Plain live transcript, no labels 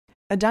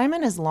A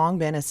diamond has long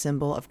been a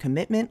symbol of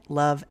commitment,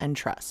 love, and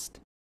trust.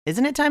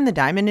 Isn't it time the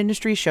diamond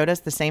industry showed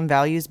us the same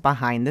values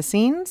behind the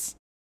scenes?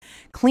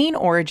 Clean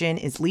Origin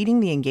is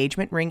leading the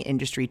engagement ring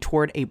industry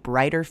toward a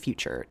brighter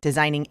future,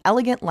 designing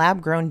elegant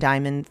lab-grown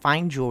diamond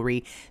fine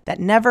jewelry that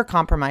never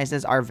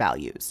compromises our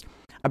values.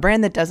 A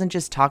brand that doesn't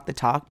just talk the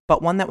talk,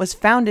 but one that was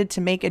founded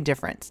to make a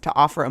difference, to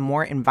offer a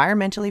more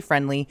environmentally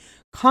friendly,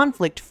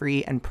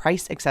 conflict-free, and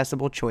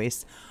price-accessible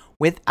choice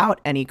without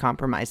any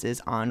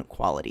compromises on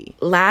quality.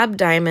 Lab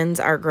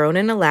diamonds are grown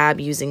in a lab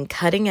using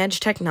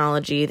cutting-edge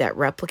technology that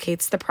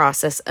replicates the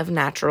process of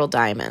natural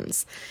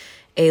diamonds.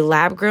 A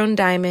lab-grown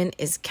diamond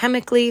is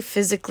chemically,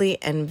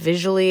 physically, and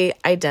visually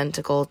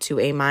identical to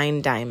a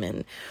mined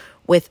diamond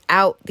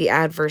without the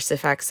adverse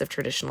effects of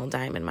traditional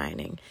diamond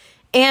mining.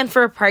 And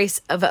for a price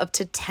of up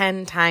to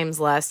 10 times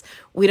less,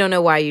 we don't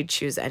know why you'd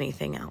choose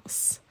anything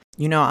else.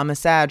 You know, I'm a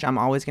Sag. I'm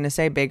always going to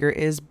say bigger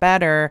is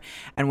better.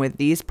 And with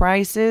these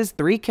prices,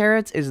 3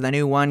 carats is the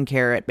new 1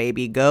 carat,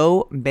 baby.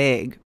 Go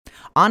big.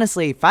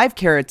 Honestly, 5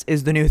 carats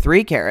is the new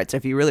 3 carats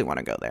if you really want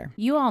to go there.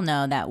 You all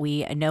know that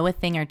we know a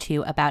thing or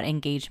two about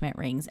engagement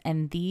rings,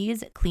 and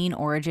these Clean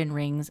Origin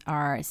rings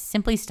are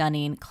simply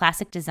stunning,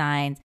 classic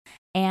designs,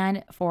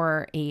 and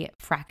for a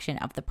fraction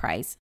of the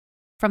price.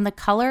 From the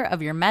color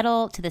of your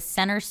metal to the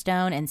center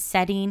stone and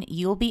setting,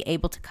 you'll be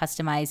able to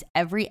customize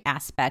every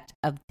aspect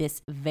of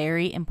this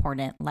very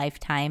important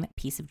lifetime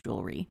piece of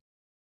jewelry.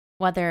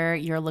 Whether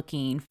you're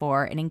looking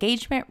for an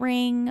engagement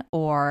ring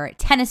or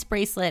tennis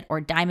bracelet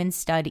or diamond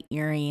stud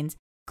earrings,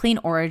 Clean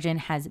Origin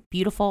has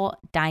beautiful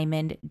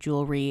diamond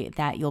jewelry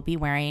that you'll be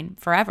wearing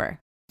forever.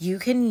 You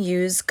can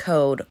use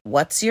code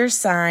What's Your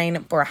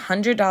Sign for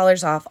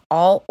 $100 off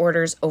all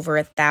orders over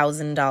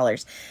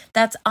 $1,000.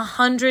 That's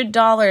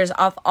 $100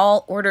 off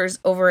all orders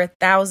over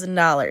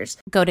 $1,000.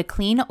 Go to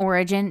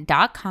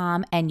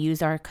cleanorigin.com and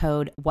use our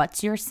code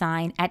What's Your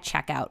Sign at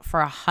checkout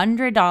for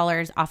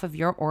 $100 off of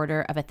your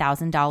order of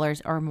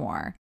 $1,000 or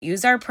more.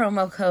 Use our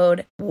promo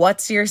code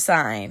What's Your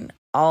Sign,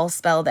 all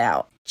spelled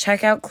out.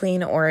 Check out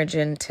Clean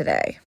Origin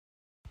today.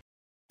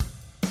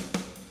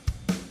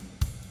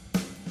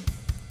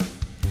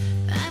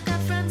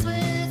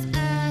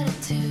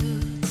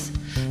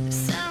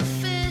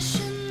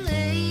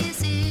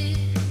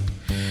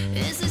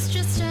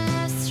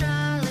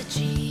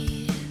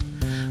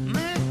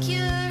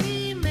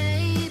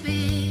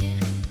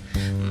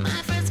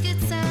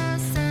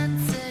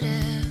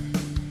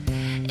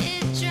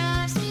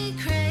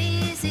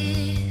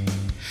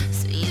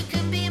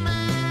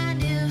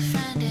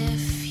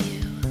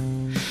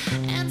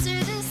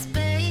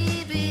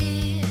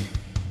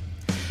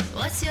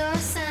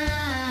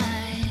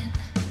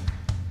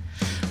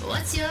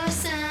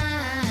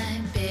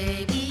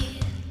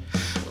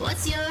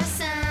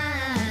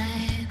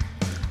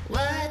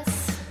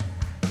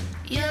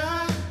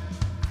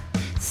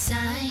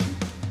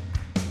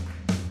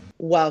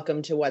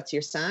 Welcome to What's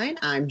Your Sign?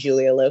 I'm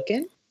Julia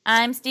Loken.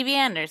 I'm Stevie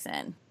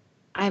Anderson.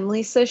 I'm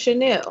Lisa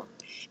Chanou.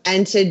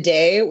 And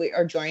today we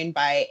are joined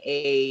by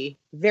a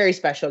very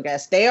special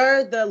guest. They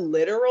are the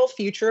literal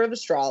future of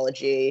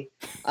astrology.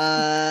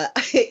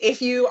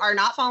 If you are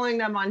not following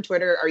them on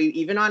Twitter, are you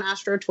even on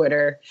Astro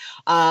Twitter?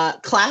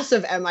 Class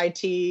of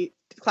MIT,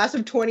 class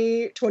of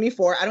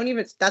 2024.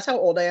 That's how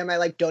old I am.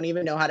 I don't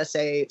even know how to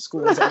say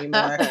schools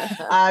anymore.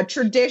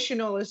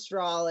 Traditional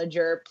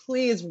astrologer.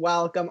 Please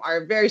welcome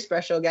our very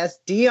special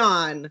guest,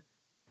 Dion.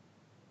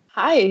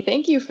 Hi,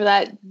 thank you for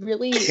that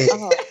really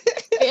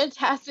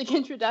fantastic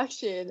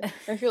introduction.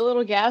 I feel a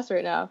little gassed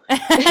right now.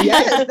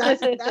 Yes,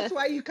 that's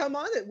why you come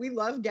on it. We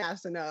love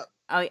gassing up.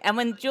 Oh,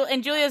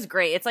 and Julia's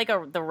great. It's like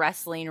the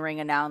wrestling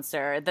ring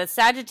announcer. The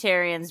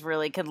Sagittarians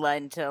really could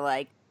lend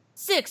to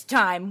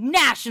 6-time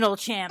national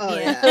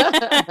champion.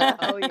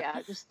 Oh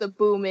yeah, just the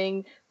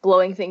booming,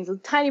 blowing things a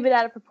tiny bit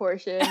out of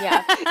proportion.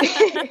 Yeah.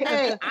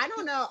 Hey, I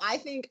don't know. I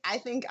think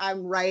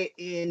I'm right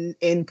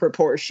in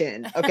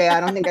proportion. Okay, I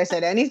don't think I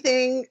said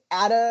anything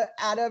out of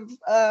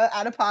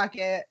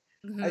pocket.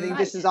 Mm-hmm. I think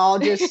this is all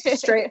just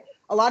straight.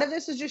 A lot of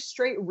this is just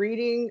straight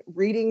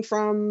reading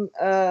from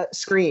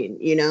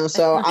screen,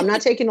 So I'm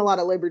not taking a lot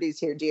of liberties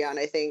here, Dion.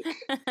 I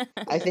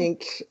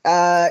think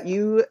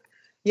you.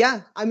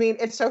 Yeah, I mean,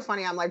 it's so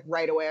funny. I'm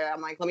right away.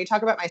 I'm let me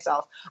talk about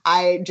myself.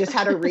 I just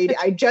had a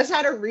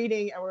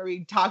reading where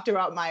we talked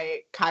about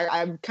I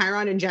have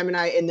Chiron and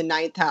Gemini in the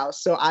 9th house.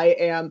 So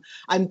I'm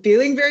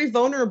feeling very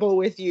vulnerable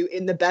with you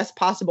in the best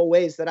possible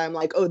ways that I'm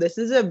oh, this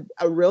is a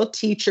real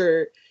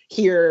teacher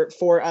here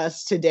for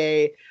us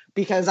today,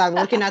 because I'm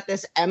looking at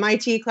this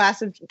MIT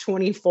class of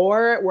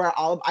 24 where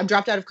I've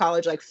dropped out of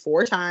college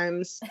 4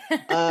 times.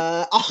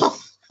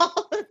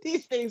 All of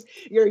these things.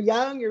 You're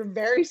young, you're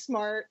very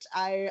smart.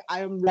 I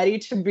am ready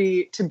to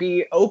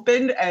be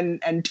opened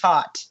and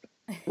taught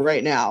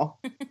right now.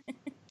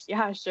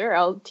 Yeah, sure.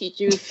 I'll teach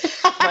you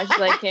as much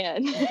as I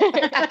can.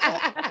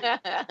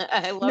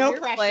 I love your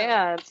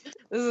plant.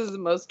 This is the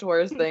most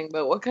Taurus thing,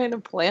 but what kind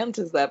of plant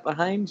is that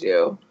behind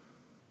you?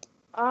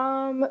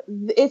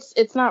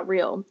 It's not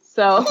real.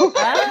 So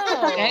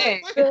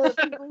okay. The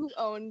people who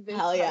own this,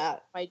 hell yeah,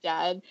 my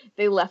dad,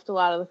 they left a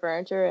lot of the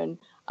furniture, and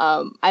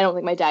I don't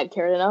think my dad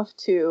cared enough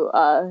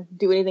to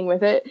do anything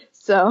with it.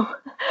 So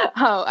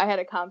I had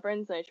a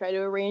conference and I tried to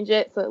arrange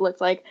it so it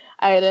looked like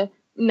I had a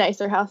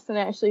nicer house than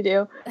I actually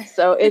do.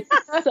 So it's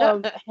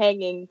some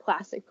hanging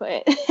plastic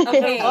plant.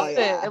 Okay. I love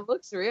yeah. it. It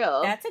looks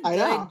real. That's a I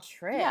know. good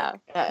trick. Yeah.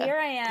 Here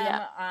I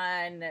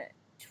am on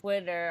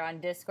Twitter, on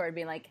Discord,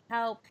 being like,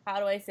 help, how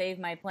do I save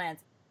my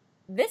plants?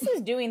 This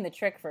is doing the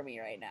trick for me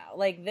right now.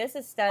 Like, this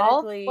All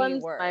aesthetically the ones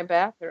in works. my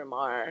bathroom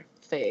are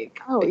fake.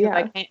 Oh, because yeah.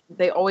 I can't.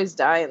 They always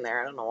die in there.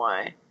 I don't know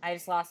why. I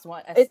just lost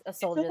a It's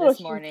soldier a little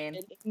this morning.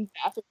 humid in the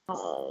bathroom.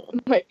 Oh.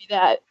 Might be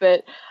that,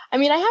 but I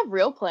mean, I have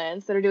real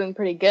plants that are doing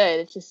pretty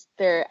good. It's just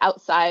they're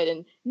outside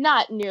and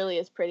not nearly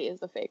as pretty as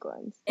the fake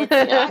ones.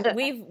 It's,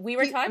 we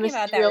were talking a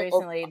about that serial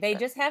recently. They overwatcher.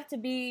 just have to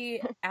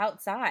be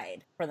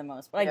outside for the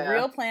most part. Like, Yeah.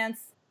 real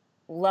plants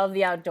love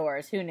the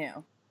outdoors. Who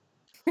knew?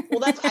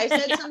 Well, I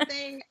said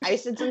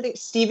something.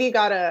 Stevie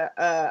got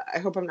I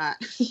hope I'm not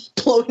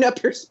blowing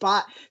up your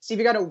spot.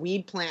 Stevie got a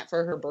weed plant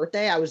for her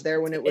birthday. I was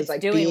there when it was It's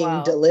like doing being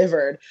well.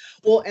 delivered.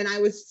 Well, and I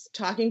was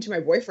talking to my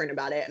boyfriend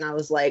about it and I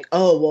was like,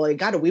 oh, well, I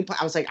got a weed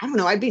plant. I was like, I don't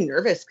know. I'd be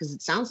nervous because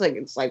it sounds like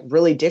it's like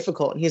really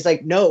difficult. And he's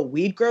like, no,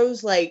 weed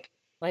grows like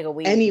Like a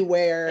weed.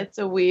 anywhere. It's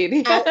a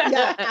weed.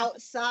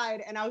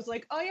 Outside. And I was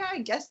like, oh yeah, I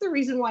guess the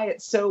reason why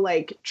it's so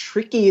like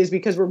tricky is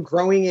because we're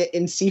growing it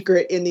in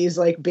secret in these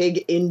like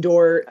big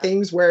indoor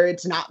things where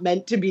it's not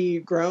meant to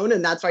be grown,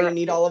 and that's why you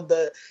need all of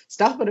the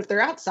stuff. But if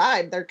they're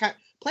outside, they're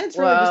plants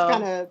really just Well,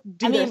 kind of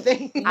do I their mean,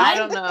 thing. I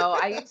don't know.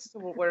 I used to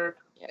work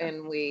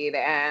in weed,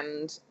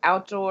 and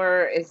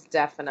outdoor is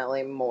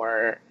definitely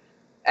more.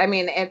 I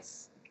mean,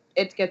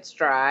 it gets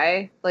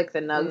dry, like the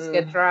nugs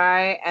get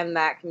dry, and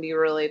that can be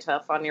really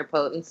tough on your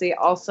potency.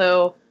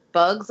 Also,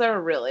 bugs are a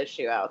real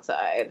issue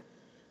outside.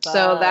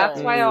 So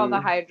that's why all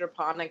the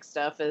hydroponic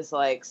stuff is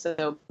like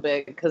so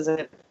big, because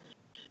it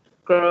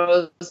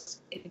grows,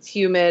 it's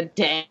humid,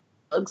 dang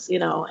bugs,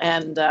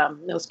 and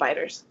no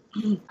spiders.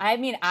 I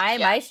mean,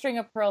 my string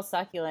of pearl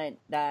succulent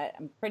that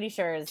I'm pretty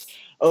sure is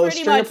Oh,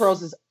 pretty string much, of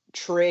pearls is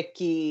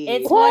tricky.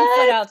 it's 1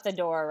 foot out the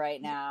door right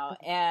now,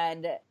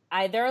 and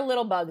there are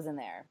little bugs in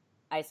there.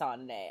 I saw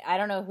today. I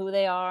don't know who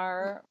they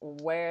are,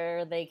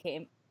 where they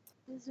came.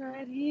 It's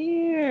right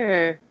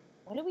here.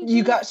 What do we do?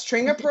 You got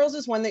string of pearls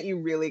is one that you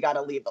really got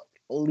to leave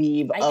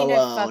I think I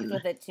fucked alone.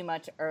 with it too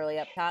much early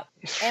up top.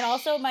 And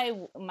also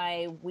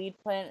my weed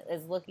plant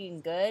is looking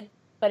good,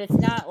 but it's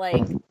not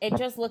like, it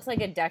just looks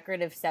like a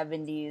decorative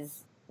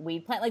 70s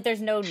weed plant. Like,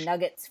 there's no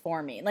nuggets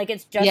forming. Like,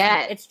 it's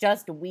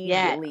just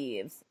weed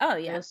leaves. Oh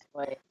yeah. Yes,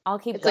 wait. I'll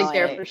keep It's going. like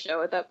there for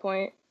show at that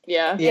point.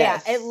 Yeah.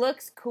 Yes. Yeah, it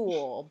looks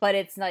cool, but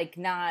it's like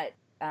not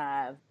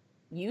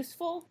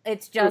useful.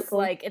 It's just Fruitful.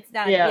 like, it's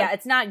not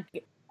it's not,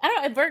 I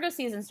don't know, Virgo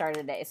season started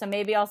today, so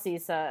maybe I'll see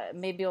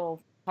maybe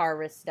I'll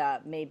harvest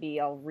up, maybe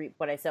I'll reap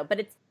what I sow.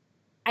 But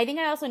I think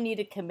I also need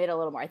to commit a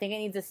little more. I think it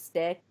needs a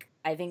stick.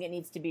 I think it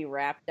needs to be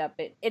wrapped up.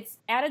 It's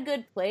at a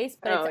good place,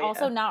 but it's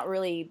also not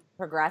really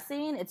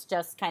progressing. It's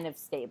just kind of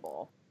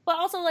stable. But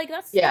also, like,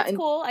 that's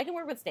cool. I can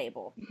work with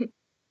stable.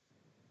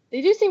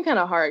 They do seem kind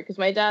of hard because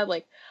my dad,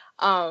 like,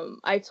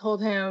 I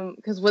told him,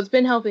 because what's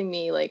been helping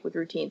me, like, with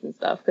routines and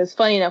stuff, because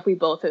funny enough, we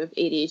both have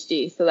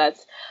ADHD, so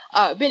that's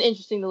been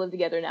interesting to live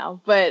together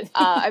now. But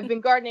I've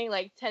been gardening,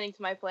 like, tending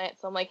to my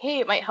plants, so I'm like, hey,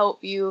 it might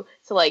help you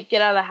to, like,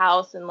 get out of the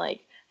house and,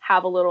 like,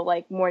 have a little,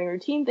 like, morning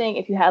routine thing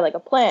if you had, like, a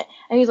plant.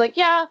 And he's like,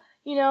 yeah,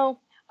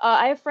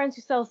 I have friends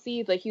who sell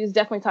seeds. Like, he was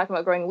definitely talking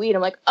about growing weed.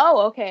 I'm like,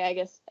 oh, okay, I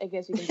guess you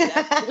can do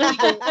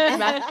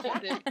that.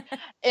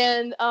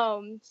 And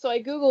so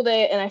I Googled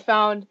it and I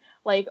found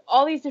like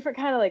all these different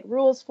kind of like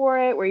rules for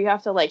it, where you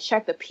have to like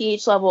check the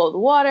pH level of the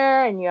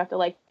water and you have to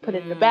like put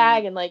it in a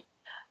bag, and like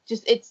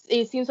just it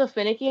seems so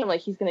finicky. I'm like,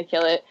 he's gonna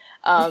kill it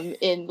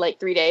in like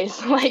 3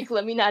 days. Like,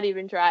 let me not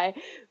even try.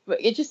 But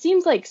it just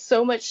seems like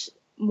so much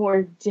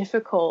more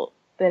difficult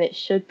than it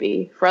should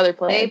be for other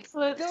plants.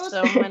 They put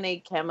so many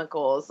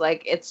chemicals.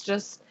 Like, it's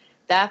just,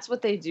 that's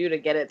what they do to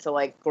get it to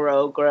like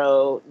grow,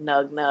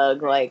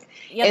 nug. Like,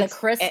 Yeah, the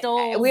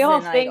crystals. We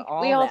all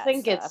and,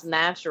 think it's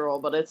natural,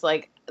 but it's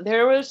like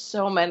there was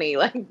so many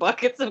like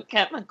buckets of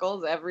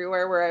chemicals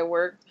everywhere where I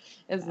worked.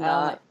 It's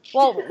not.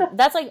 Well,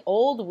 that's like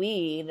old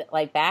weed.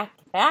 Like back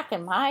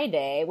in my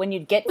day, when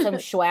you'd get some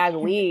swag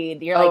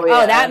weed, you're like,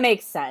 oh, that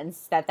makes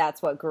sense.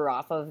 That's what grew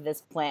off of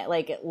this plant.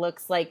 Like, it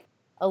looks like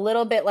a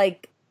little bit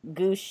like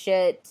goose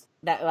shit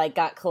that like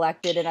got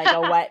collected in like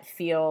a wet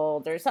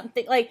field or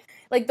something. Like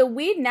the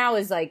weed now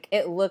is like,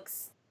 it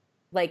looks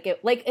like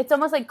it's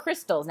almost like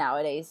crystals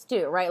nowadays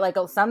too, right? Like,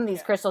 some of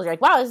these crystals, you're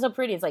like, wow, this is so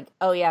pretty. It's like,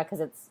 oh yeah,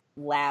 because it's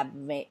lab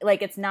made.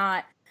 Like,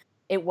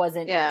 it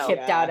wasn't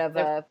chipped out of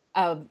a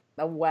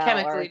well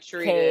chemically or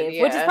treated,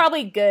 cave, which is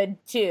probably good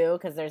too,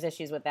 because there's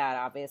issues with that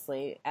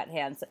obviously at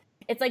hand. So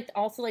it's like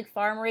also like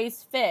farm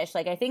raised fish.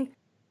 Like, I think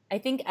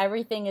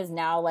everything is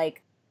now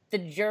like, the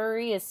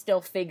jury is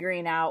still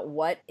figuring out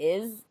what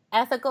is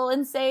ethical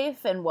and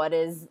safe and what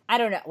is, I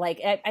don't know.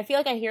 Like, I feel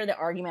like I hear the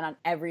argument on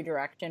every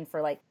direction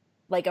for like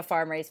a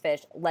farm raised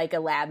fish, like a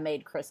lab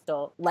made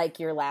crystal, like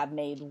your lab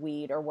made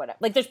weed or whatever.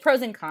 Like, there's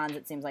pros and cons,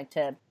 it seems like,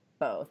 to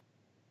both.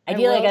 I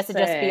feel like will it should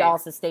just be say- all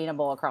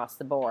sustainable across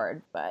the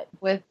board, but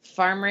With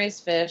farm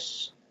raised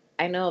fish,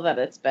 I know that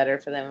it's better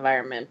for the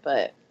environment,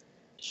 but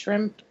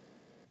shrimp,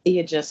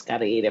 you just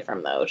gotta eat it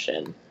from the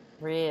ocean.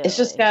 really, It's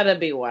just gotta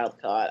be wild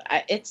caught.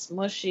 It's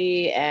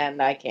mushy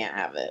and I can't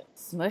have it.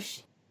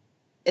 smush.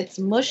 It's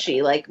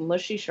mushy, like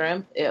mushy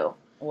shrimp. Ew.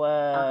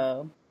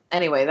 Whoa.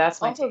 Anyway,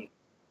 that's my Also, take.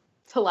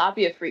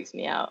 tilapia freaks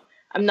me out.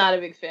 I'm not a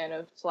big fan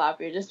of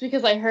tilapia just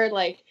because I heard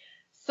like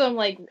some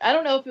like I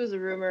don't know if it was a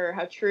rumor or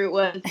how true it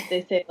was.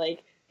 They say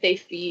like they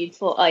feed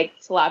like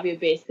tilapia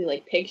basically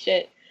like pig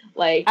shit,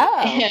 like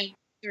and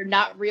they're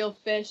not real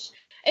fish.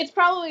 It's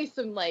probably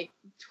some like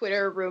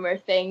Twitter rumor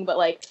thing, but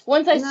like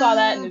once I saw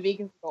that and the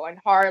vegans were going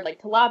hard,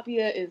 like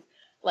tilapia is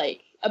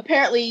like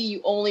apparently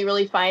you only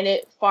really find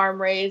it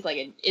farm raised, like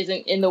it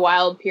isn't in the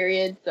wild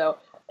period. So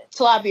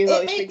tilapia is It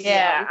always makes- freaking me out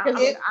Yeah,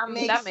 because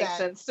that makes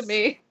sense to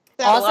me.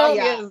 Also,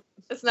 Tilapia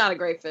it's not a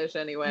great fish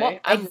anyway. Well,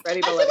 I'm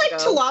ready to I let feel it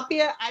like go.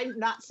 tilapia, I'm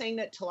not saying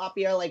that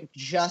tilapia like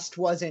just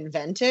was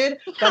invented,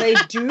 but I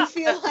do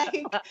feel like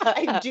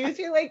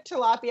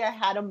tilapia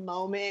had a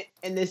moment,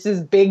 and this is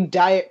big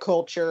diet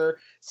culture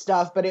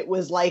stuff, but it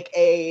was like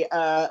a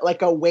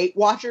Weight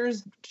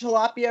Watchers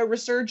tilapia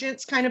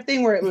resurgence kind of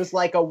thing where it was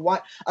like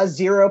a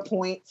 0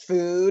 point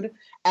food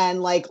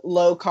and like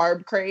low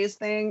carb craze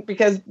thing,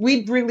 because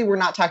we really were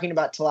not talking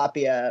about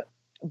tilapia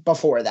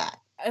before that.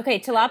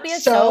 Okay, tilapia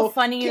is so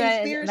funny you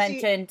guys conspiracy-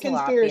 mentioned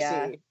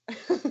tilapia.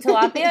 conspiracy.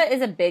 Tilapia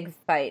is a big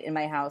fight in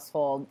my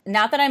household.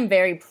 Not that I'm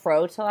very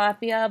pro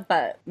tilapia,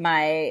 but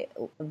my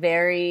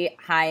very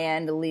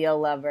high-end Leo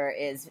lover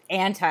is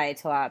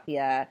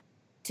anti-tilapia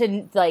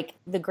to like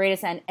the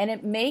greatest end. And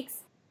it makes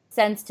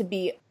sense to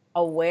be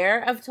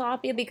aware of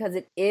tilapia because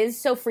it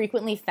is so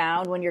frequently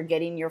found when you're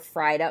getting your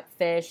fried up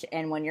fish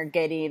and when you're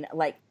getting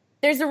like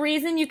there's a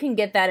reason you can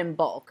get that in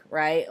bulk,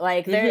 right?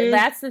 Like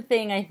that's the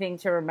thing I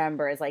think to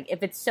remember is like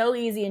if it's so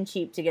easy and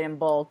cheap to get in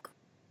bulk,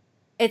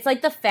 it's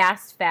like the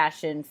fast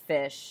fashion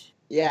fish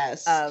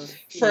Yes. of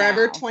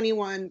Forever now.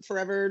 21,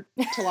 Forever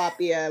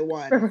Tilapia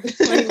 1. 21.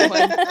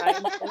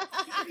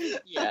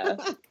 Yeah.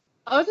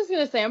 I was just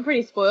gonna say I'm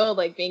pretty spoiled,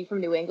 like being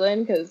from New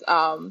England, because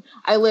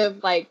I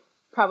live like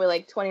probably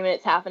like 20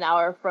 minutes, half an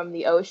hour from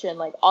the ocean.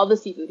 Like all the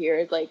seafood here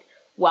is like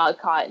wild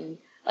caught and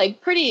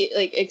like pretty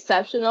like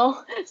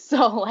exceptional.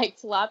 So like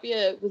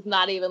tilapia was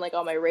not even like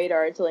on my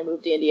radar until I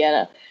moved to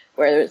Indiana,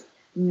 where there's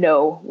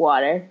no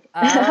water.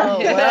 Oh,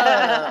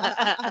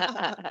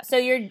 whoa. So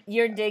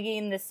you're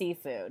digging the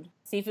seafood.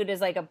 Seafood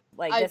is like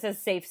this is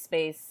safe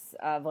space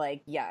of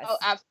like yes. Oh,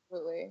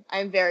 absolutely.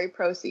 I'm very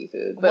pro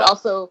seafood, but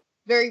also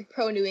very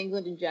pro New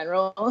England in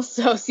general.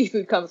 So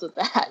seafood comes with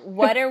that.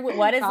 What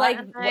is like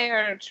I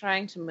are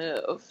trying to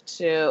move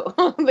to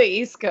the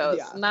East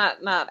Coast,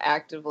 not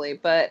actively,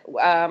 but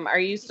are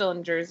you still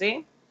in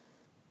Jersey?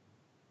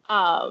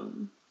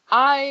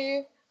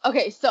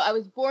 Okay, so I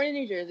was born in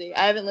New Jersey.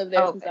 I haven't lived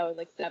there since I was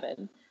like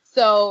 7.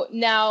 So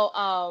now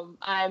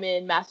I'm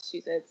in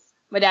Massachusetts.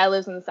 My dad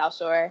lives in the South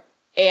Shore,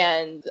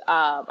 and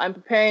I'm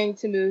preparing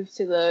to move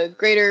to the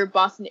greater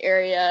Boston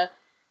area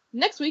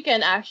next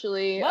weekend,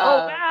 actually.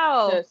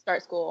 To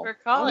start school. For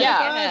college.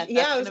 Yeah,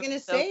 I was gonna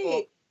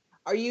say,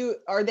 cool.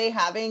 Are they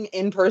having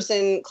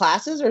in-person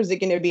classes, or is it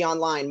going to be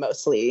online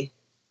mostly?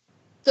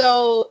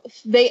 So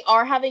they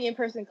are having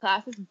in-person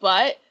classes,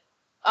 but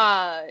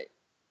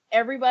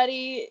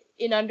everybody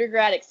in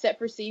undergrad except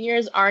for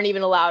seniors aren't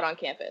even allowed on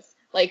campus.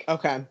 Like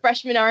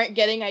freshmen aren't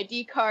getting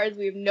ID cards.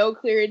 We have no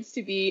clearance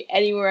to be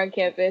anywhere on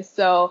campus.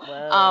 So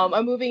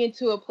I'm moving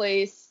into a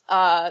place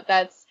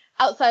that's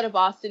outside of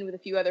Boston with a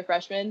few other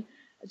freshmen,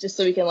 just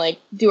so we can like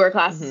do our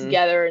classes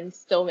together and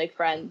still make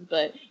friends.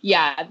 But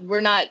yeah,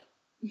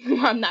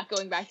 I'm not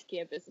going back to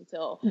campus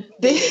until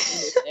they make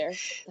me move there.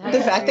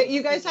 The fact that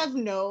you guys have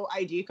no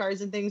ID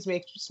cards and things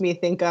makes me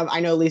think of, I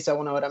know Lisa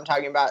will know what I'm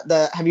talking about.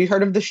 Have you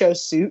heard of the show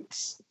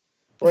Suits?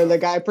 Where the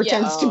guy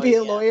pretends to be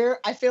a lawyer.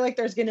 I feel like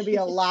there's going to be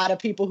a lot of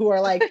people who are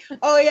like,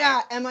 "Oh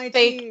yeah, MIT,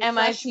 fake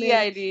MIT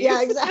ID."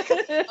 Yeah, exactly.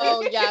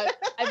 Oh yeah,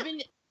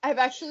 I've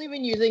actually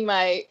been using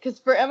because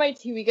for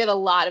MIT we get a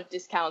lot of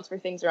discounts for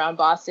things around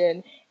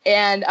Boston,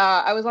 and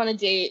I was on a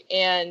date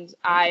and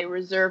I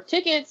reserved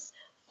tickets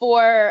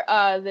for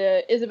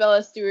the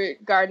Isabella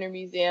Stewart Gardner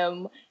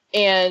Museum,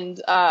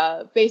 and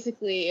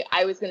basically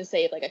I was going to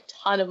save like a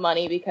ton of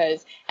money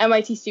because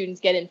MIT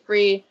students get in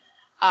free.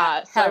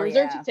 So I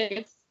reserved 2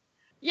 tickets.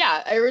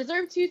 Yeah, I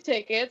reserved 2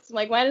 tickets. I'm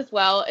like, might as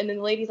well. And then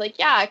the lady's like,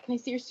 yeah, can I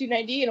see your student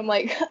ID? And I'm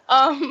like,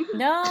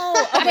 no,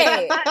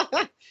 okay.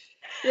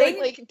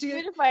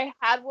 Even if I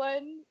had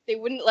one, they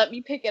wouldn't let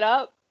me pick it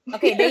up.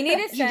 Okay, they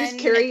need to send... You just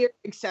carry your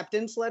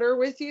acceptance letter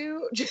with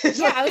you? I was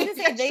going to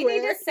say, they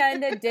need to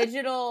send a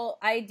digital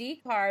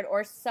ID card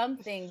or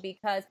something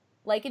because,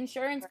 like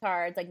insurance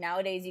cards, like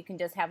nowadays you can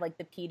just have like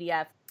the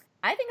PDF.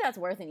 I think that's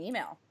worth an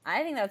email.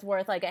 I think that's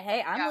worth like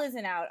hey, I'm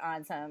losing out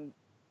on some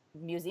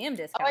museum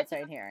discounts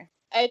right here.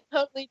 I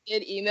totally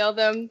did email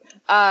them,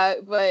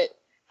 but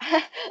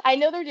I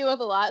know they're dealing with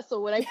a lot, so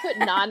when I put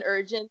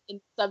non-urgent in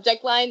the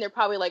subject line, they're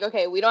probably like,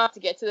 okay, we don't have to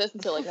get to this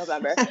until like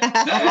November.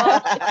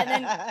 And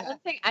then one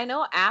thing, I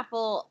know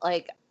Apple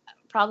like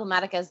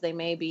problematic as they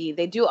may be,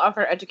 they do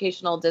offer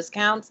educational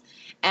discounts,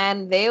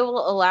 and they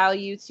will allow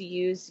you to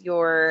use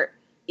your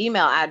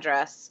email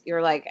address,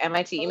 your like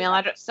MIT email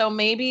address. So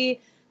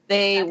maybe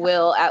they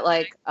will at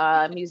like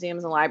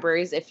museums and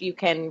libraries, if you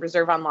can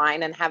reserve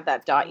online and have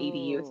that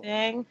 .edu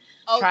thing.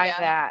 Try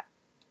that.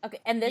 Okay,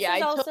 and this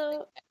is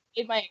also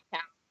in my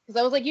account because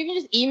I was like, you can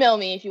just email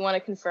me if you want to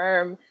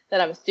confirm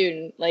that I'm a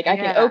student. Like I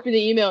can open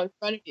the email in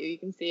front of you, you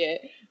can see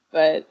it.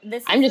 But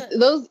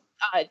those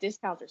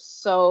discounts are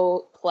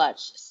so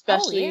clutch,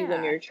 especially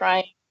when you're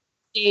trying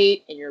to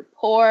date and you're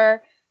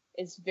poor.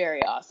 It's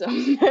very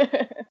awesome.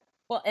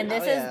 Well, and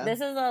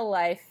this is a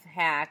life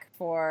hack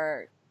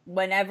for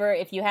whenever,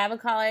 if you have a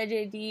college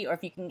ID or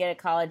if you can get a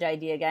college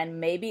ID again.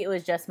 Maybe it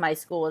was just my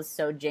school is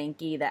so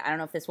janky that I don't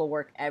know if this will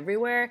work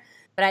everywhere,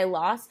 but I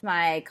lost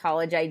my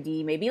college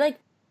ID maybe like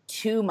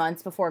 2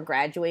 months before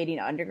graduating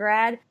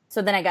undergrad.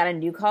 So then I got a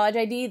new college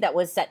ID that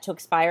was set to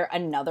expire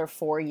another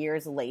 4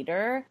 years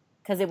later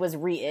because it was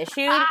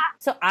reissued.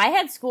 So I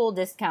had school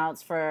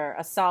discounts for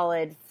a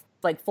solid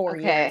like 4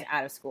 years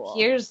out of school.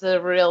 Here's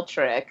the real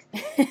trick.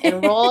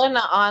 Enroll in an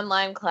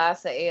online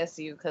class at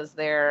ASU because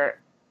their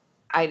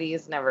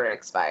IDs never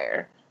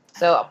expire.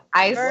 So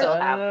I still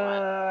have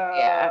one.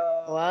 Yeah.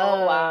 Whoa.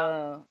 Oh,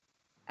 wow.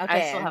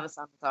 Okay. I still have a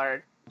Sun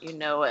card. You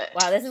know it.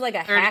 Wow, this is like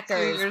a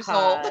hacker's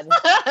pod.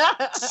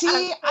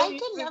 See,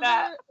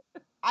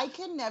 I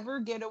can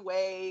never get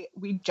away.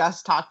 We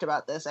just talked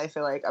about this, I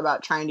feel like,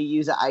 about trying to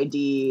use an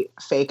ID,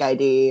 fake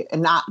ID,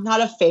 and not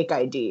a fake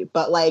ID,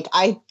 but like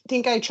I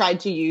think I tried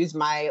to use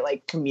my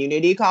like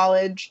community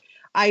college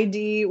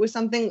ID with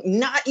something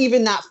not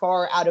even that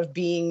far out of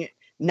being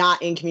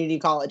not in community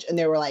college, and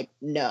they were like,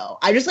 no.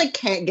 I just like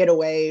can't get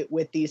away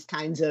with these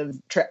kinds of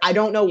I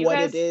don't know what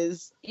it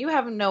is. You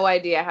have no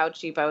idea how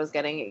cheap I was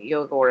getting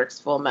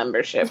YogaWorks full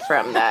membership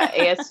from that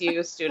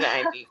ASU student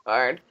ID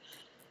card.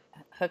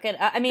 Hook it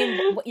up. I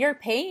mean, you're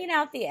paying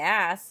out the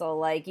ass, so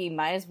like you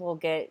might as well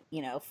get,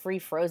 free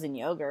frozen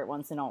yogurt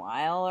once in a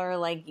while, or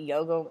like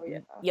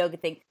yoga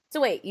thing.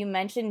 So wait, you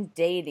mentioned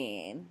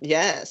dating.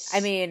 Yes. I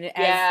mean,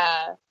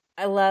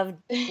 I love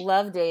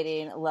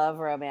dating, love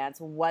romance.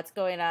 What's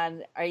going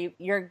on?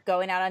 You're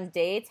going out on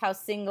dates? How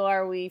single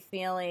are we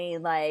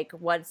feeling? Like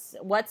what's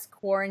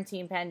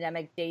quarantine,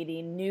 pandemic,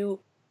 dating, new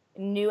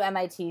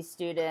MIT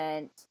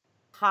student,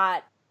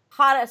 hot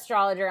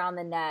astrologer on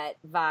the net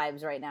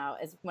vibes right now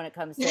is when it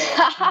comes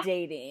to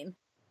dating.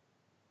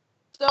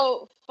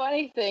 So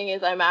funny thing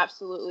is I'm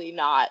absolutely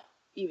not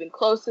even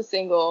close to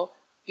single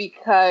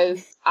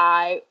because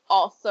I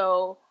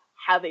also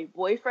have a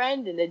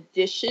boyfriend in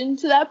addition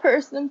to that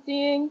person I'm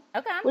seeing.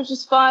 Okay. Which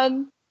is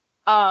fun.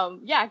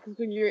 Because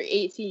when you're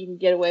 18 you can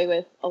get away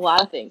with a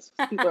lot of things.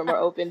 People are more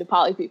open to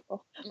poly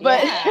people.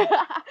 But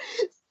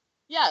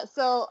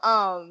so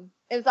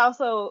it's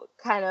also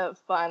kind of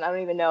fun. I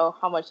don't even know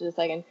how much of this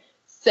I can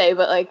say,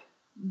 but like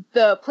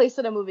the place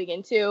that I'm moving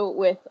into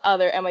with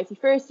other MIT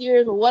first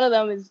years, one of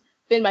them has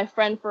been my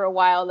friend for a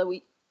while that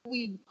we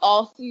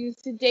also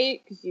used to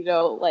date because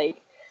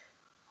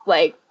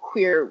like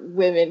queer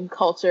women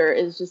culture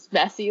is just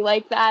messy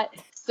like that.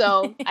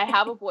 So I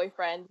have a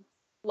boyfriend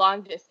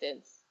long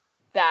distance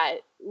that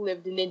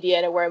lived in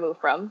Indiana where I moved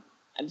from.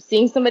 I'm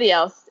seeing somebody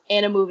else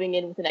and I'm moving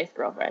in with an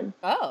ex-girlfriend.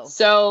 Oh.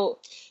 So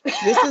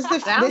this is the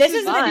dream. This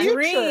is the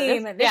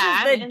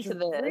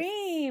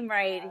dream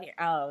right here.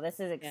 Oh, this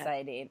is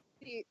exciting.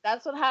 See,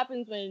 that's what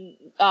happens when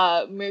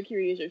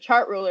Mercury is your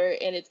chart ruler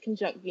and it's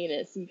conjunct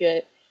Venus. You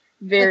get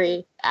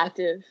very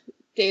active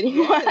dating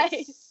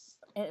wise.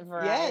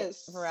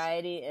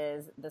 Variety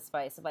is the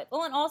spice of life.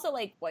 Well, and also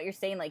like what you're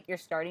saying, like you're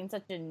starting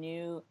such a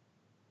new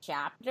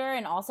chapter,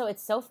 and also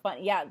it's so fun.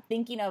 Yeah,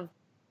 thinking of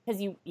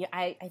because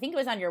I think it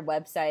was on your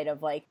website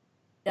of like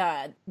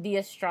the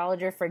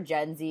astrologer for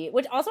Gen Z,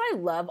 which also I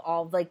love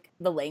all of, like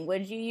the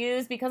language you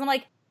use because I'm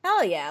like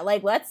hell yeah,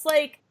 like let's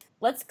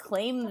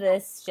claim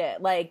this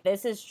shit, like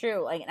this is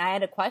true. Like, and I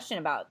had a question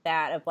about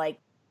that of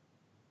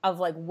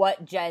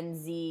what Gen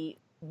Z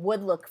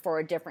would look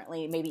for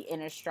differently maybe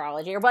in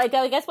astrology, or like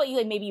I guess what you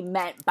like maybe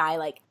meant by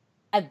like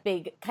a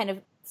big kind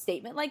of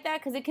statement like that,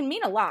 because it can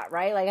mean a lot,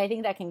 right? Like I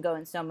think that can go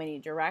in so many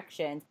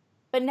directions.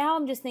 But now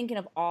I'm just thinking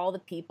of all the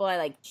people I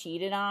like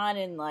cheated on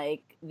in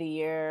like the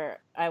year,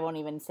 I won't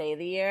even say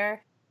the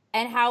year,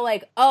 and how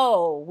like,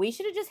 oh, we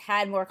should have just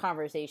had more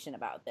conversation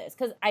about this,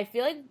 because I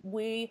feel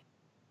like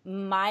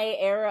my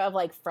era of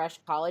like fresh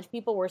college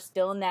people were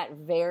still in that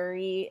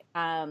very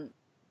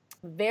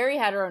very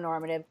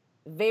heteronormative,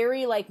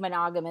 very like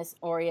monogamous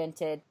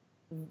oriented,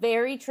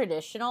 very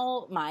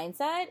traditional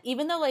mindset,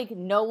 even though like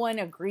no one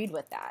agreed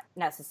with that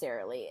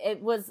necessarily.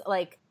 It was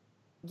like,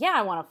 yeah,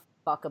 I want to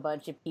fuck a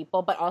bunch of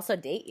people but also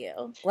date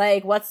you.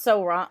 Like what's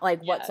so wrong,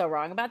 what's so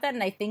wrong about that?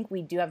 And I think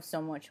we do have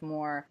so much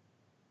more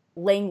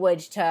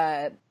language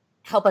to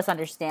help us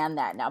understand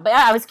that now. But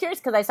yeah, I was curious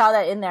because I saw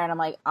that in there and I'm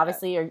like,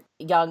 obviously you're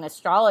a young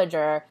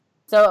astrologer,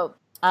 so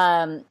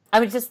I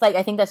was just like,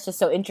 I think that's just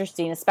so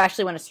interesting,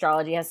 especially when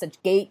astrology has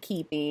such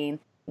gatekeeping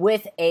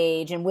with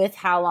age and with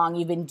how long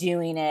you've been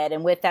doing it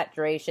and with that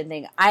duration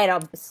thing. I had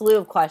a slew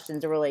of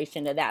questions in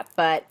relation to that,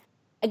 but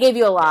I gave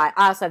you a lot.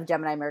 I also have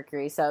Gemini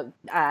Mercury, so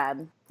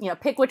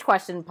pick which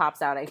question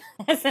pops out, I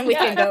guess, and we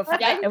can go from, I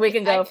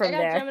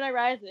there. got Gemini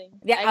rising.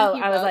 Yeah.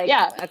 I was like,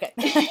 yeah. Okay.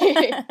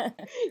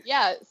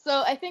 Yeah.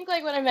 So I think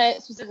like what I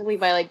meant specifically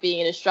by like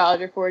being an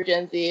astrologer for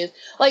Gen Z is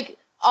like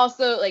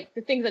also like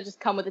the things that just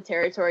come with the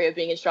territory of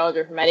being an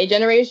astrologer from any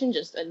generation,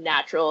 just a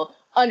natural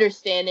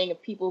understanding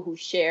of people who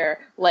share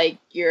like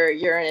your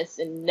Uranus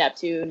and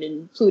Neptune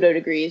and Pluto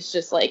degrees,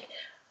 just like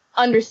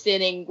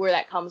understanding where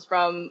that comes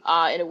from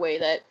in a way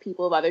that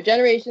people of other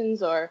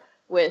generations or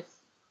with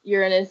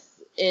Uranus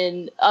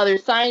in other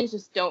signs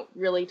just don't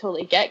really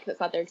totally get because it's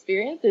not their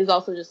experience. There's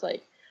also just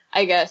like,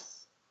 I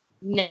guess,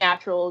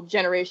 natural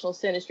generational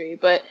synastry.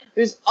 But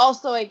there's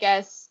also, I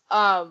guess,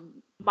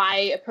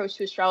 my approach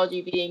to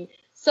astrology being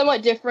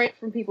somewhat different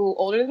from people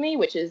older than me,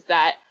 which is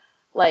that,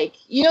 like,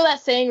 you know that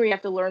saying where you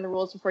have to learn the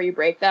rules before you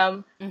break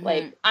them? Mm-hmm.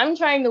 Like, I'm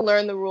trying to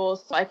learn the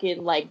rules so I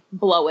can, like,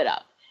 blow it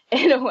up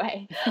in a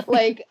way.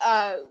 Like,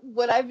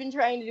 what I've been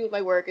trying to do with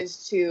my work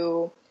is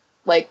to,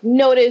 like,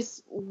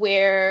 notice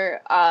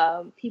where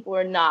people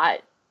are not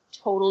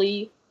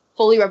totally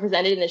fully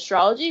represented in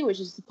astrology, which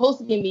is supposed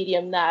to be a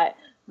medium that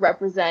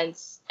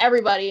represents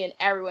everybody and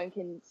everyone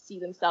can see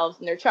themselves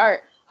in their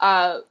chart.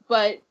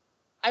 But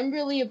I'm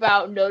really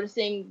about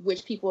noticing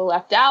which people are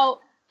left out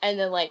and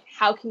then, like,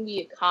 how can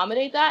we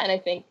accommodate that? And I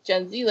think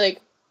Gen Z,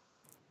 like,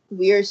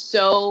 we are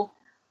so,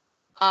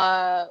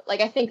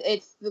 like, I think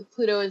it's the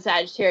Pluto and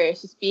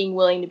Sagittarius just being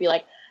willing to be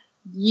like,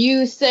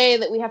 you say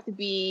that we have to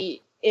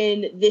be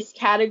in this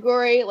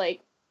category, like,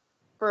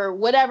 for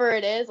whatever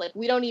it is, like,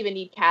 we don't even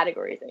need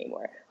categories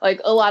anymore. Like,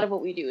 a lot of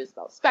what we do is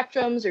about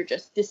spectrums or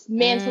just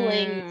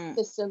dismantling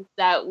systems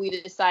that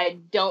we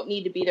decide don't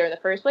need to be there in the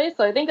first place.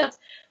 So I think that's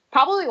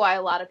probably why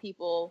a lot of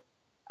people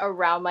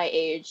around my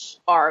age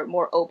are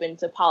more open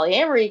to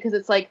polyamory, because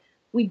it's like,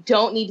 we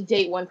don't need to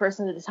date one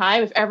person at a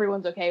time if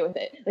everyone's okay with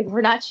it. Like,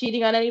 we're not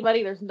cheating on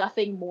anybody. There's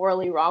nothing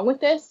morally wrong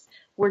with this.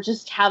 We're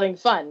just having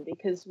fun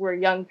because we're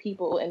young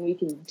people and we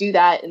can do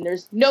that. And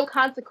there's no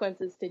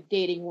consequences to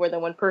dating more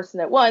than one person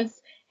at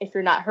once if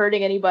you're not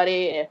hurting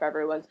anybody, if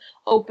everyone's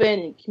open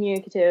and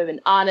communicative and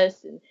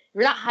honest, and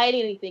you're not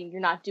hiding anything,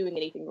 you're not doing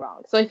anything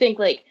wrong. So I think,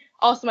 like,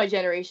 also my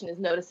generation is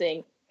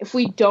noticing if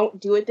we don't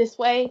do it this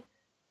way,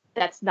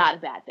 that's not a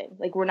bad thing.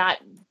 Like, we're not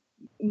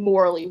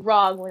morally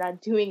wrong. We're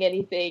not doing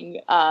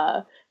anything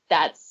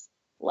that's,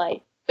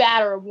 like,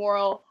 bad or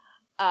immoral.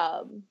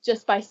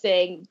 Just by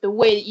saying the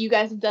way that you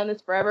guys have done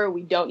this forever,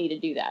 we don't need to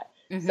do that.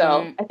 Mm-hmm.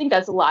 So I think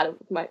that's a lot of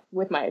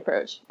my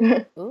approach.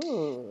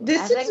 Ooh,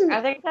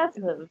 I think that's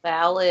a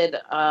valid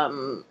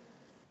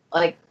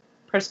like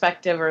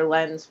perspective or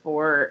lens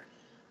for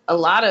a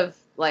lot of,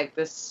 like,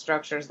 the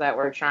structures that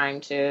we're trying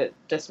to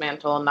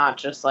dismantle, not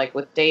just, like,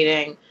 with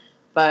dating,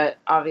 but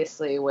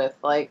obviously with,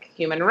 like,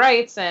 human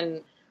rights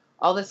and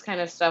all this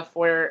kind of stuff,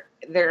 where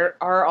there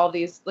are all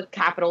these, like,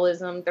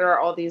 capitalism, there are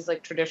all these,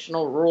 like,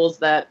 traditional rules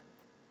that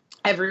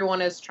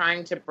everyone is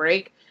trying to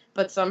break,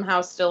 but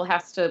somehow still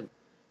has to,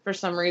 for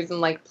some reason,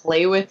 like,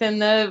 play within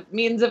the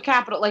means of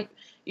capital. Like,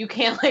 you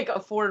can't, like,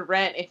 afford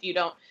rent if you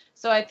don't.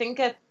 So I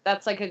think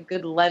that's, like, a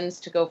good lens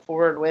to go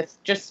forward with,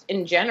 just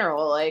in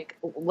general, like,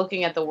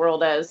 looking at the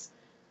world as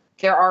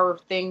there are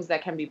things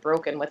that can be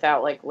broken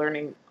without, like,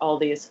 learning all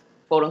these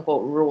quote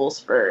unquote rules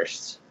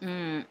first.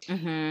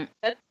 Mm-hmm.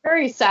 That's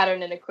very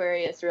Saturn and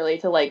Aquarius, really,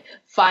 to, like,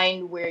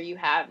 find where you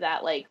have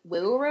that, like,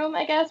 wiggle room,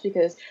 I guess,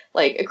 because,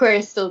 like,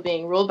 Aquarius still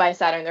being ruled by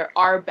Saturn, there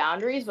are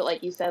boundaries, but,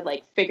 like you said,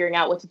 like, figuring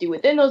out what to do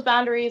within those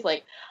boundaries.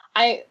 Like,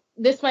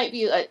 this might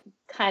be a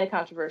kind of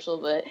controversial,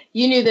 but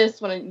you knew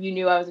this when you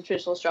knew I was a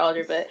traditional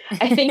astrologer, but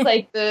I think,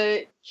 like,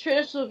 the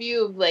traditional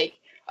view of, like,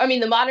 I mean,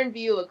 the modern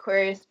view of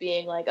Aquarius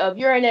being, like, of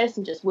Uranus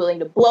and just willing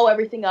to blow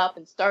everything up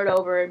and start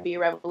over and be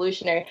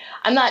revolutionary,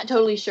 I'm not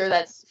totally sure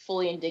that's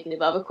fully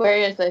indicative of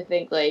Aquarius. I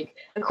think, like,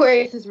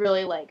 Aquarius is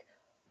really like,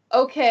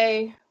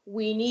 okay,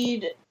 we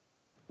need,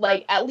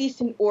 like, at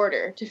least an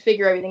order to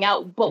figure everything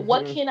out, but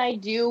what can I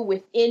do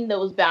within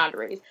those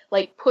boundaries?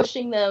 Like,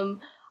 pushing them,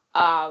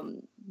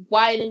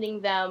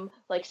 widening them,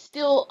 like,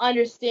 still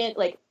understand,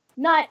 like,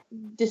 not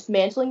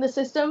dismantling the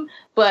system,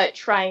 but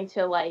trying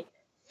to, like,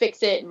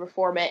 fix it and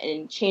reform it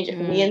and change it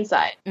from the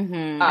inside.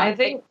 I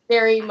think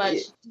very much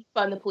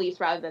defund the police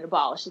rather than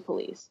abolish the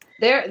police.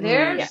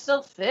 They're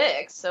still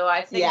fixed, so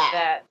I think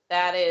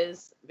that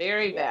is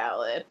very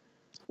valid.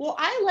 Well,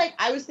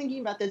 I was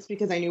thinking about this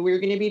because I knew we were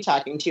going to be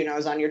talking to you, and I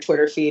was on your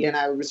Twitter feed and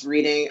I was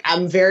reading.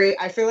 I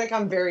feel like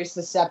I'm very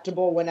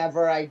susceptible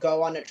whenever I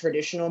go on a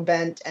traditional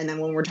bent, and then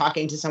when we're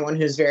talking to someone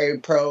who's very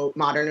pro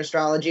modern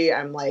astrology,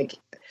 I'm like,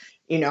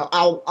 you know,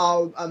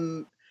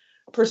 I'll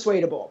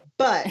persuadable.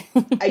 But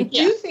I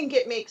do think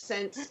it makes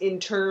sense in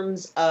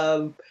terms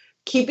of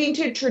keeping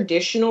to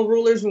traditional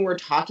rulers when we're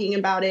talking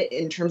about it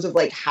in terms of,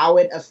 like, how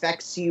it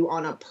affects you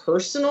on a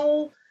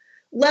personal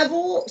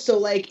level. So,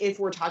 like, if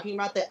we're talking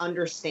about the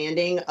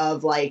understanding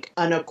of, like,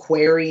 an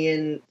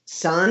Aquarian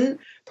sun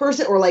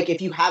person, or, like,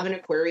 if you have an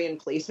Aquarian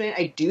placement,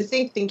 I do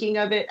think thinking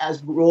of it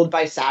as ruled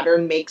by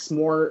Saturn makes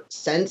more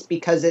sense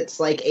because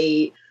it's, like,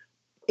 a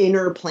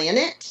inner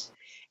planet.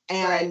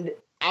 And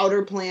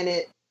outer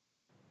planet,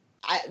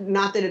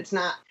 not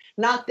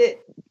that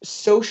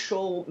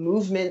social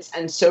movements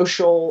and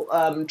social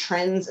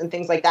trends and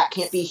things like that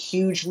can't be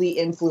hugely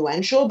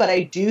influential, but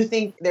I do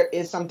think there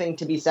is something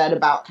to be said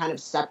about kind of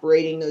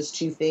separating those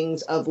two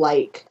things of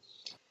like,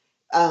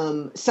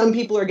 some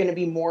people are going to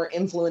be more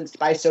influenced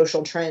by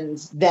social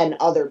trends than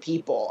other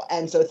people.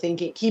 And so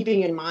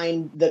keeping in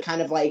mind the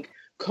kind of like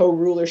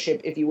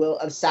co-rulership, if you will,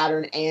 of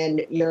Saturn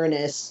and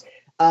Uranus,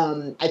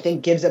 I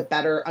think gives a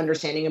better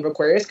understanding of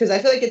Aquarius, because I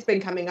feel like it's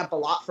been coming up a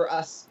lot for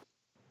us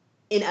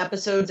in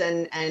episodes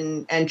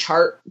and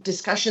chart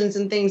discussions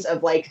and things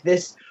of like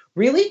this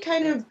really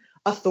kind of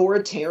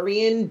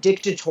authoritarian,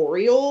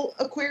 dictatorial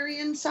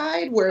Aquarian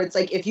side, where it's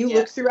like, if you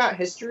look throughout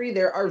history,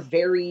 there are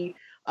very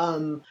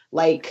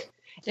like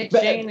Dick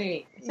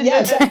Cheney.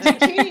 Yeah, Dick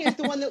Cheney is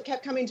the one that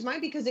kept coming to mind,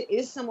 because it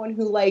is someone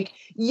who, like,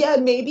 yeah,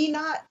 maybe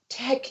not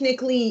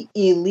technically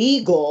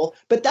illegal,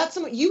 but that's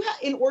someone you have,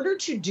 in order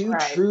to do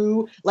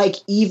true, like,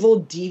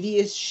 evil,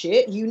 devious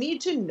shit, you need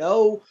to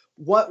know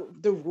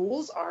what the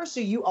rules are, so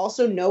you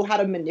also know how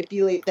to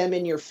manipulate them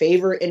in your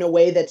favor in a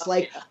way that's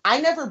like,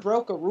 I never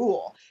broke a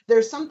rule.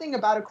 There's something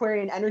about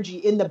Aquarian energy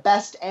in the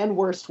best and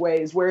worst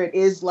ways where it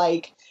is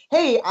like,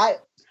 hey,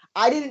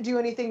 I didn't do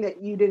anything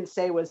that you didn't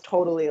say was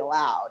totally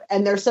allowed.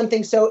 And there's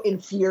something so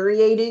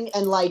infuriating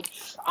and like,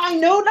 I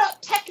know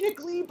not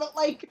technically, but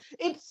like,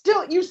 you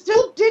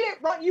still did it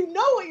wrong. You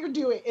know what you're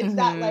doing. It's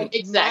that like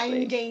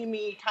mind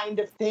gamey kind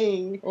of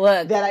thing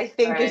that I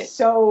think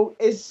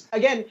is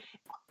again,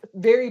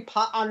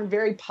 on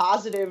very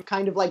positive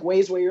kind of like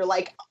ways where you're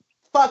like,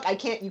 fuck,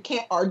 you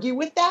can't argue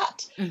with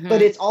that.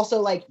 But it's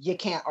also like, you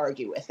can't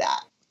argue with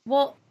that.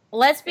 Well,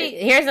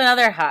 here's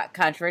another hot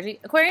controversy.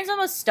 Aquarium's the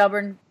most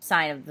stubborn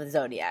sign of the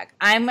zodiac.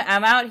 I'm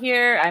out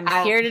here. I'm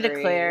here to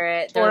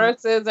declare it.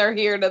 Tauruses are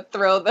here to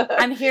throw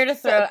I'm here to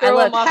throw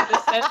them off the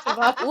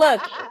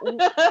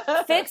scent.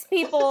 Look, fixed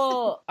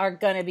people are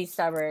gonna be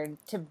stubborn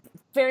to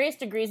various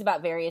degrees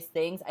about various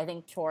things. I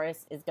think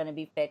Taurus is gonna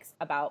be fixed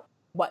about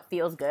what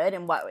feels good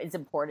and what is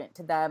important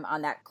to them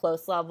on that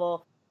close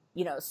level.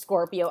 You know,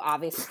 Scorpio,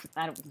 obviously,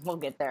 we'll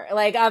get there.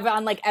 Like,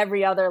 on like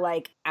every other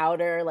like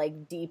outer,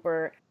 like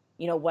deeper,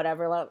 you know,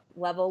 whatever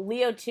level.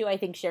 Leo too, I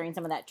think, sharing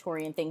some of that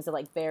Taurian things of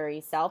like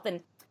very self. And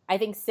I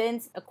think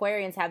since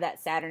Aquarians have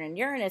that Saturn and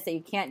Uranus that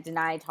you can't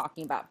deny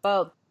talking about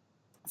both,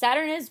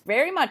 Saturn is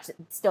very much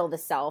still the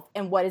self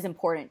and what is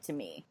important to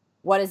me,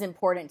 what is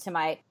important to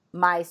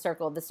my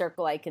circle, the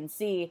circle I can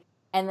see.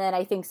 And then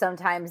I think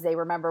sometimes they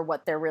remember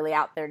what they're really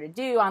out there to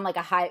do on like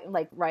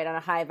right on a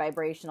high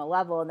vibrational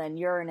level. And then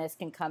Uranus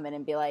can come in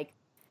and be like,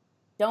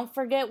 don't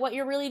forget what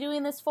you're really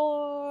doing this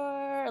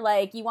for.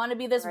 Like, you want to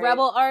be this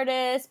rebel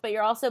artist, but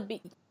you're also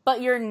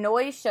but your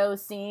noise show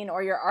scene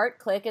or your art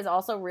clique is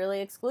also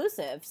really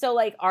exclusive. So,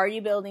 like, are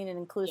you building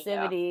an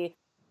inclusivity,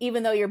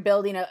 even though you're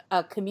building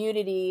a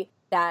community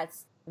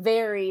that's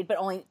varied, but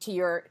only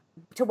to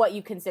what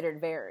you considered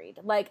varied?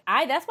 Like,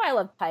 that's why I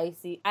love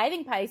Pisces. I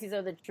think Pisces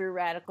are the true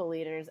radical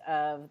leaders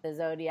of the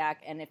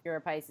zodiac. And if you're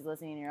a Pisces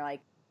listening and you're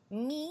like,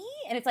 me?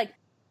 And it's like,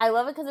 I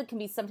love it because it can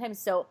be sometimes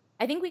so...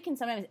 I think we can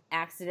sometimes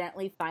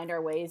accidentally find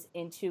our ways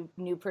into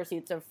new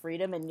pursuits of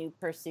freedom and new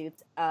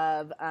pursuits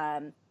of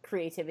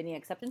creativity and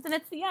acceptance, and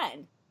it's the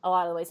end a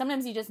lot of the way.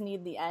 Sometimes you just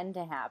need the end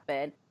to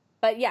happen.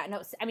 But yeah,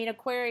 no, I mean,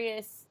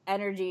 Aquarius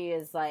energy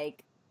is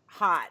like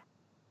hot,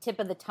 tip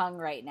of the tongue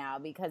right now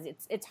because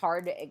it's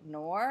hard to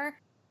ignore,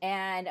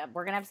 and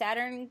we're going to have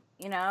Saturn,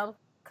 you know,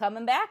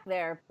 coming back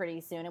there pretty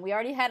soon, and we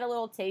already had a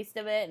little taste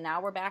of it, and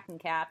now we're back in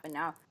Cap, and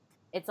now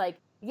it's like,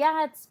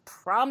 yeah, it's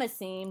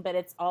promising, but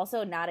it's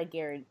also not a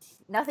guarantee.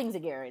 Nothing's a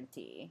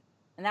guarantee.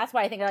 And that's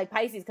why I think I like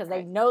Pisces, because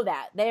they know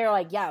that. They're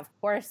like, yeah, of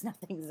course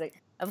nothing's a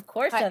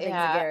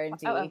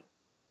guarantee.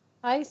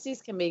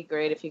 Pisces can be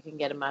great if you can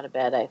get them out of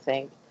bed, I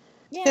think.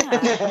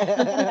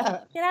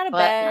 Yeah. Get out of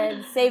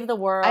bed, save the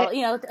world.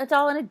 It's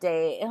all in a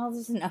day. No,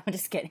 I'm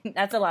just kidding.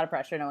 That's a lot of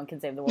pressure. No one can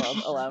save the world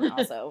alone,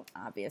 also,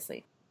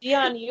 obviously.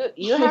 Dion,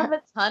 you have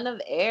a ton of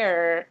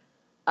air.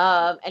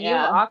 And you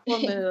have Aqua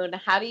Moon.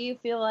 How do you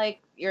feel like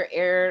your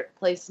air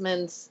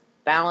placements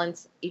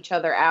balance each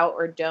other out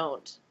or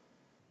don't?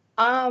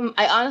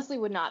 I honestly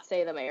would not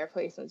say that my air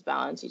placements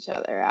balance each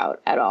other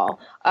out at all.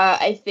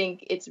 I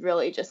think it's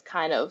really just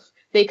kind of,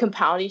 they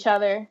compound each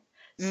other.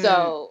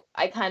 So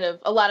I kind of,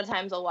 a lot of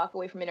times I'll walk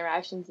away from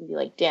interactions and be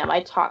like, damn,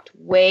 I talked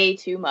way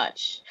too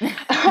much.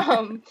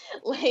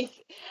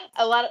 Like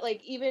a lot of,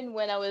 like, even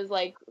when I was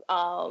like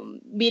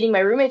meeting my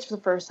roommates for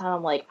the first time,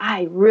 I'm like,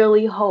 I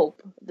really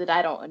hope that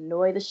I don't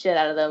annoy the shit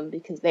out of them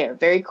because they are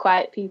very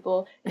quiet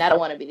people and I don't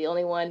want to be the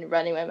only one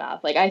running my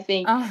mouth. Like, I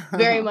think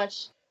very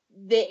much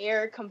the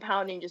air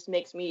compounding just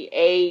makes me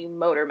a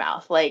motor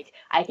mouth. Like,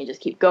 I can just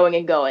keep going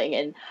and going.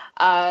 And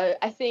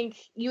I think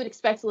you would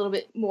expect a little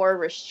bit more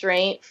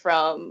restraint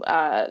from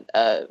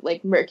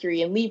like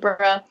Mercury and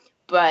Libra,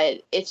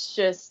 but it's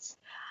just,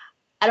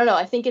 I don't know.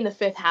 I think in the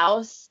 5th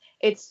house,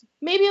 it's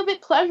maybe a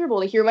bit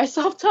pleasurable to hear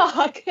myself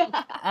talk. Like,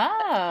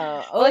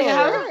 I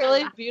have a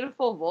really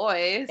beautiful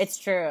voice. It's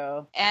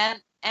true.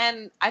 And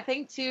I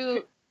think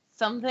too,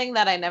 something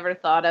that I never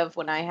thought of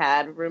when I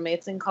had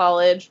roommates in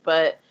college,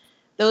 but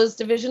those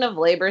division of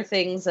labor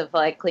things of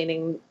like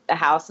cleaning the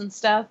house and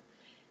stuff,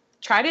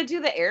 try to do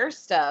the air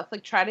stuff,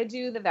 like try to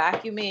do the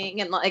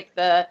vacuuming and like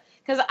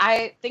because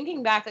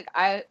thinking back, like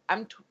I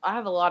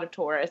have a lot of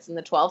Taurus in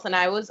the 12th, and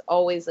I was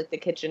always like the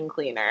kitchen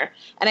cleaner,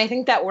 and I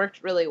think that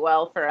worked really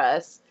well for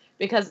us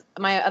because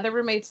my other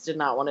roommates did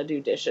not want to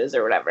do dishes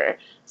or whatever.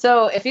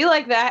 So if you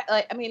like that,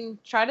 like I mean,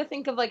 try to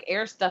think of like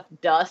air stuff,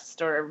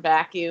 dust or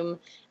vacuum,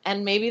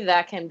 and maybe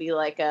that can be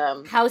like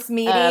house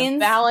meetings,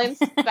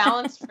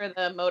 balance for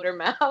the motor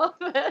mouth.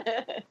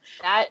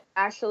 That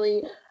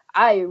actually,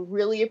 I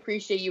really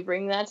appreciate you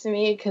bringing that to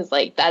me, because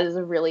like that is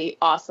a really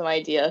awesome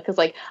idea. Because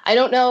like I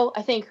don't know,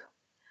 I think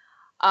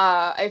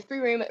I have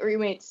 3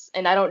 roommates,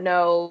 and I don't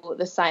know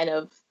the sign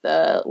of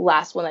the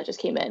last one that just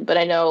came in, but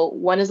I know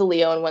one is a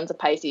Leo and one's a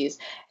Pisces,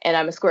 and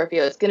I'm a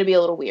Scorpio. It's gonna be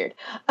a little weird,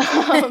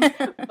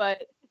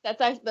 but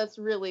that's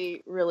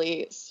really,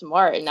 really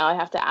smart. And now I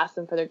have to ask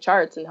them for their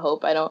charts and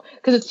hope I don't,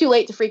 because it's too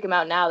late to freak them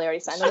out now. They already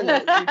signed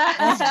up.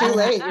 It's too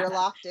late. You're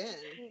locked in.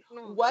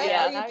 What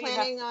Yeah, are you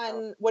planning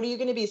on? What are you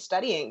going to be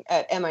studying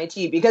at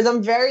MIT? Because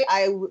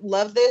I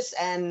love this,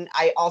 and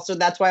I also,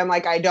 that's why I'm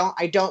like, I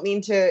don't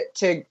mean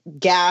to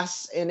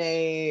gas in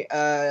a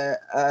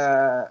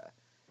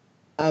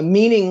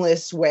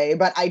meaningless way,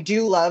 but I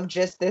do love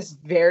just this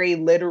very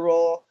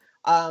literal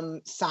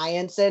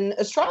science and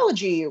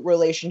astrology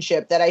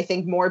relationship that I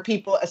think more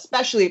people,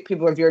 especially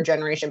people of your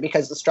generation,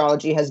 because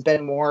astrology has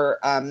been more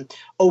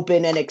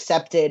open and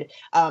accepted,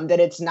 that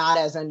it's not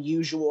as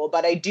unusual.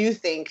 But I do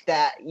think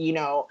that,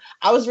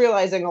 I was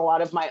realizing a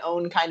lot of my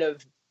own kind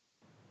of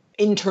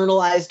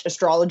internalized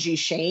astrology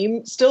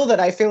shame still that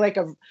I feel like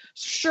I've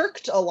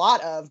shirked a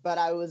lot of. But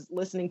I was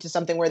listening to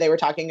something where they were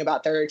talking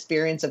about their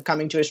experience of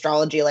coming to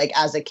astrology like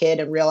as a kid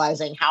and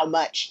realizing how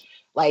much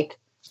like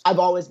I've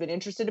always been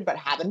interested but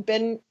haven't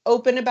been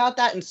open about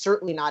that, and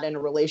certainly not in a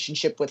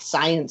relationship with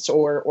science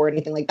or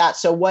anything like that.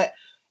 So what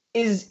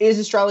is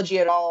astrology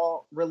at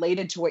all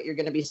related to what you're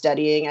going to be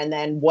studying? And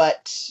then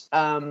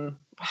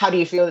how do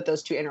you feel that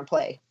those two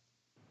interplay?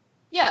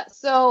 Yeah,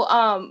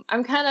 so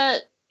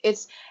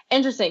it's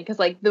interesting because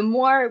like the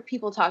more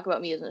people talk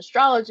about me as an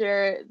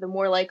astrologer, the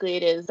more likely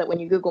it is that when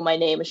you Google my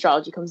name,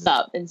 astrology comes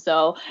up. And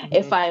so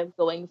if I'm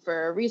going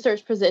for a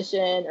research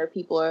position or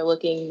people are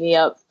looking me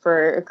up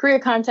for a career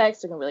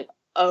context, they're gonna be like,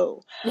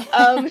 oh. So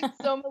I'm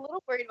a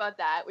little worried about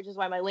that, which is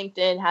why my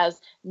LinkedIn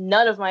has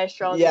none of my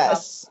astrology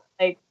stuff,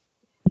 like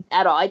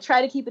at all. I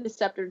try to keep it as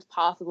separate as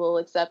possible,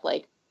 except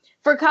like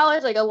for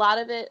college, like a lot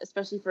of it,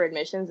 especially for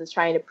admissions, is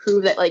trying to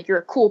prove that like you're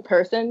a cool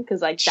person,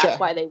 because like that's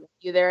why they want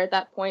you there at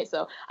that point.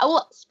 So I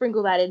will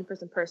sprinkle that in for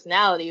some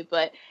personality,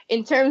 but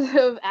in terms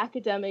of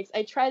academics,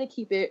 I try to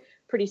keep it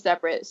pretty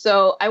separate.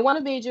 So I'm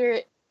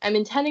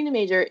intending to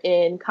major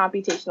in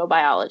computational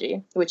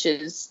biology, which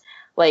is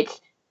like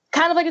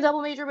kind of like a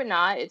double major, but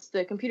not. It's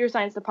the computer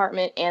science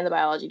department and the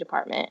biology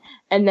department.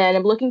 And then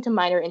I'm looking to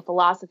minor in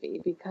philosophy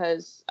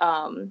because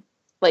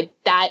like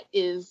that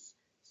is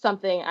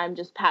something I'm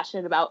just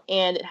passionate about,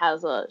 and it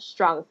has a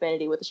strong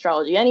affinity with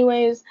astrology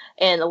anyways,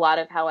 and a lot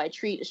of how I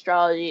treat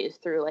astrology is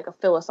through like a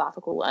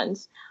philosophical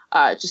lens.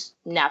 Just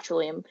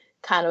naturally I'm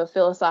kind of a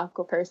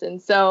philosophical person,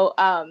 so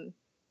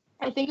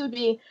I think it would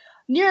be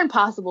near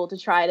impossible to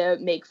try to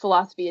make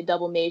philosophy a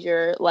double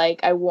major like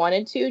I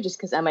wanted to, just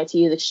because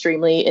MIT is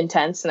extremely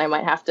intense and I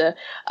might have to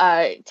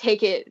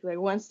take it like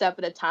one step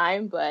at a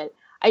time. But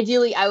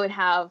ideally I would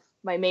have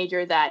my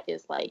major that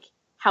is like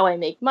how I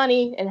make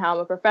money and how I'm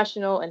a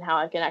professional and how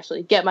I can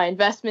actually get my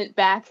investment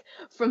back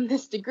from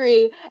this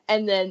degree.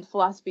 And then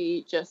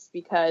philosophy, just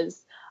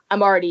because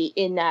I'm already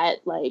in that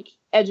like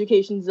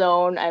education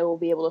zone, I will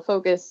be able to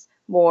focus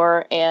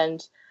more,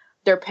 and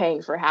they're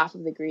paying for half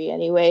of the degree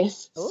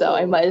anyways. Ooh, so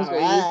I might as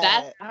well use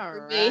that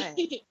for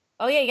me.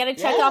 Oh yeah, you got to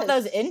check off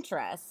those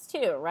interests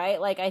too, right?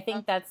 Like I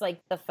think that's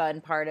like the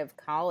fun part of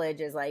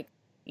college is like,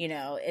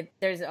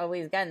 there's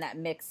always again that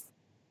mixed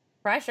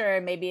pressure,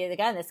 and maybe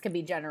again this could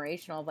be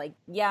generational of like,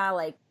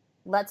 like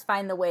let's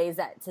find the ways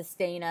that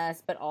sustain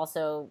us but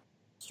also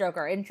stroke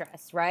our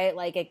interests, right?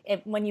 Like if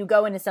when you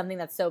go into something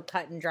that's so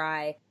cut and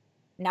dry,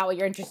 not what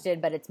you're interested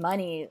in, but it's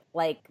money,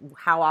 like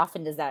how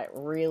often does that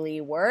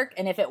really work?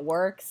 And if it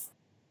works,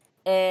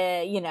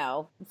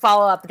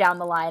 follow up down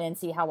the line and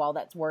see how well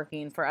that's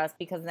working for us,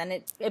 because then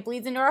it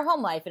bleeds into our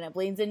home life and it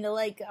bleeds into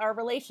like our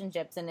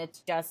relationships, and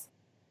it's just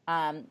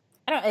I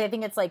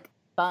think it's like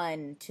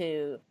fun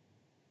to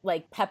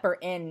like pepper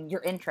in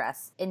your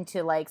interests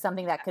into like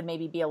something that could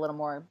maybe be a little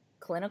more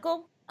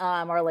clinical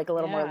or like a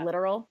little more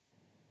literal.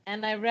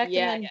 And I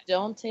recommend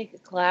don't take a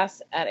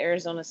class at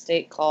Arizona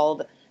State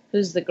called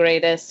Who's the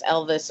Greatest,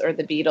 Elvis or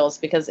the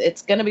Beatles, because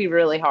it's going to be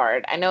really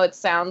hard. I know it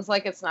sounds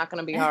like it's not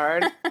going to be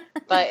hard,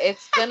 but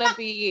it's going to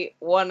be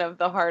one of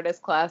the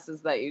hardest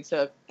classes that you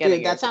took.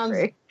 Dude, that sounds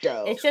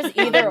dope. It's just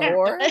either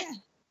or.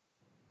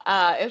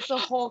 It's a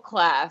whole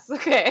class.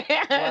 Okay.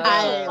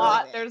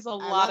 Wow. There's a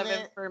lot of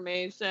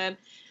information.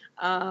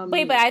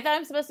 Wait, but I thought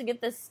I'm supposed to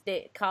get the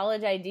state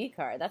college ID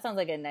card. That sounds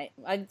like a night.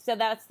 So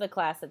that's the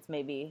class that's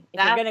maybe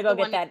if you're gonna go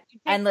get that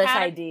endless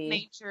ID.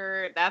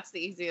 Nature, that's the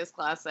easiest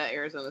class at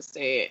Arizona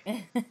State.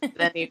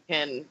 Then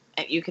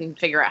you can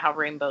figure out how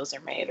rainbows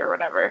are made or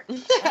whatever.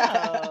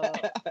 Oh,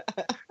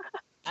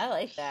 I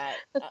like that.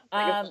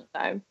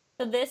 Time.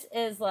 So this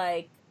is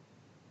like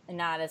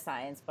not a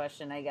science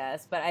question, I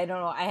guess, but I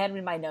don't know. I had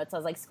in my notes. I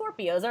was like,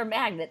 Scorpios are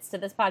magnets to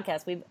this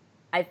podcast.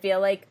 I feel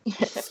like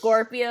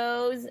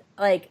Scorpios,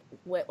 like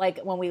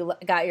when we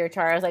got your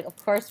chart, I was like, of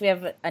course we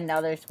have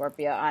another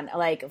Scorpio on.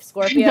 Like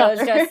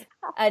Scorpios,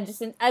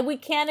 we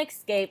can't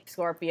escape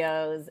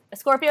Scorpios.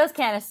 Scorpios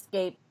can't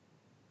escape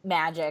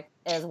magic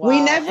as well.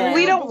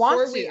 We don't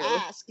want to. We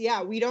ask,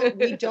 we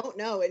don't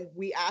know, and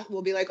we ask.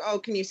 We'll be like, oh,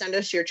 can you send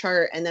us your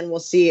chart, and then we'll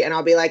see, and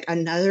I'll be like,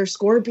 another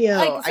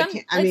Scorpio.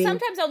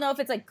 Sometimes I'll know if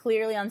it's like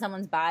clearly on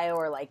someone's bio,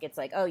 or like it's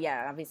like, oh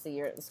yeah, obviously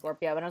you're the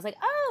Scorpio, and I was like,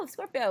 oh,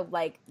 Scorpio,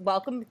 like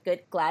welcome,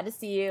 good, glad to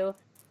see you.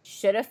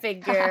 Should have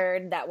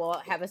figured that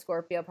we'll have a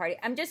Scorpio party.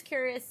 I'm just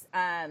curious,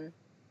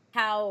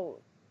 how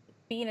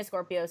being a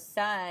Scorpio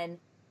sun.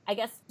 I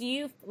guess, do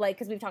you, like,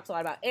 because we've talked a lot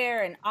about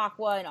air and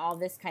aqua and all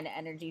this kind of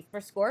energy. For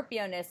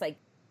Scorpio-ness, like,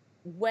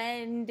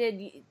 when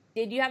did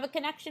you have a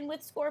connection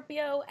with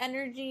Scorpio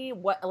energy?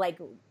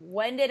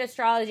 When did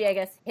astrology, I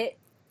guess, hit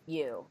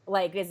you?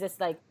 Like, is this,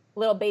 like,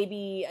 little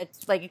baby,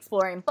 like,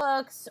 exploring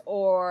books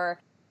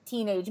or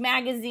teenage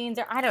magazines?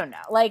 Or, I don't know.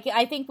 Like,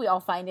 I think we all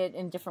find it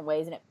in different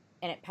ways, and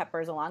it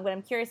peppers along. But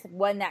I'm curious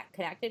when that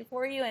connected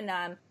for you. And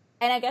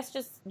I guess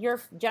just your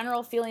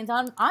general feelings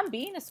on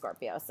being a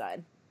Scorpio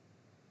side.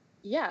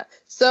 Yeah.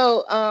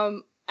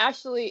 So,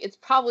 actually, it's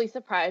probably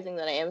surprising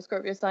that I am a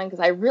Scorpio sun because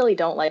I really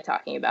don't like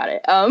talking about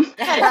it.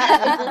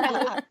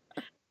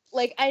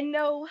 Like, I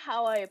know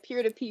how I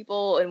appear to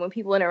people, and when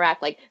people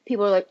interact, like,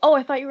 people are like, oh,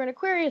 I thought you were an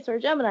Aquarius or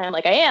a Gemini. I'm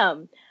like, I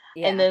am.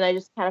 Yeah. And then I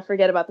just kind of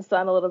forget about the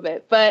sun a little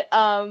bit. But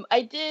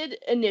I did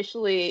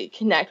initially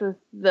connect with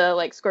the,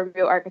 like,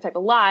 Scorpio archetype a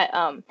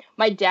lot.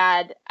 My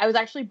dad, I was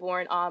actually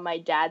born on my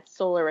dad's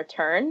solar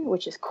return,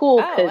 which is cool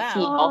because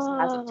he also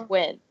has a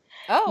twin.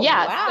 Oh,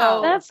 yeah, wow.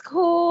 So that's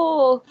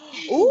cool.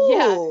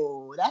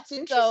 Ooh, that's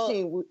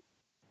interesting.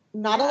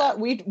 Not a lot.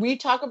 We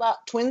talk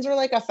about twins are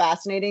like a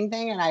fascinating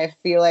thing, and I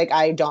feel like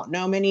I don't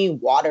know many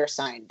water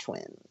sign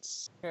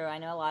twins. True, I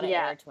know a lot of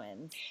air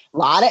twins. A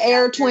lot of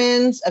air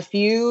twins, a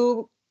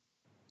few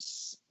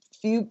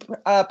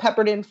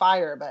peppered in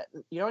fire, but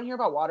you don't hear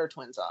about water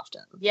twins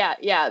often.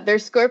 Yeah. They're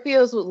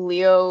Scorpios with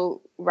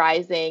Leo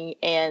rising,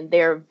 and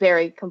they're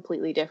very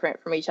completely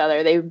different from each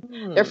other.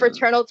 They're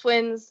fraternal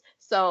twins.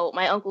 So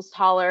my uncle's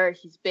taller,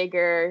 he's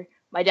bigger.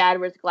 My dad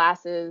wears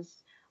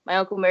glasses. My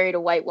uncle married a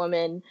white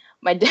woman.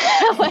 My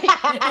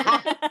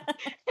dad,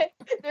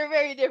 they're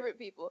very different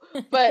people.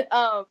 But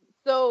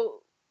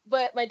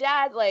but my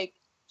dad, like,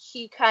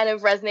 he kind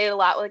of resonated a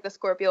lot with, like, the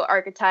Scorpio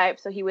archetype.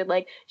 So he would,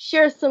 like,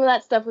 share some of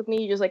that stuff with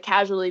me just, like,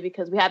 casually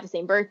because we have the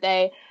same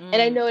birthday.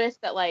 And I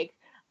noticed that, like,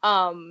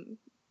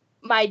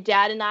 my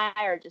dad and I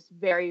are just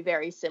very,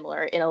 very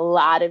similar in a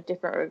lot of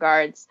different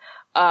regards.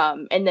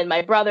 And then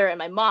my brother and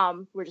my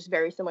mom were just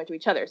very similar to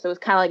each other. So it was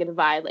kind of like a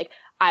divide. Like,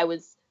 I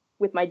was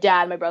with my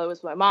dad, my brother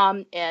was with my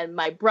mom, and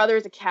my brother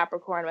is a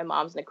Capricorn, my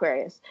mom's an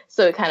Aquarius.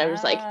 So it kind of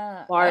was like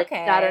Mars,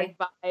 Saturn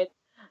divide.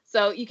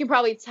 So you can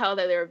probably tell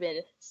that there have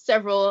been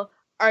several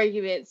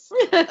arguments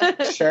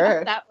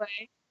sure that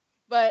way.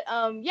 But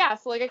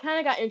so like I kind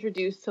of got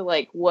introduced to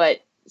like what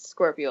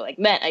Scorpio like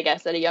meant, I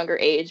guess, at a younger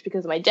age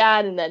because of my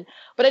dad,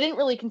 but I didn't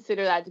really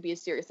consider that to be a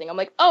serious thing. I'm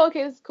like, oh,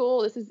 okay, this is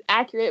cool, this is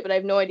accurate, but I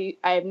have no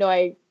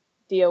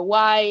idea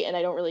why, and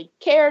I don't really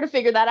care to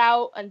figure that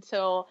out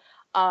until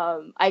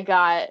I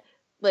got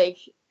like,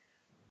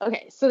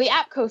 okay, so the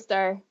app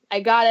CoStar, I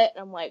got it,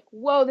 and I'm like,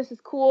 whoa, this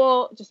is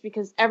cool, just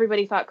because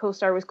everybody thought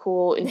CoStar was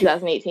cool in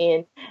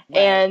 2018, right.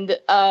 And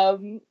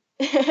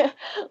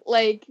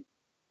like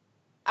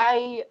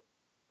I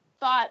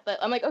thought that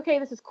I'm like, okay,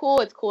 this is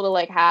cool. It's cool to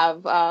like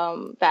have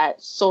that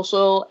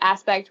social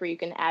aspect where you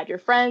can add your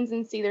friends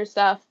and see their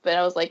stuff. But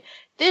I was like,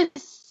 this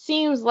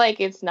seems like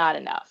it's not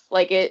enough.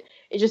 Like it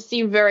just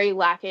seemed very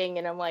lacking.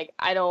 And I'm like,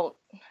 I don't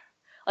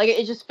like it.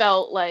 It just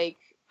felt like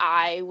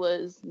I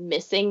was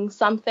missing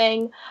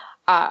something.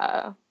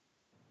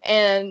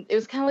 And it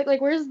was kind of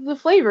like, where's the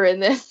flavor in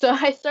this? So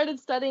I started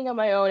studying on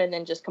my own and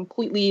then just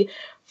completely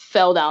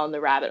fell down the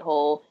rabbit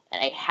hole,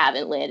 and I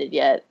haven't landed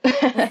yet.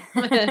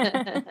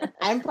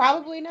 And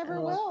probably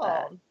never will.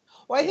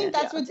 Well, I think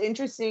that's what's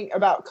interesting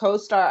about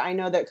CoStar. I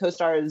know that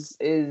CoStar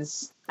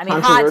is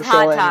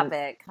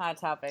hot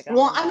topic.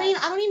 Well, I mean,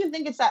 I don't even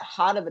think it's that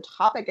hot of a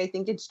topic. I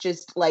think it's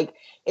just like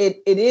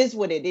it is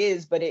what it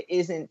is, but it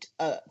isn't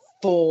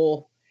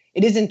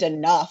it isn't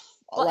enough.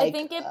 Well, like, I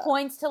think it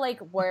points to like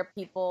where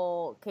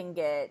people can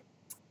get.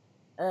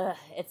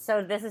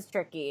 This is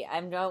tricky.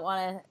 I don't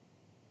want to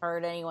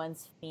hurt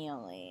anyone's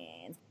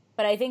feelings,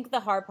 but I think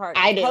the hard part.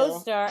 I do.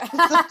 CoStar,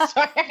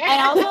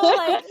 and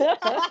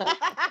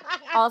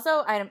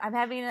also I'm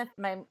having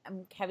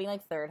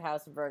like third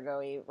house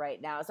Virgo-y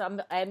right now, so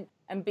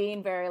I'm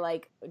being very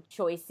like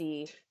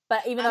choicey,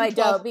 but even though I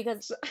don't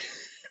because.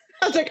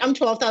 I was like, I'm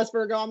 12th house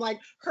Virgo. I'm like,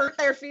 hurt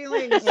their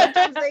feelings.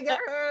 Sometimes they get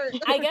hurt.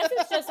 I guess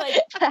it's just like,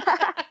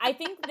 I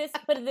think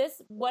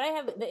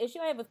the issue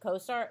I have with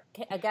CoStar,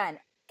 again,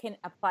 can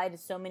apply to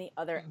so many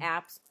other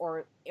apps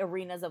or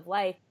arenas of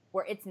life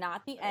where it's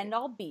not the end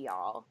all be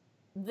all.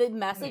 The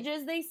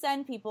messages they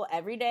send people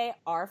every day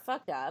are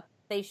fucked up.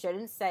 They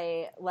shouldn't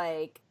say,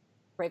 like,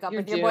 break up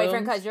with your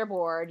boyfriend because you're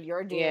bored.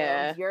 You're doomed.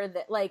 Yeah.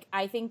 Like,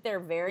 I think they're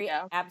very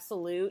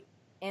absolute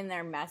in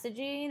their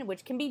messaging,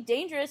 which can be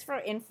dangerous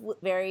for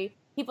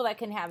people that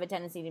can have a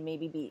tendency to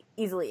maybe be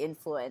easily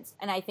influenced.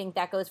 And I think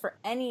that goes for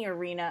any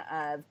arena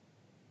of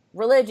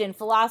religion,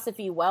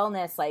 philosophy,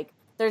 wellness. Like,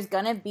 there's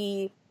gonna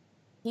be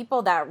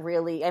people that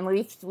really, and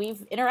we've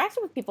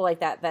interacted with people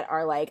like that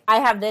are like, I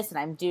have this and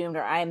I'm doomed,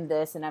 or I'm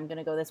this and I'm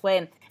gonna go this way,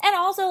 and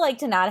also like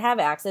to not have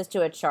access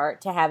to a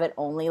chart, to have it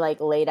only like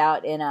laid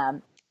out in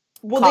a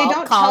they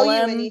don't tell you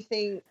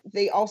anything.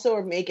 They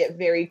also make it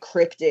very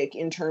cryptic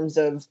in terms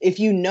of, if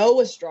you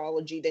know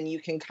astrology, then you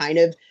can kind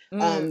of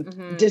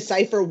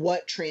decipher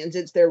what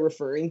transits they're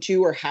referring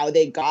to or how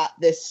they got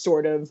this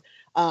sort of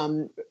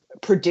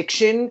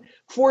prediction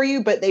for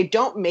you, but they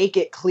don't make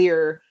it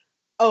clear,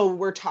 oh,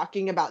 we're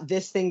talking about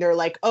this thing. They're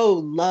like,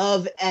 oh,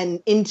 love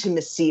and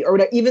intimacy, or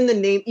whatever. Even the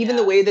name, even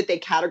the way that they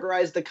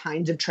categorize the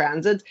kinds of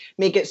transits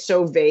make it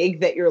so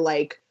vague that you're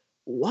like,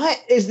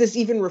 what is this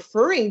even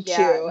referring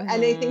to? And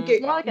I think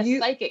it's more like a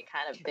psychic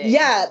kind of thing.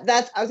 Yeah,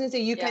 I was gonna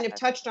say, you kind of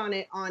touched on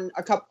it on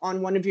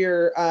one of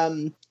your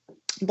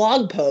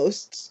blog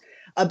posts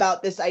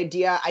about this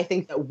idea. I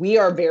think that we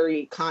are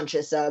very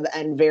conscious of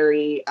and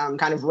very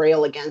kind of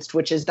rail against,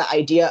 which is the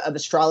idea of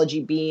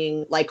astrology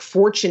being like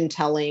fortune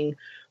telling,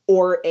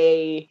 or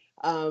a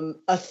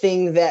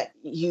thing that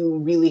you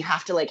really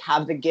have to like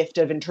have the gift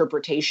of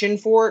interpretation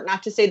for.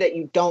 Not to say that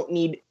you don't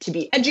need to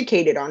be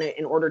educated on it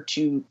in order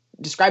to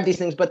describe these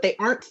things, but they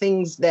aren't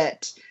things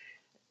that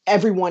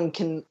anyone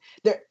can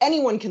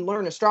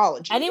learn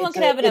astrology. Anyone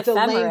can have an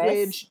ephemeris. It's a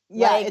language.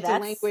 Yeah, like, it's a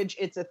language.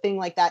 It's a thing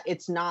like that.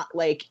 It's not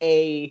like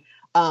a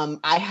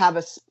I have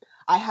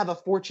a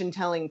fortune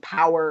telling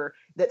power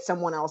that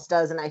someone else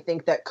does. And I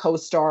think that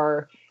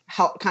CoStar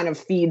kind of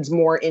feeds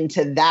more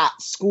into that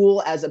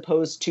school, as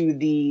opposed to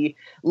the,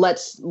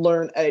 let's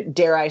learn,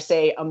 dare I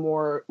say, a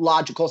more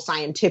logical,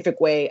 scientific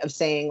way of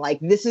saying,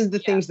 like, this is the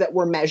things that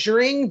we're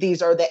measuring.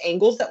 These are the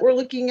angles that we're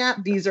looking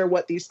at. These are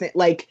what these things,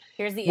 like,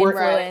 here's the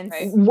influence.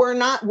 We're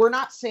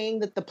not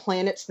saying that the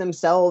planets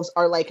themselves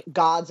are like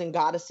gods and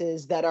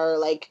goddesses that are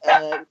like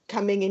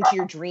coming into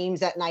your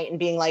dreams at night and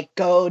being like,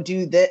 go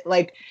do that.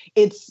 Like,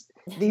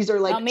 these are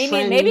like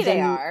maybe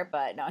they are,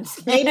 but no,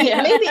 maybe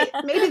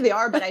they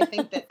are, but I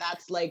think that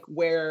that's like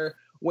where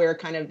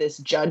kind of this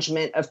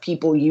judgment of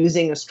people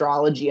using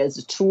astrology as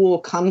a tool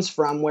comes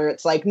from, where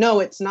it's like,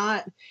 no, it's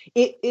not,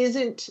 it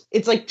isn't,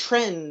 it's like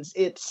trends,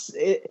 it's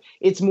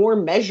more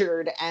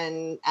measured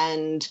and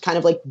kind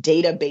of like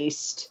data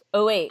based.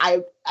 Oh wait,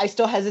 I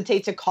still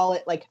hesitate to call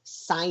it like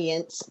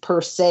science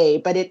per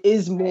se, but it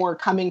is more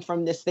coming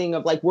from this thing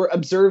of like, we're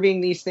observing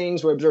these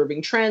things, we're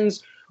observing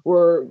trends,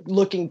 we're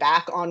looking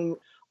back on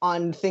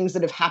things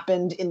that have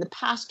happened in the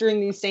past during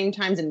these same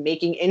times and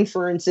making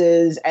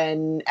inferences,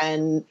 and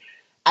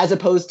as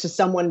opposed to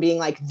someone being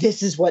like,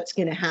 this is what's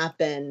going to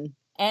happen.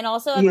 And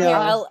also,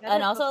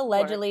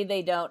 allegedly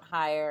they don't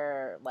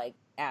hire like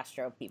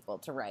astro people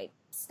to write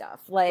stuff.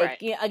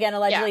 Like, again,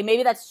 allegedly,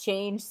 maybe that's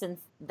changed since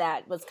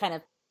that was kind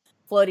of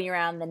floating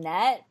around the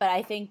net. But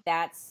I think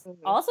that's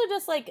also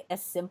just like a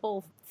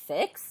simple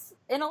fix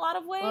in a lot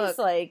of ways.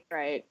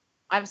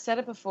 I've said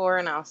it before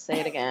and I'll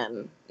say it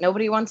again.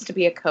 Nobody wants to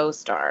be a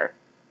co-star.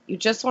 You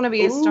just want to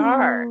be a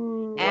star.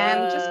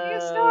 And just be a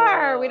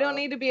star. We don't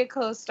need to be a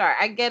co-star.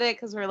 I get it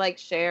because we're like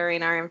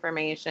sharing our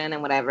information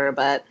and whatever,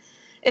 but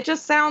it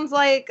just sounds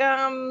like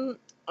sidekick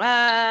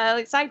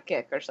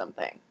or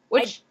something.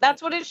 Which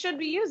that's what it should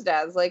be used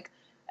as. Like,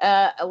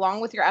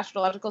 along with your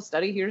astrological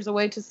study, here's a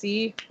way to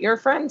see your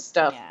friend's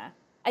stuff. Yeah.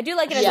 I do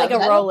like it as like a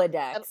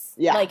Rolodex.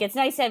 Yeah. Like, it's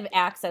nice to have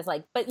access,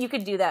 like, but you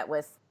could do that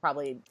with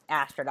probably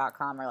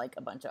Astro.com or like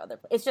a bunch of other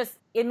places. It's just,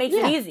 it makes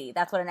it easy.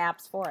 That's what an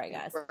app's for, I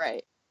guess.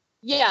 Right.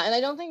 Yeah, and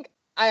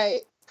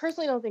I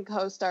personally don't think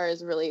CoStar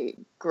is really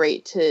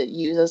great to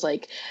use as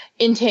like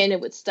in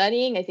tandem with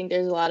studying. I think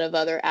there's a lot of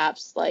other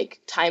apps like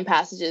Time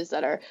Passages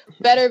that are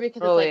better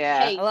because it's like,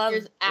 hey,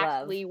 here's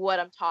actually what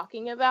I'm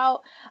talking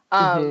about.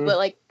 But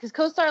like, because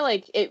CoStar,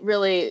 like, it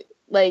really,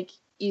 like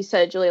you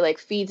said, Julie, like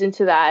feeds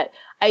into that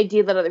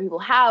idea that other people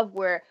have,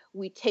 where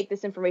we take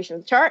this information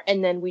from the chart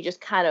and then we just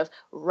kind of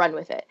run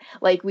with it.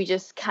 Like, we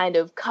just kind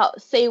of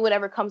say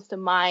whatever comes to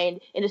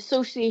mind in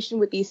association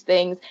with these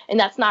things. And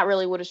that's not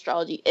really what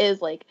astrology is.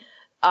 Like,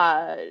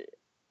 a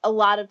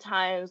lot of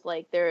times,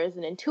 like, there is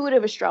an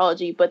intuitive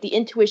astrology, but the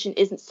intuition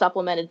isn't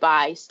supplemented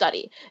by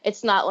study.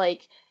 It's not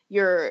like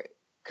because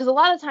a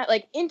lot of times,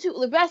 like,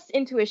 the best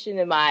intuition,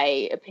 in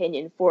my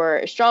opinion, for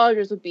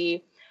astrologers would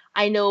be,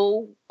 I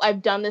know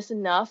I've done this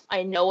enough.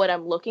 I know what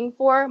I'm looking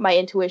for. My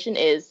intuition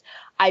is,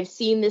 I've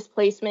seen this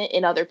placement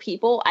in other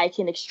people. I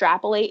can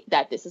extrapolate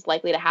that this is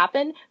likely to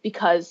happen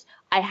because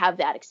I have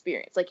that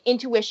experience. Like,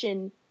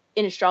 intuition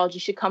in astrology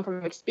should come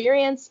from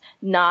experience,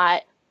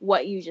 not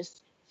what you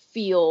just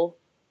feel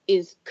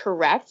is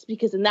correct,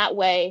 because in that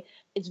way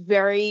it's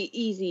very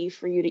easy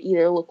for you to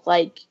either look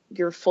like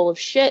you're full of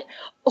shit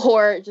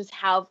or just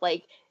have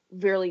like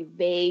really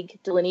vague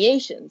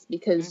delineations,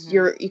 because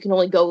you can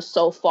only go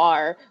so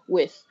far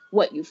with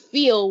what you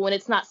feel when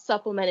it's not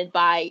supplemented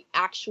by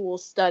actual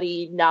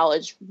study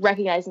knowledge,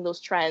 recognizing those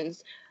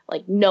trends,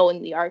 like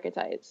knowing the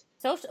archetypes.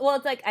 So, well,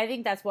 it's like, I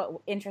think that's what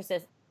interests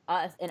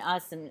us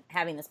and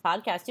having this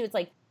podcast too. It's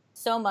like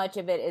so much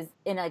of it is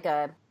in like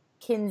a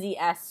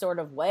Kinsey-esque sort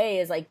of way,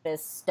 is like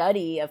this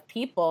study of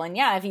people. And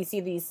yeah, if you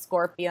see these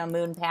Scorpio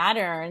moon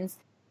patterns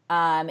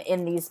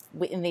in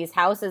these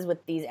houses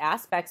with these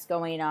aspects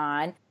going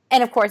on,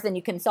 and of course then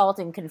you consult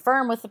and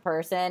confirm with the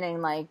person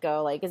and like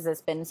go like, has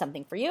this been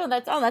something for you? And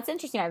that's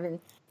interesting. I've been,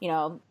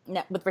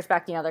 with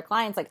respecting other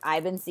clients, like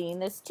I've been seeing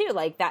this too,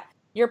 like that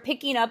you're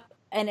picking up.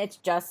 And it's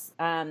just,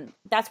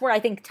 that's where I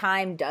think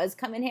time does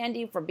come in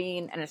handy for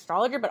being an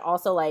astrologer, but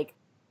also like,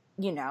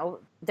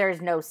 there's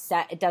no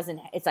set,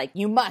 it's like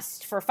you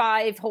must for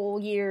 5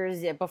 whole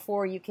years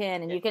before you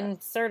can, and you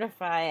can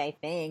certify, I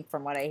think,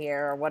 from what I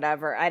hear or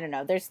whatever. I don't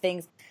know. There's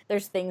things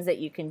that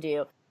you can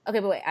do. Okay,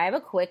 but wait, I have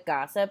a quick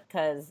gossip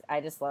because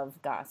I just love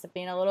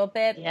gossiping a little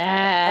bit.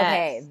 Yes.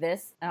 Okay,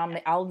 this,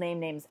 I'll name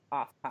names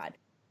off pod.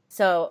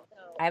 So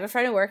I have a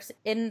friend who works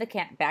in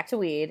back to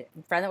weed,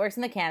 a friend that works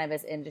in the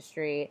cannabis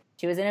industry.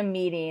 She was in a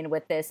meeting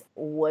with this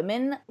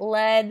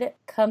women-led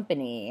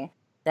company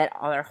that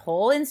their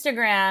whole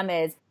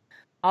Instagram is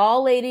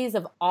all ladies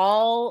of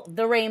all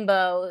the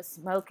rainbow,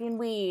 smoking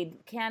weed,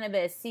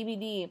 cannabis,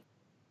 CBD.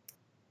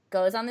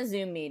 Goes on the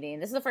Zoom meeting.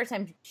 This is the first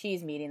time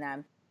she's meeting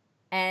them.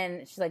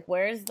 And she's like,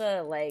 where's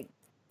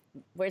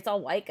it's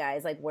all white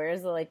guys? Like,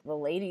 where's the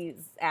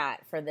ladies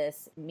at for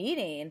this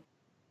meeting?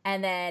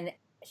 And then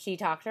she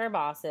talked to her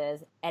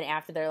bosses, and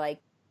after she's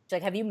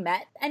like, have you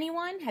met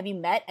anyone? Have you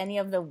met any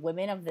of the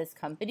women of this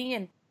company?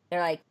 And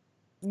they're like,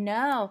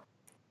 no.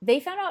 They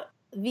found out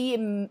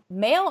the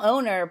male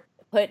owner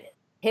put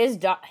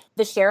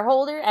the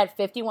shareholder at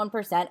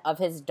 51% of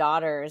his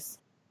daughters,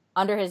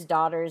 under his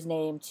daughter's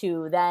name,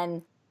 to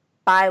then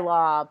by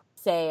law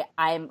say,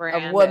 I'm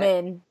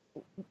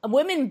a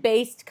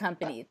women-based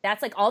company.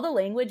 That's like all the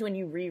language when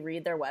you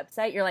reread their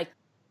website. You're like,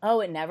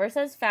 oh, it never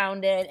says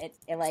founded.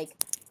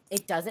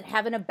 It doesn't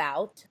have an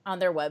about on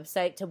their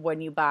website to when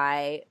you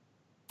buy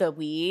the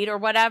weed or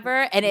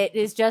whatever. And it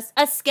is just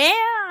a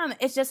scam.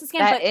 It's just a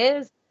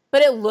scam.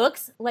 But it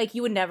looks like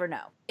you would never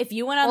know. If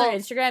you went on their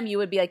Instagram, you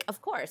would be like,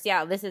 of course,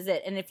 yeah, this is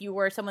it. And if you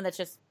were someone that's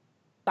just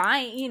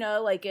buying,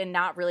 and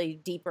not really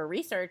deeper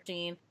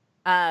researching,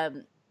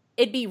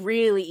 it'd be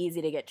really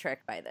easy to get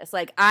tricked by this.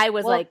 Like I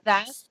was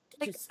that's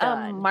like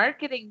a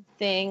marketing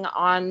thing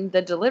on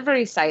the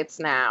delivery sites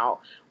now,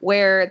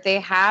 where they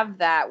have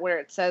that where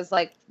it says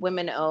like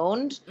women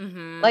owned.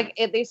 Mm-hmm. Like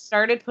they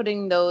started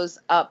putting those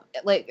up.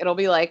 Like it'll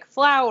be like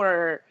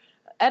flour,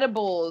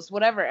 edibles,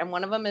 whatever, and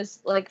one of them is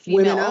like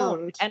female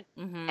owned,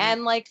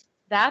 and like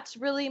that's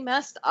really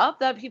messed up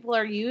that people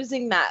are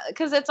using that,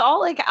 because it's all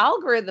like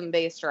algorithm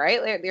based,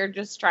 right? They're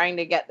just trying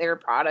to get their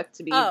product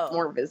to be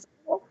more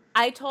visible.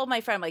 I told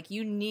my friend, like,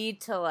 you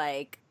need to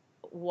like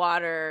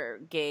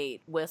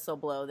Watergate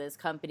whistleblow this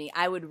company.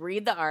 I would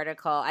read the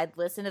article. I'd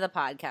listen to the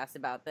podcast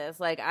about this.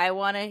 Like, I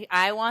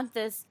want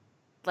this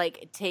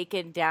like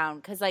taken down,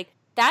 because like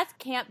that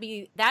can't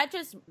be, that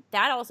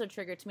also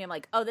triggered to me. I'm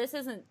like, oh, this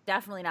isn't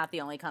definitely not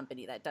the only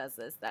company that does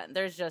this then.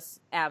 There's just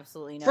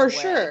absolutely no way. For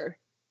sure.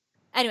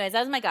 Anyways,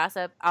 that's my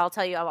gossip. I'll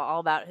tell you all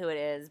about who it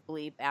is,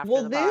 bleep,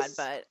 after the pod,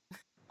 but...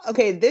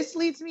 Okay, this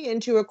leads me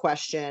into a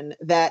question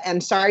that,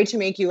 I'm sorry to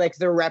make you like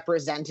the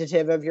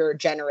representative of your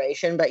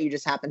generation, but you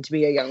just happen to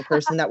be a young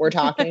person that we're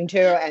talking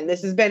to, and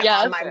this has been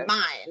on my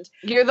mind.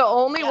 You're the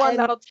only one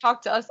that'll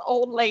talk to us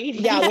old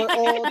ladies. Yeah, we're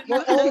old.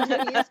 We're old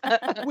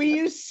ladies. We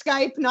use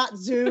Skype, not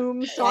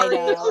Zoom. Sorry.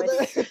 I'm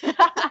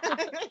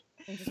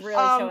just really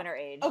showing her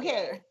age. Okay.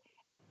 Here.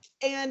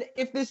 And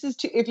if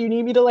if you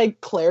need me to like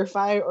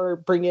clarify or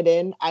bring it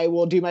in, I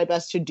will do my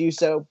best to do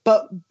so.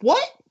 But what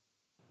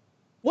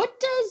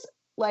does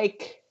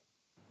like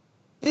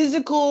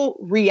physical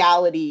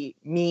reality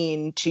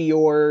mean to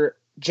your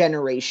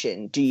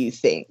generation, do you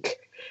think?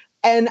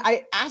 And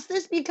I ask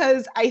this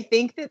because I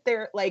think that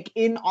they're like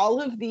in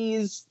all of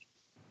these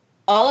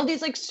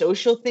like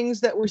social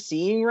things that we're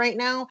seeing right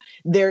now,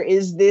 there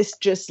is this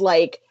just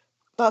like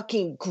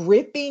fucking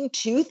gripping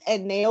tooth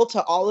and nail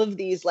to all of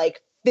these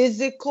like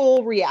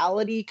physical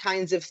reality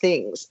kinds of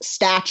things,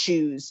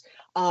 statues,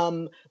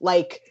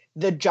 like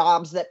the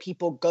jobs that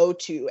people go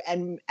to,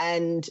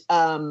 and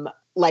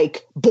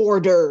like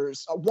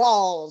borders,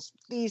 walls,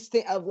 these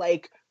things of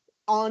like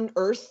on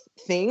earth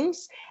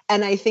things.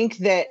 And I think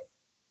that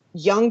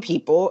young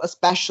people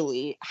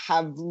especially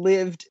have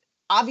lived,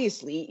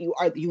 obviously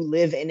you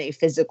live in a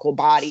physical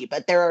body,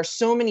 but there are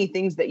so many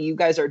things that you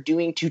guys are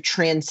doing to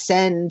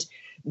transcend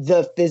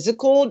the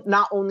physical,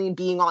 not only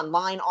being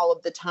online all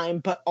of the time,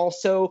 but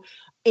also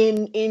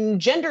in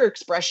gender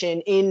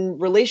expression, in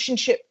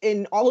relationship,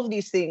 in all of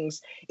these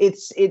things.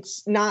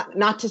 It's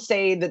not to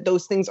say that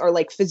those things are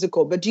like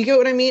physical, but do you get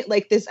what I mean?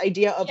 Like this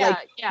idea of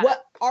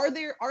what are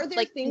there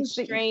like things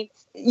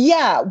constraints?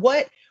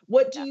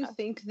 What do you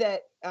think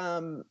that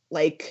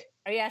like,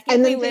 are you asking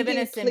if we live in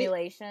a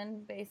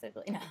simulation,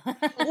 basically? No.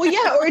 Well,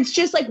 yeah, or it's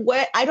just like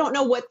what, I don't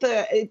know what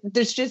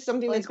there's just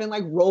something that's been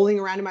like rolling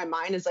around in my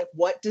mind is like,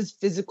 what does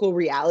physical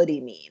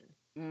reality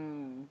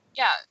mean?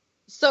 Yeah.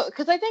 So,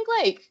 because I think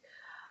like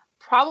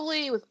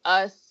probably with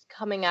us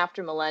coming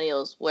after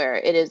millennials, where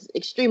it is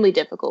extremely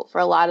difficult for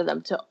a lot of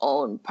them to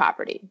own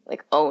property,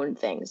 like own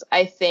things.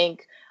 I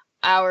think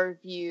our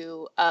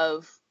view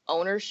of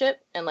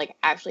ownership and like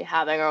actually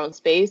having our own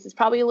space is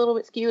probably a little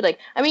bit skewed. Like,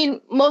 I mean,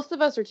 most of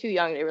us are too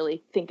young to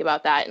really think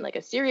about that in like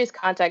a serious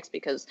context,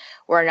 because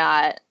we're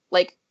not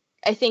like,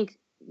 I think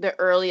the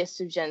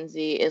earliest of Gen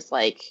Z is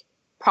like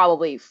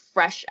probably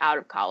fresh out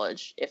of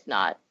college, if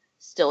not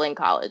still in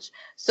college.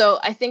 So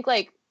I think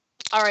like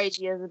our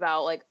ideas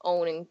about like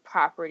owning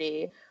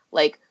property,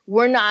 like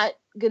we're not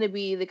going to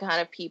be the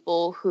kind of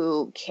people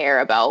who care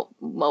about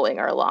mowing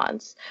our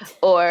lawns,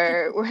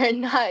 or we're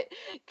not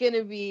going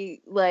to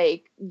be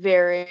like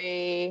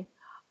very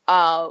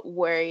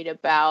worried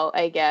about,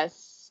 I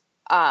guess,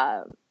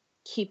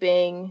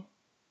 keeping,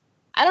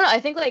 I don't know, I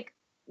think like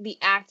the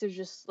act of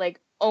just like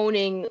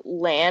owning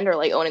land or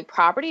like owning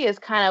property is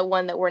kind of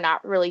one that we're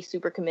not really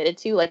super committed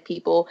to, like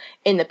people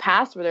in the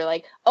past where they're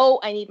like, oh,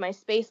 I need my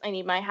space, I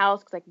need my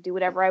house because I can do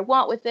whatever I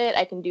want with it,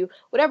 I can do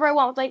whatever I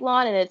want with like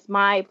lawn, and it's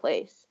my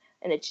place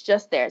and it's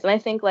just theirs. And I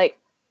think like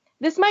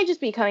this might just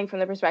be coming from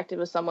the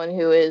perspective of someone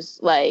who is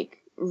like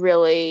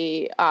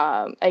really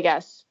I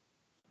guess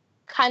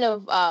kind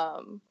of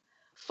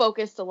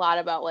focused a lot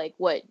about like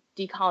what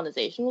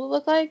decolonization will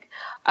look like.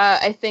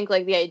 I think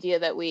like the idea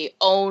that we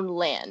own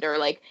land, or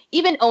like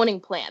even owning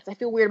plants. I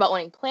feel weird about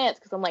owning plants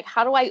because I'm like,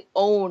 how do I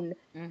own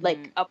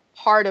like a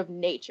part of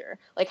nature?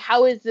 Like,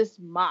 how is this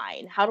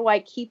mine? How do I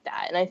keep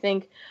that? And I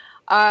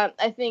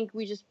think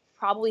we just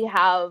probably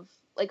have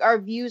like our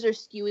views are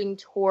skewing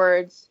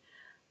towards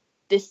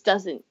this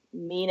doesn't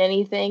mean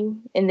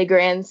anything in the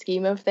grand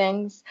scheme of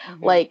things,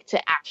 like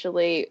to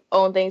actually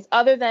own things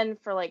other than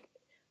for like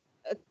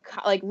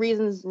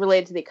reasons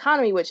related to the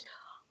economy, which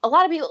a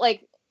lot of people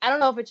like, I don't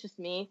know if it's just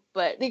me,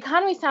 but the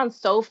economy sounds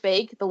so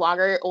fake the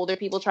longer older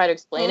people try to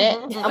explain it.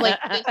 I'm like,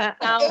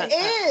 it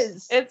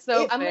is. It's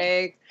so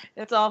fake.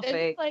 It's all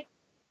fake. Like,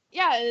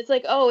 yeah, and it's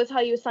like, oh, it's how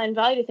you assign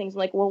value to things. I'm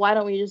like, well, why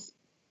don't we just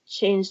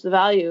change the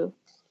value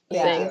of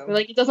things?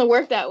 Like, it doesn't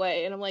work that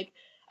way. And I'm like,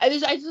 I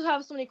just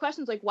have so many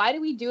questions. Like, why do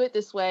we do it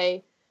this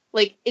way?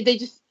 Like,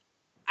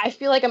 I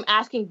feel like I'm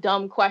asking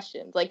dumb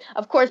questions. Like,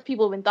 of course,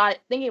 people have been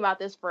thinking about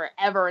this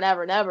forever and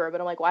ever and ever, but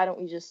I'm like, why don't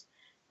we just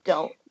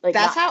don't? Like,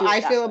 that's how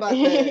I feel about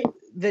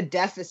the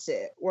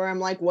deficit, where I'm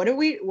like, what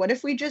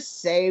if we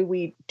just say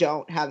we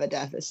don't have a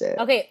deficit?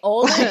 Okay,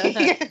 old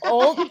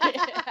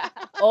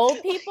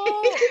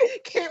people.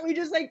 Can't we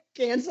just like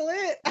cancel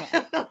it?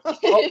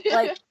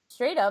 Like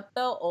straight up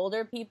though,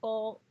 older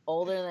people,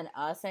 older than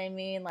us, I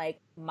mean, like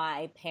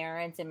my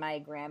parents and my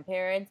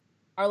grandparents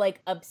are like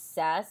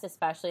obsessed,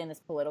 especially in this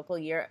political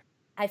year.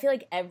 I feel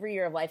like every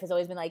year of life has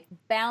always been like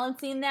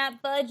balancing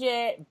that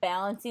budget,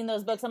 balancing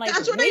those books. I'm like,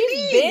 that's what I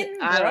mean.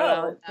 I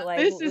don't know. Like,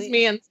 this is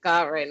me and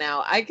Scott right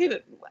now. I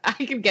could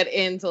get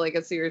into like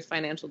a serious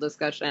financial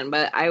discussion,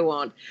 but I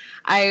won't.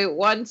 I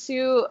want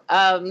to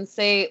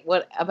say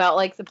what about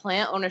like the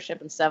plant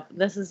ownership and stuff.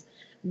 This is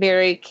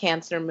very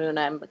Cancer moon.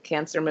 I'm a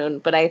Cancer moon,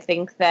 but I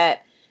think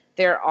that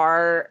there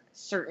are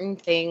certain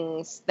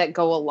things that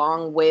go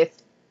along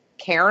with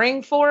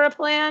caring for a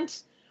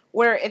plant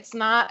where it's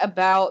not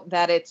about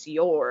that it's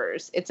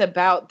yours. It's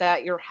about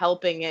that you're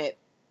helping it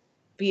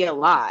be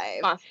alive.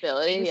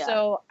 Responsibility, yeah.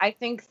 So I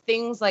think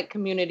things like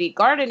community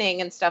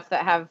gardening and stuff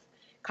that have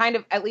kind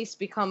of at least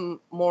become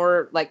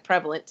more like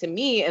prevalent to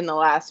me in the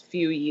last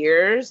few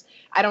years.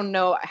 I don't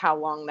know how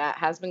long that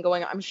has been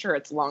going on. I'm sure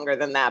it's longer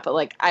than that, but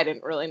like I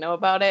didn't really know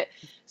about it.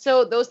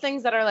 So those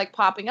things that are like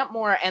popping up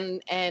more,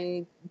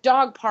 and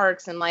dog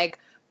parks and like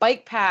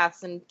bike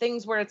paths and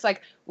things where it's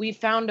like we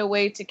found a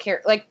way to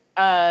care, like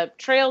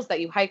trails that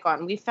you hike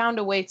on, we found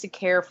a way to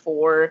care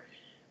for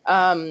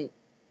and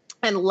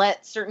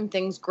let certain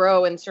things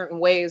grow in certain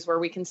ways where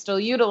we can still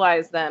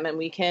utilize them, and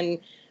we can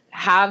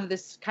have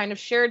this kind of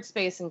shared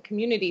space and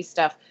community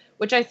stuff,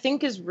 which I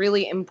think is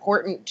really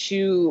important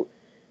to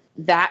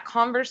that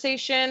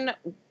conversation.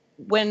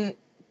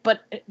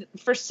 But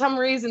for some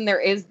reason there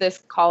is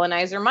this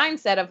colonizer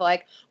mindset of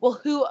like, well,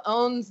 who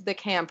owns the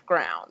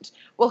campground?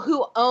 Well,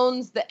 who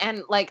owns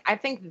and like, I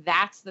think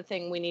that's the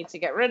thing we need to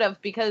get rid of,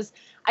 because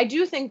I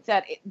do think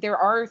that there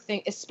are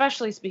things,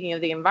 especially speaking of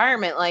the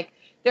environment, like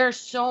there are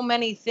so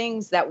many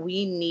things that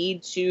we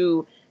need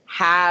to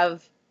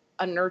have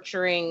a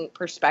nurturing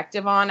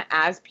perspective on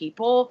as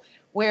people,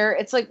 where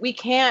it's like we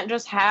can't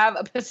just have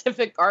a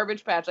Pacific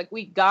garbage patch. Like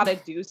we gotta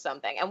do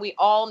something, and we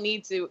all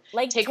need to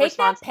like take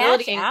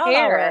responsibility and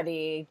care.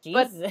 Already.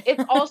 But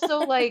it's also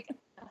like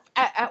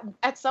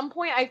at some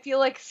point I feel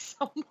like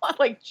someone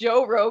like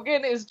Joe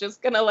Rogan is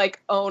just gonna like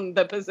own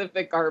the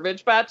Pacific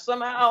Garbage Patch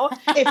somehow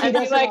If he and be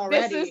doesn't like,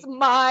 already. this is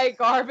my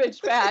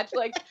garbage patch.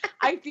 Like,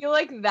 I feel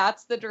like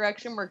that's the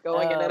direction we're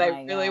going in, Oh and I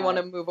my really God. want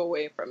to move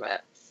away from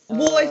it.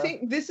 Well, I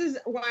think this is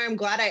why I'm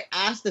glad I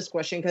asked this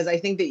question, because I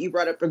think that you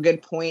brought up a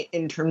good point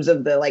in terms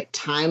of the like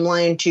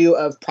timeline too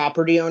of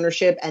property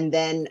ownership, and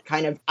then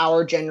kind of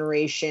our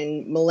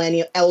generation,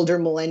 elder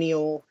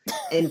millennial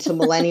into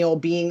millennial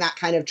being that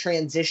kind of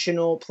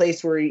transitional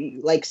place where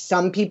like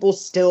some people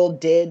still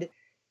did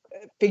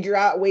figure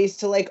out ways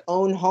to like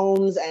own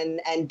homes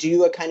and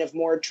do a kind of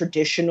more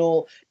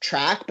traditional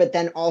track, but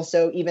then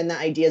also even the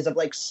ideas of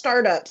like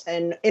startups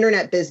and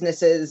internet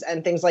businesses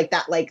and things like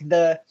that, like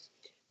the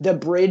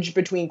bridge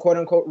between quote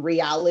unquote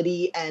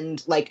reality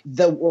and like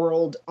the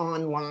world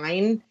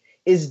online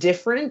is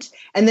different.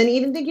 And then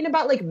even thinking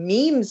about like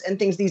memes and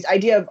things, these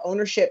idea of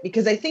ownership,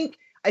 because I think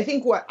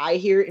what I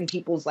hear in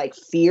people's like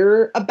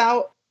fear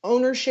about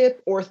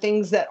ownership or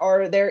things that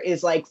are there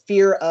is like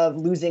fear of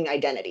losing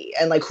identity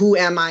and like, who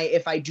am I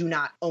if I do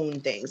not own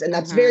things? And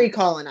that's very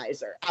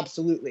colonizer.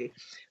 Absolutely.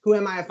 Who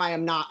am I if I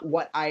am not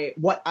what I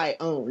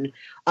own?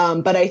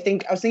 But I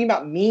was thinking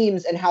about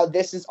memes and how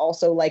this is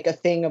also like a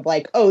thing of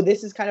like, oh,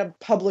 this is kind of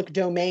public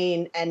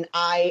domain, and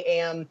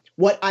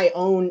what I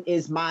own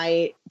is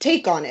my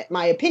take on it,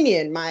 my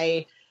opinion,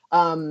 my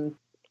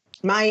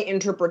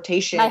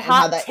interpretation, My and how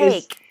hot that take.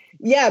 is.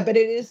 Yeah, but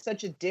it is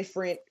such a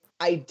different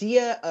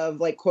idea of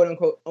like quote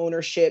unquote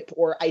ownership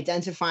or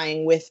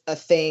identifying with a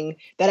thing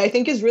that I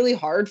think is really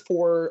hard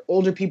for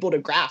older people to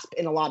grasp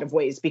in a lot of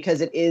ways, because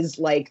it is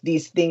like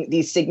these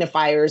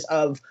signifiers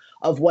of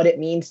what it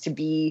means to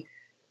be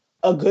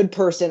a good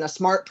person, a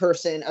smart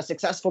person, a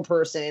successful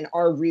person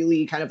are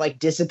really kind of like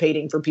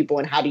dissipating for people.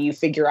 And how do you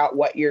figure out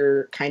what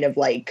your kind of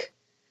like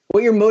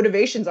what your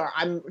motivations are?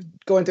 I'm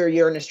going through a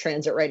Uranus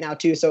transit right now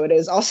too, so it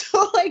is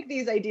also like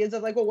these ideas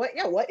of like, well,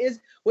 what is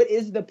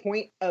the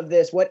point of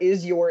this? What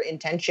is your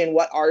intention?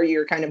 What are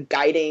your kind of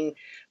guiding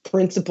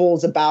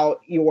principles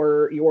about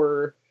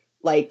your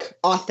like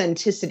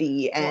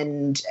authenticity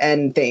and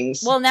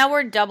things? Well, now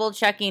we're double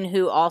checking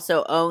who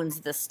also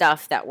owns the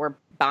stuff that we're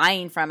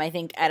buying from. I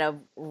think at a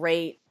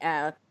rate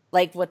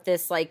like with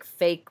this like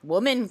fake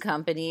woman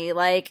company,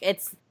 like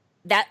it's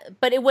that,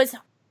 but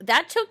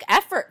that took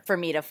effort for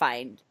me to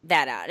find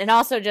that out. And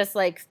also just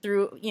like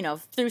through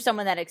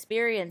someone that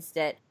experienced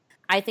it,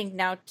 I think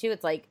now too,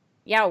 it's like,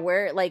 yeah,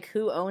 where, like,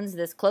 who owns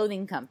this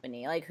clothing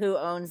company? Like, who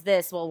owns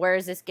this? Well, where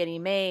is this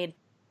getting made?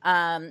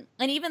 And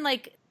even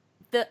like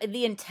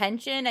the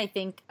intention, I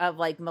think, of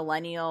like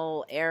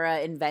millennial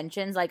era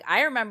inventions. Like,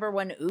 I remember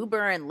when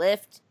Uber and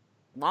Lyft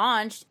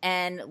launched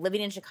and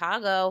living in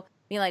Chicago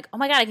being like, oh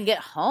my God, I can get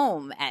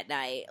home at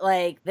night.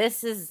 Like,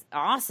 this is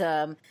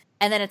awesome.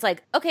 And then it's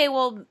like, okay,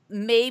 well,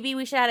 maybe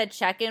we should have a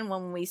check-in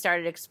when we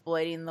started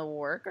exploiting the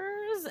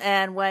workers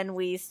and when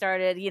we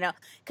started,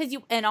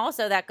 and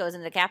also that goes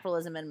into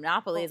capitalism and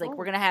monopoly. It's like,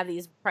 we're going to have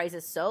these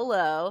prices so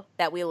low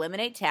that we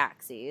eliminate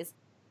taxis.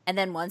 And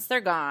then once they're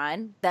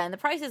gone, then the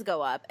prices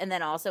go up. And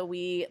then also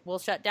we will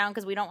shut down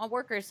because we don't want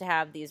workers to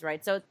have these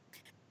rights. So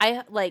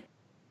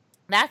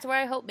that's where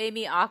I hope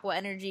maybe Aqua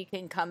Energy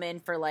can come in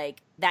for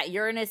like that.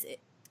 Uranus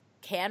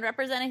can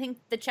represent, I think,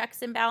 the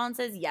checks and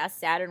balances. Yes,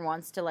 Saturn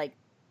wants to like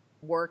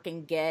work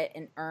and get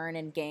and earn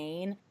and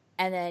gain,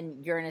 and then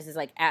Uranus is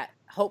like at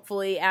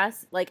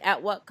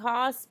what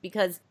cost,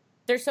 because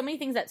there's so many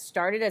things that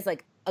started as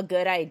like a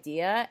good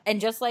idea,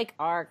 and just like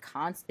our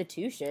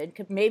Constitution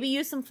could maybe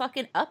use some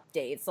fucking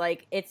updates.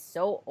 Like, it's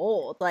so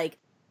old. Like,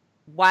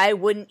 why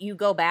wouldn't you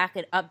go back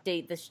and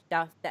update the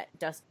stuff that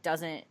just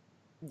doesn't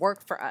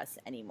work for us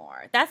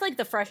anymore? That's like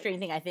the frustrating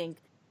thing, I think,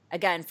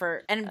 again,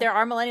 and there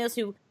are millennials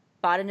who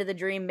bought into the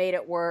dream, made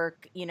it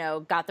work,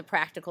 got the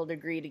practical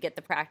degree to get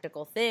the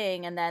practical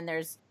thing. And then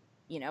there's,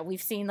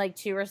 we've seen like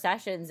 2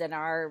 recessions in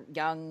our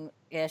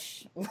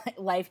young-ish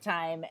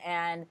lifetime.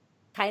 And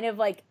kind of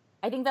like,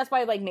 I think that's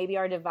why like maybe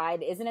our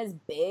divide isn't as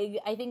big,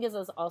 I think, as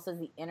also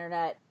the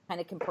internet kind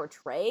of can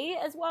portray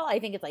as well. I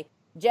think it's like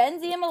Gen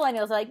Z and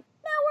millennials are like, no,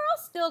 we're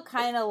all still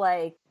kind of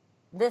like,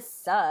 this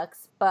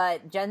sucks.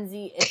 But Gen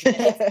Z,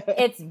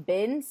 it's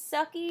been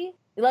sucky.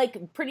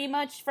 Like, pretty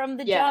much from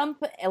the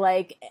jump,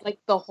 like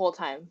the whole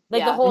time.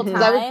 Like, the whole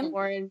time?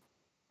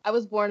 I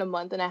was born a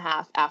month and a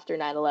half after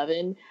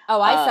 9/11.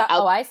 Oh,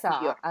 I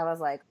saw. I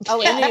was like,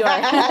 oh, in New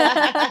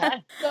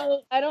York.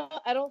 So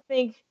I don't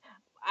think,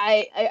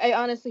 I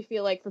honestly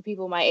feel like for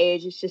people my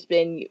age, it's just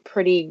been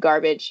pretty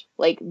garbage,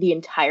 like, the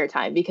entire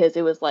time. Because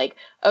it was like,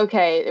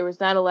 okay, there was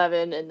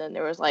 9/11, and then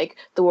there was, like,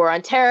 the war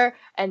on terror,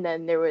 and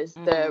then there was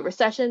the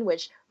recession,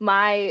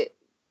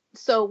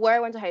 so where I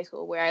went to high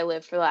school, where I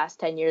lived for the last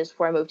 10 years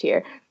before I moved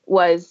here,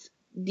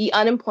 the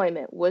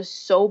unemployment was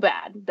so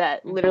bad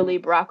that literally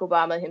Barack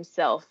Obama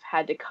himself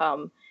had to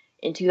come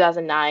in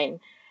 2009.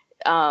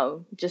 I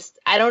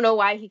don't know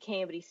why he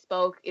came, but he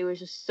spoke. It was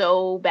just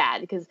so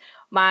bad because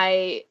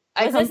was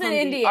this in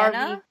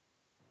Indiana?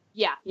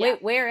 Yeah.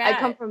 Wait, where at? I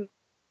come from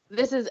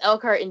This is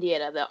Elkhart,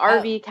 Indiana, the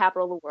RV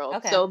capital of the world.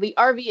 Okay. So the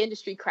RV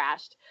industry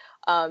crashed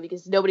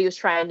because nobody was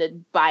trying to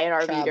buy an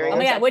RV Travel. during Oh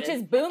my God, recession. which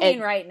is booming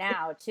And- right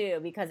now too,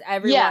 because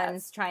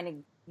everyone's trying to,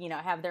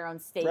 have their own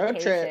Road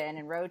trip. staycation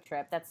and road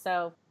trip. That's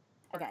so,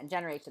 again,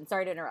 generation.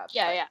 Sorry to interrupt.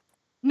 Yeah.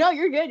 No,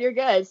 you're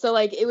good. So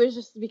like it was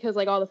just because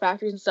like all the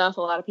factories and stuff,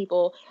 a lot of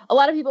people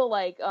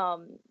like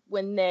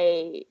when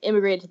they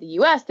immigrated to the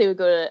US, they would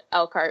go to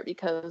Elkhart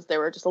because there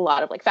were just a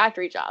lot of like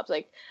factory jobs.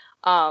 Like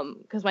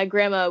because my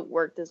grandma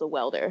worked as a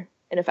welder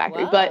in a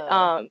factory. Whoa.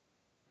 But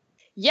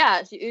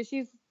yeah,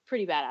 she's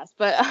pretty badass.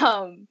 But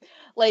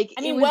like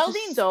I mean, it was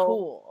welding's just so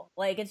cool.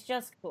 Like, it's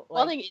just cool. Like,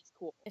 welding is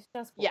cool. It's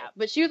just cool. Yeah,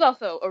 but she was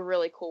also a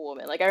really cool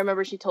woman. Like I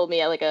remember she told me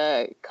at like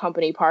a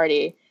company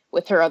party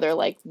with her other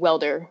like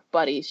welder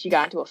buddies, she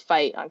got into a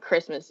fight on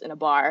Christmas in a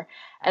bar,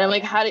 and I'm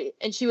like,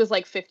 and she was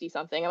like 50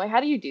 something. I'm like, how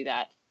do you do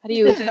that? How do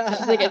you? She's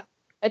like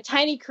a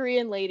tiny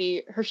Korean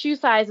lady. Her shoe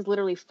size is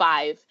literally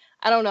 5.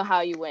 I don't know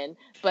how you win,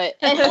 but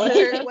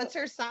What's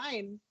her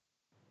sign?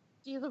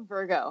 she's a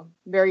Virgo,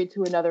 married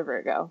to another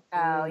Virgo.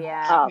 Oh,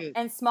 yeah. Um,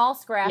 And small,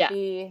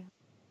 scrappy.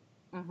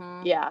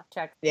 Mm-hmm. Yeah.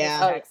 Checks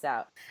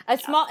out.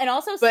 And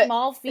also But-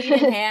 small feet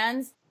and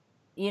hands.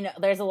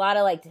 There's a lot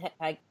of like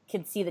I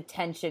could see the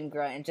tension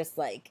growing, just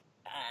like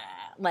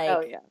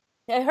Oh yeah.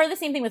 I heard the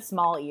same thing with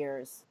small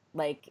ears.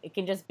 Like it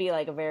can just be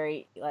like a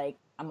very like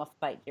I'm gonna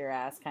fight your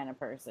ass kind of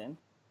person.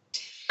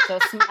 So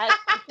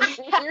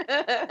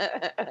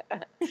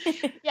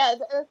Yeah,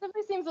 it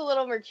simply seems a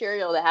little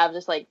mercurial to have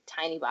just like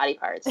tiny body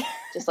parts,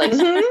 just like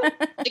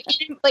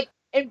like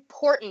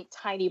important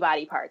tiny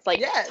body parts, like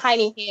Yes.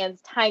 tiny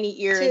hands,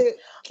 tiny ears, To-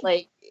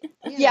 like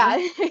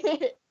yeah.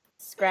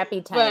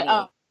 scrappy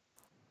tiny.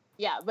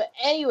 But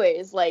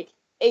anyways, like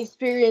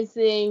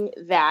experiencing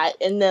that,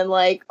 and then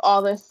like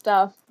all this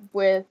stuff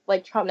with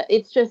like Trump,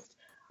 it's just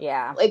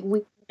yeah. like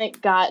we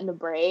haven't gotten a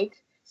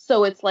break,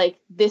 so it's like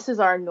this is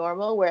our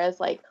normal, whereas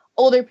like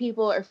older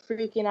people are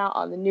freaking out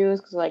on the news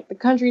because like the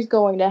country's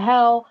going to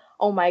hell.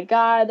 Oh my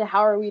God,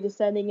 how are we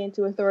descending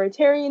into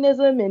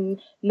authoritarianism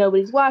and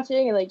nobody's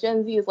watching? And like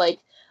Gen Z is like,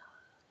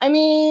 I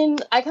mean,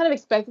 I kind of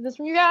expected this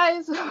from you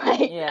guys.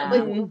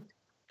 Like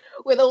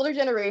with older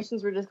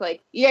generations, we're just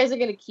like, you guys are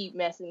gonna keep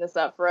messing this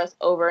up for us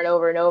over and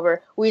over and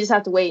over. We just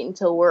have to wait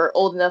until we're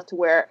old enough to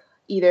where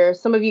either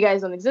some of you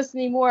guys don't exist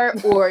anymore,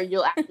 or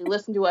you'll actually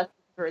listen to us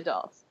for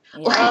adults.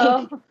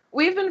 Yeah.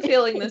 We've been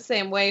feeling the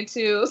same way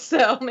too,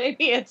 so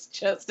maybe it's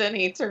just an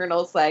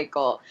eternal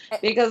cycle.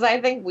 Because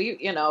I think we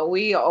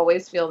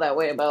always feel that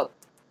way about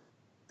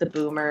the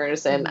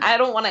boomers, and I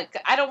don't want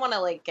to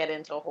like get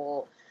into a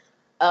whole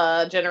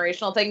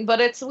generational thing, but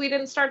we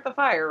didn't start the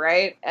fire,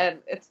 right? And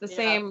it's the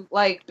same,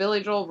 like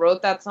Billy Joel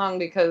wrote that song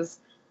because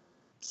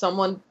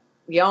someone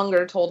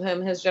younger told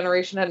him his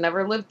generation had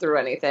never lived through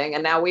anything,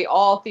 and now we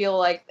all feel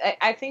like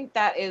I think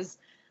that is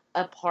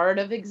a part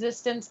of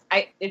existence.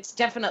 It's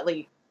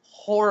definitely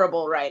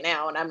horrible right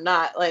now, and I'm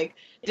not like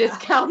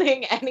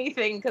discounting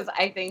anything, because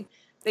I think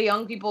the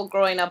young people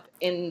growing up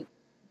in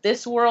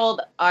this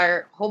world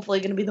are hopefully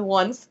going to be the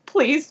ones.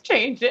 Please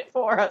change it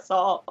for us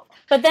all.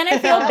 But then I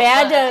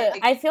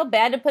feel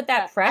bad to put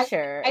that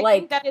pressure. I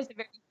think that is a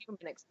very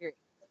human experience.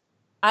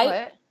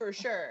 for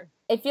sure.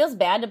 It feels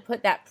bad to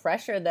put that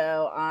pressure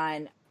though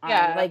on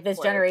like this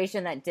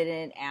generation that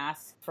didn't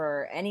ask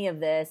for any of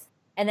this.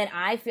 And then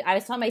I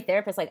was telling my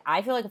therapist, like,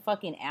 I feel like a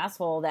fucking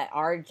asshole that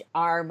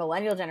our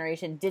millennial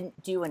generation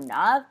didn't do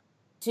enough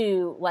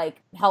to like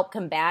help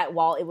combat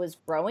while it was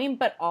growing,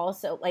 but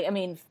also like, I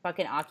mean,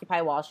 fucking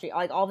Occupy Wall Street,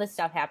 like all this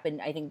stuff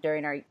happened, I think,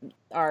 during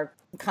our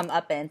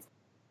comeuppance.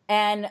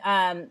 And,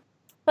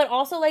 but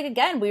also like,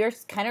 again, we were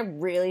kind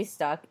of really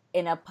stuck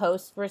in a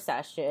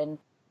post-recession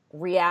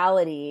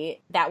reality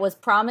that was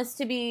promised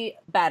to be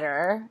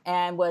better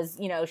and was,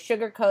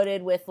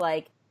 sugar-coated with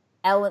like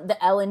the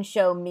Ellen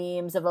Show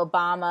memes of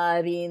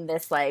Obama being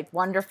this like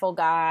wonderful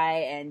guy,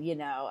 and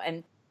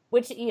and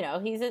which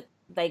he's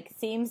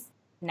seems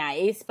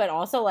nice, but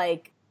also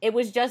like it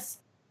was just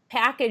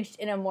packaged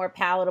in a more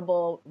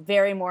palatable,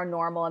 very more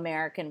normal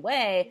American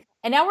way.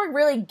 And now we're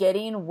really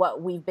getting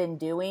what we've been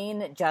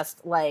doing,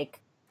 just like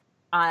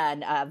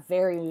on a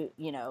very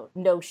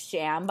no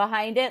sham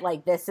behind it.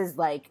 Like this is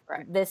like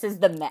this is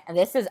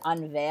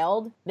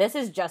unveiled. This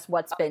is just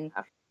what's been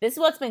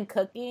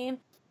cooking.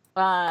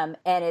 And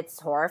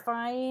it's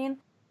horrifying.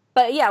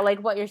 But yeah,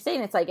 like what you're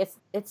saying, it's like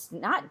it's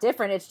not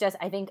different. It's just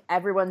I think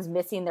everyone's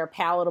missing their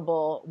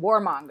palatable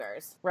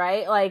warmongers,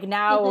 right? Like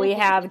now we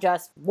have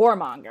just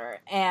warmonger,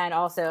 and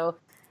also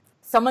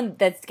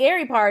the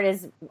scary part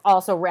is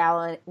also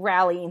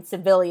rallying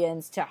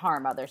civilians to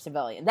harm other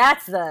civilians.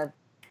 That's the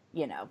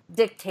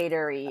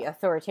dictatory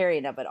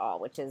authoritarian of it all,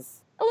 which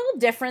is a little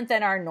different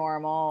than our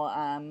normal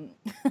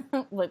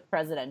like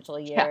presidential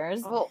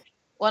years. Yeah. Well,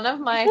 one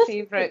of my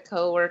favorite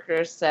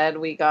coworkers said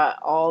we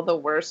got all the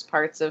worst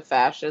parts of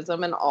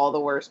fascism and all the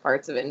worst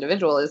parts of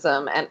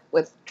individualism and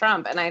with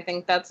Trump. And I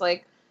think that's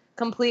like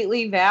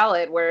completely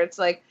valid, where it's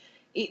like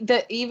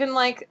even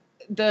like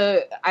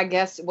I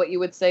guess what you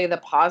would say the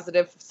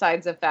positive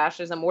sides of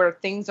fascism, where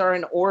things are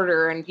in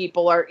order and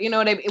people are, you know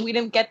what I mean? We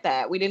didn't get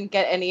that. We didn't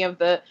get any of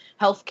the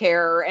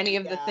healthcare or any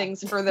of the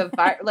things for the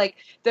like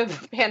the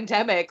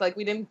pandemic. Like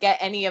we didn't get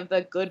any of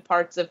the good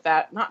parts of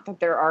that. Not that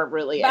there aren't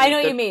really. But I know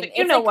what you mean.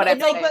 You know what I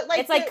mean?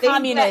 It's like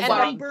communism.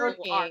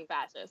 Are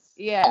fascists.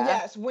 Yeah.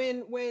 Yes,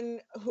 when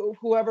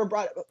whoever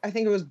brought, I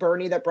think it was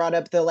Bernie that brought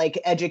up the like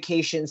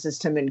education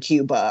system in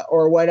Cuba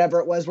or whatever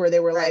it was, where they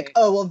were like,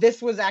 oh well,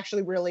 this was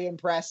actually really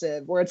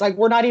impressive. Where it's like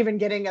we're not even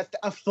getting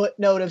a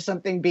footnote of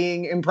something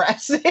being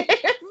impressive.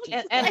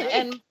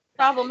 and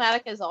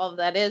problematic as all of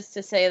that is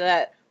to say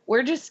that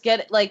we're just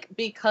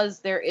because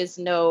there is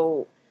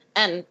no,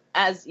 and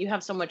as you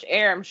have so much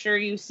air, I'm sure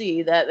you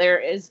see that there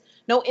is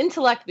no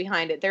intellect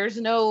behind it. There's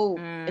no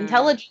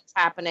intelligence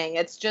happening.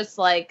 It's just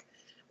like,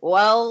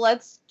 well,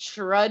 let's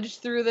trudge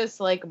through this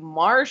like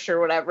marsh or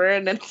whatever,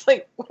 and it's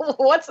like,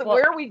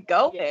 where are we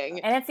going?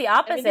 And it's the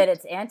opposite.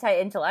 It's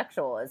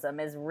anti-intellectualism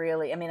is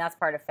really, I mean, that's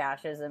part of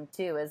fascism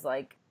too, is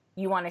like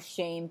you want to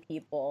shame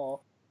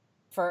people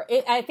for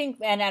it. I think,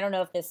 and I don't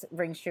know if this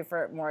rings true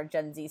for more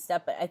Gen Z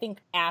stuff, but I think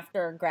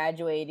after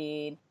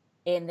graduating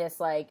in this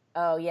like,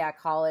 oh yeah,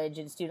 college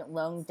and student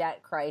loan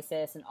debt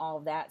crisis and all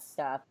of that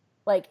stuff,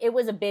 like it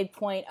was a big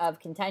point of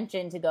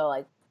contention to go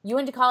like, you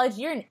went to college,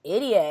 you're an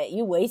idiot.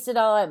 You wasted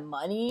all that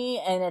money.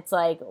 And it's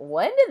like,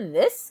 when did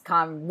this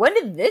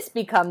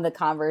become the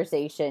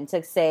conversation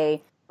to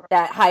say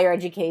that higher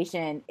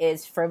education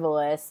is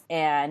frivolous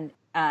and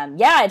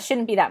it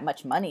shouldn't be that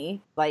much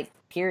money, like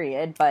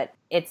period, but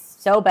it's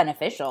so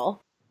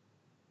beneficial.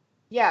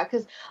 Yeah,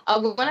 because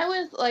when I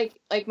was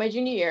like my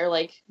junior year,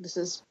 like this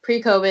is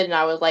pre-COVID, and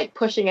I was like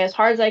pushing as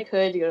hard as I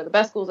could to go to the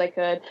best schools I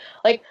could.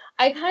 Like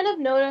I kind of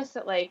noticed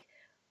that like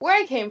where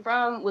I came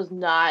from was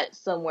not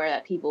somewhere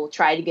that people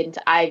tried to get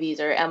into Ivies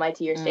or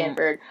MIT or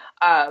Stanford,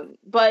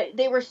 but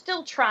they were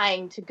still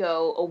trying to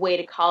go away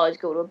to college,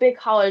 go to a big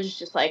college,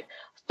 just like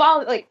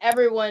follow, like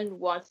everyone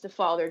wants to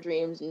follow their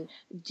dreams and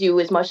do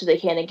as much as they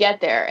can to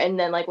get there. And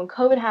then like when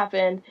COVID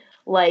happened,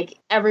 like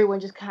everyone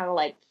just kind of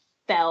like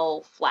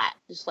fell flat,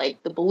 just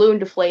like the balloon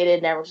deflated,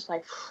 and everyone's just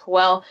like,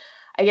 well,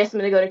 I guess I'm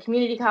going to go to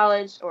community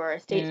college or a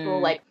state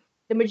school. Like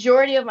the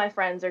majority of my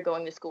friends are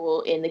going to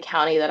school in the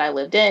county that I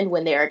lived in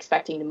when they're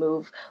expecting to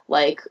move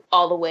like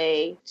all the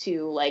way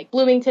to like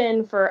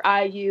Bloomington for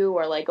IU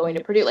or like going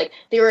to Purdue. Like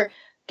they were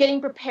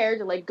getting prepared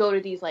to like go to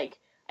these like,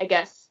 I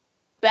guess,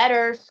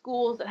 better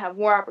schools that have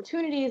more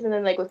opportunities. And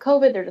then like with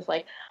COVID, they're just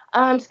like,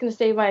 I'm just going to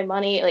save my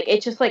money. Like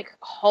it just like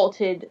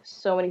halted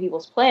so many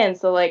people's plans.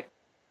 So like,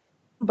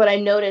 but I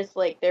noticed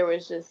like there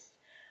was just,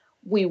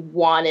 we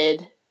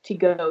wanted to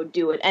go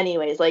do it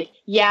anyways. Like,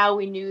 yeah,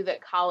 we knew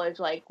that college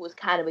like was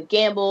kind of a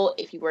gamble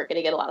if you weren't going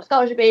to get a lot of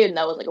scholarship aid, and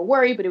that was like a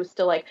worry, but it was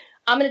still like,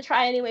 I'm going to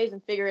try anyways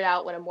and figure it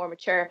out when I'm more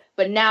mature.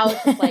 But now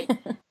it's just like,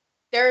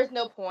 there is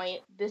no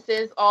point. This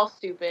is all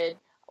stupid.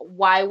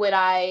 Why would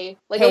I,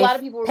 like, a lot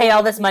of people pay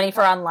all this money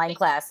for online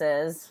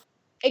classes.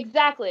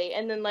 Exactly.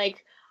 And then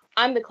like,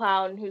 I'm the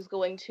clown who's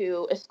going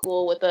to a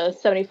school with a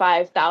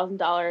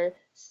 $75,000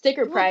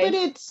 sticker price, but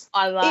it's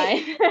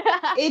online.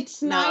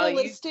 It's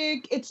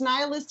nihilistic. It's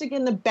nihilistic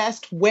in the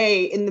best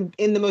way, in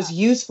the most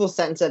useful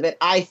sense of it,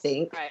 I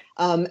think. Right.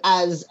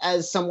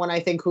 As someone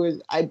I think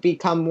I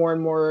become more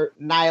and more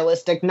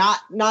nihilistic, not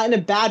in a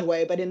bad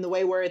way, but in the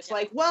way where it's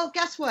like, well,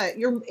 guess what?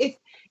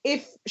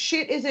 If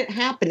shit isn't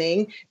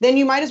happening, then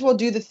you might as well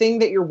do the thing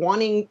that you're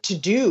wanting to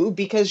do,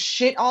 because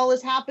shit all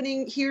is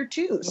happening here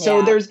too. Yeah.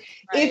 So there's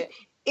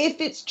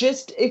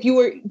if you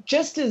were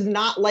just as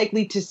not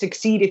likely to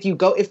succeed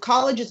if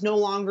college is no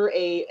longer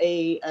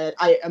a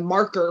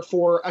marker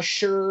for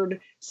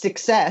assured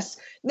success,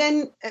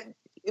 then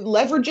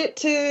leverage it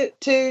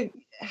to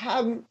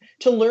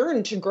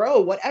learn, to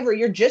grow, whatever.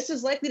 You're just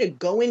as likely to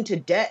go into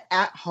debt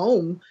at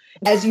home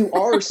as you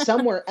are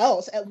somewhere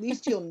else. At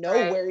least you'll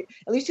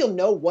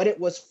know what it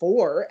was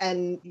for,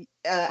 and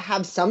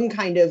have some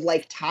kind of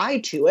like tie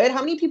to it.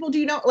 How many people do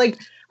you know? Like,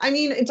 I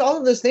mean, it's all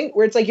of those things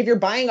where it's like, if you're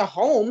buying a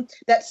home,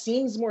 that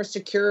seems more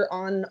secure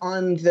on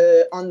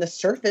the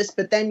surface,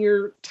 but then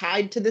you're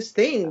tied to this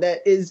thing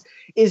that is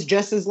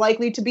just as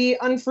likely to be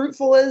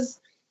unfruitful as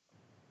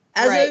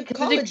a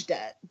college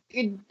debt.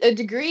 A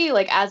degree,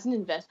 like as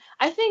an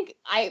I think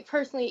I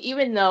personally,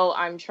 even though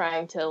I'm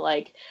trying to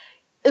like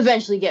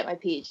eventually get my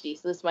PhD,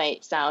 so this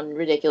might sound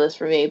ridiculous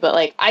for me, but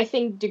like I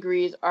think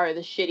degrees are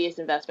the shittiest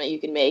investment you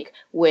can make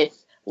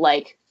with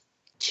like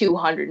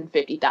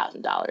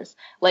 $250,000.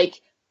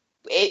 Like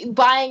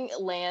buying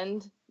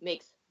land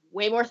makes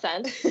way more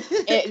sense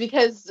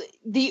because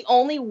the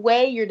only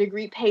way your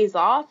degree pays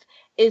off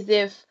is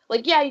if,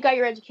 like, yeah, you got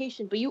your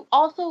education, but you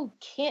also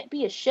can't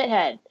be a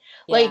shithead.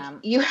 Yeah. Like,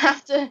 you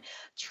have to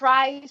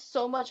try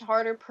so much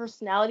harder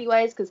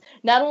personality-wise, because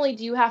not only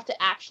do you have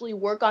to actually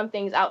work on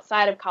things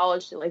outside of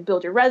college to, like,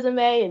 build your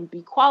resume and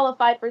be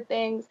qualified for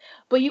things,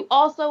 but you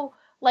also,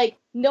 like,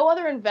 no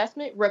other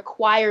investment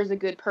requires a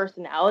good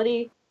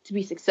personality to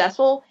be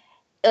successful.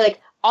 Like,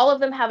 all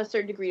of them have a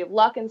certain degree of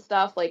luck and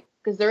stuff, like,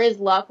 because there is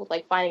luck with,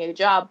 like, finding a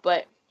job,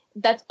 but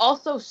that's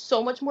also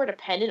so much more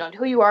dependent on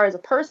who you are as a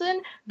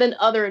person than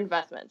other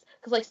investments.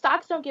 Because like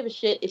stocks don't give a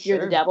shit if you're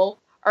the devil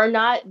or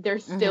not. They're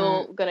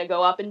still gonna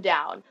go up and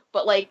down.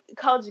 But like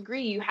college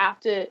degree, you have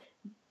to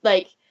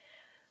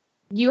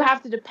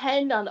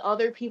depend on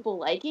other people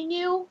liking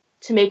you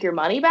to make your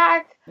money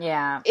back.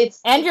 Yeah.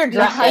 It's your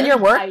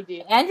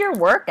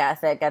work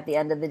ethic at the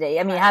end of the day.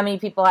 I mean, Right. how many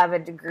people have a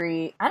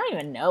degree? I don't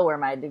even know where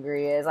my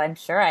degree is. I'm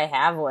sure I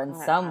have one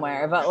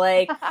somewhere, but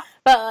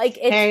it's,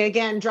 hey,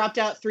 again, dropped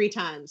out 3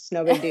 times.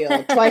 No big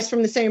deal. Twice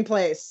from the same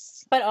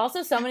place. But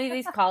also so many of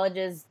these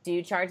colleges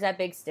do charge that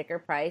big sticker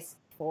price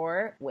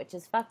for, which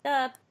is fucked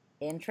up,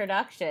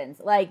 introductions.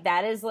 Like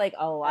that is like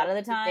a lot of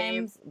the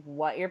times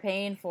what you're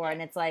paying for,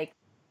 and it's like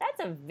that's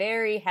a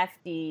very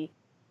hefty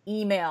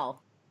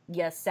email.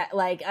 Yes,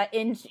 like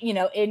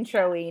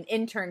introing,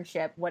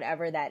 internship,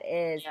 whatever that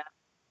is. Yeah.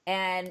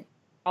 And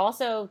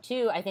also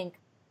too, I think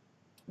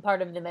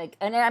part of the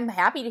and I'm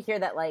happy to hear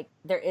that like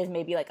there is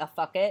maybe like a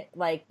fuck it,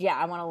 like yeah,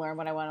 I want to learn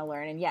what I want to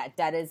learn, and yeah,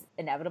 debt is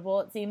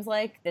inevitable. It seems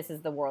like this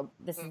is the world,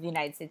 this is the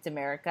United States of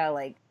America.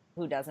 Like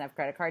who doesn't have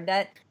credit card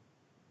debt?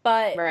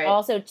 But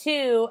also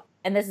too,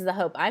 and this is the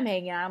hope I'm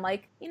hanging on. I'm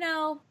like,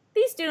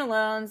 these student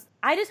loans,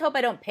 I just hope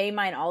I don't pay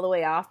mine all the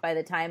way off by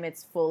the time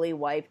it's fully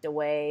wiped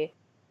away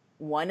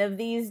one of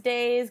these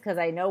days, because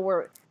I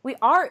know we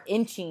are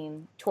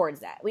inching towards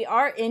that. We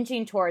are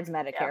inching towards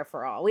Medicare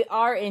for all. We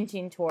are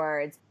inching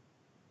towards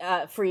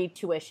free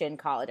tuition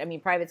college. I mean,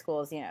 private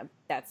schools,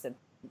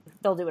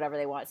 they'll do whatever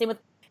they want.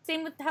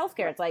 Same with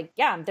healthcare. It's like,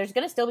 yeah, there's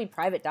going to still be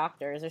private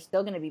doctors. There's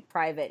still going to be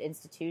private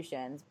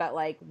institutions, but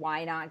like,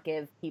 why not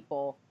give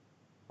people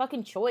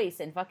fucking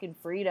choice and fucking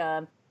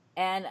freedom?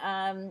 And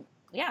I'm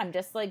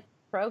just like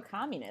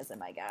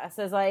pro-communism, I guess,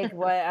 is like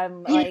what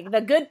I'm like.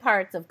 The good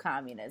parts of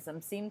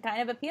communism seem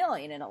kind of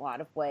appealing in a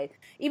lot of ways.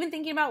 Even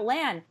thinking about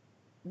land,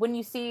 when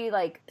you see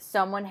like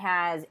someone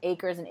has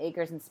acres and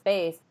acres in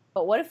space,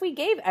 but what if we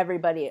gave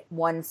everybody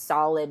one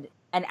solid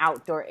an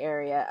outdoor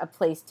area, a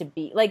place to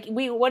be? Like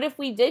what if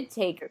we did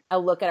take a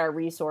look at our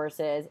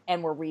resources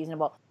and were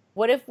reasonable?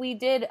 What if we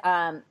did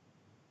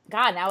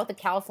God, now with the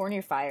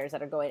California fires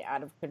that are going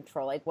out of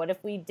control, like what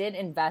if we did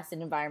invest in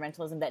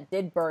environmentalism that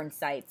did burn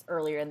sites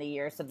earlier in the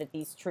year so that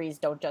these trees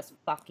don't just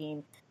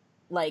fucking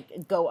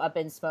like go up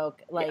in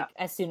smoke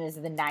as soon as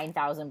the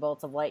 9,000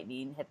 bolts of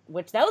lightning hit,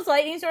 which those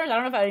lightning storms, I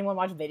don't know if anyone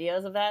watched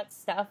videos of that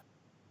stuff.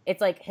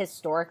 It's like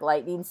historic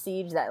lightning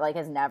siege that like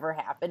has never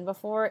happened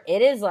before.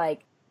 It is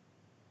like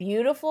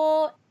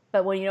beautiful,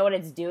 but when you know what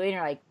it's doing,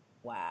 you're like,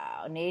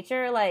 wow,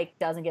 nature like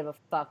doesn't give a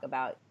fuck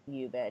about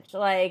you, bitch.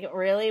 Like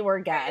really, we're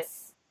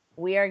guests.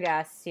 We are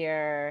guests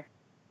here.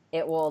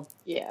 It will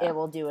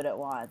do what it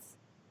wants.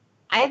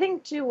 I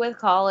think too with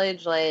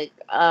college, like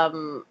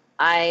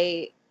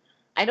I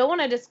don't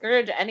want to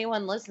discourage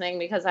anyone listening,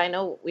 because I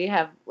know we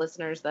have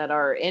listeners that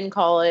are in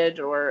college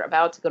or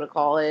about to go to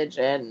college,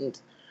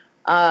 and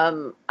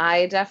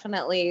I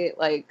definitely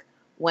like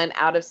went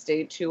out of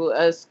state to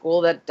a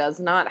school that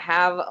does not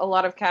have a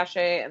lot of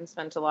cachet and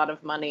spent a lot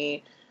of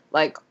money,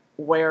 like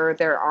where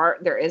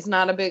there is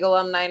not a big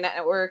alumni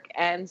network.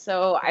 And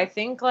so I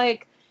think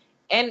like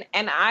and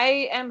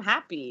I am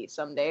happy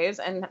some days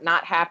and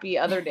not happy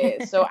other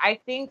days. So I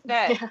think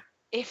that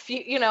if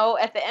you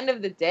at the end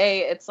of the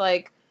day, it's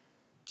like,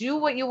 do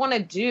what you want to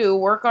do,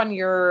 work on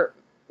your,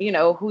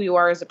 who you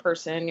are as a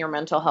person, your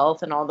mental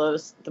health, and all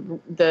those,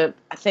 the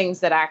things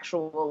that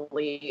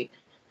actually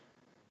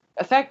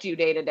affect you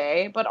day to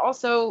day. But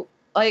also,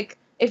 like,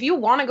 if you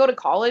want to go to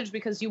college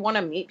because you want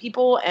to meet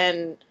people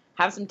and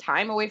have some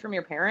time away from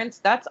your parents,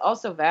 that's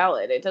also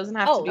valid. It doesn't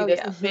have to be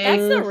this big.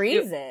 That's the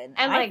reason.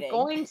 And like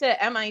going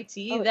to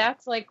MIT,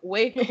 that's like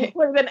way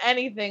cooler than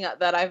anything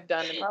that I've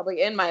done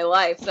probably in my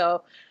life.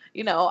 So,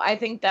 I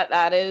think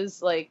that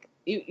is like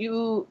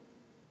you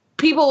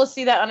people will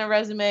see that on a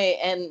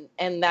resume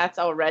and that's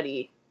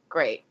already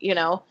great,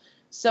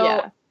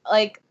 So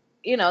like,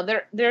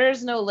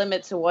 there's no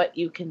limit to what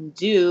you can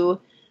do.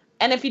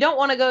 And if you don't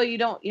want to go, you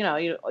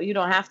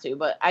don't have to.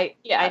 But I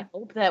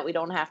hope that we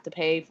don't have to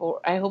pay for.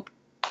 I hope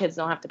kids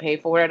don't have to pay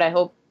for it. I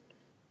hope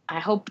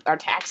our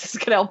taxes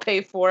can help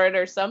pay for it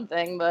or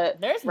something. But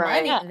there's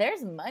money.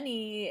 There's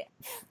money.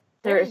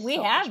 We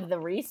have the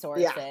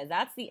resources. Yeah.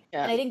 That's the.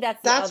 Yeah. And I think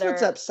that's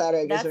what's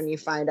upsetting is when you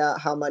find out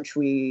how much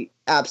we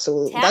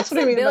absolutely. Tax that's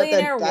what I mean a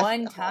billionaire about the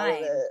one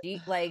time.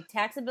 Like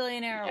tax a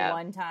billionaire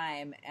one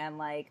time and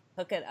like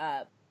hook it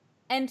up.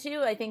 And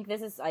two, I think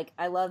this is like,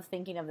 I love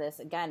thinking of this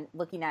again,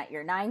 looking at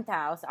your 9th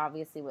house,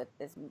 obviously with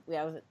this, we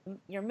have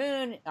your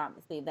moon,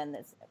 obviously then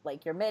this,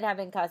 like your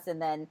mid-heaven cusp,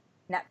 and then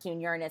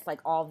Neptune, Uranus, like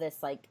all this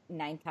like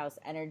 9th house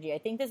energy. I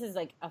think this is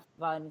like a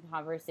fun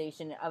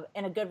conversation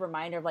and a good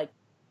reminder of like,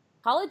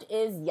 college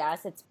is,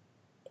 yes,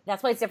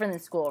 that's why it's different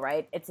than school,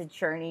 right? It's a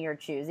journey you're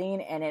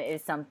choosing, and it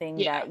is something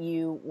that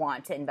you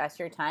want to invest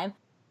your time.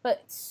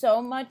 But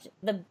so much,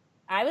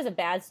 I was a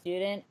bad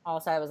student.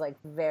 Also, I was like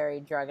very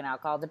drug and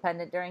alcohol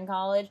dependent during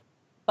college.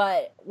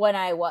 But when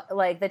I was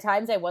like the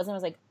times I wasn't, I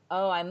was like,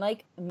 oh, I'm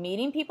like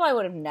meeting people I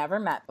would have never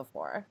met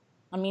before.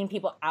 I'm meeting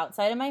people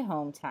outside of my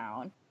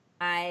hometown.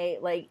 I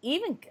like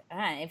even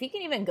if you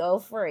can even go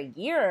for a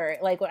year,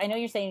 like I know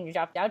you're saying you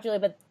dropped out, Julia,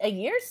 but a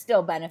year's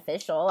still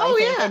beneficial. Oh, I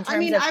think, yeah.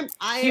 in terms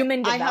of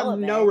human I have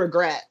development. no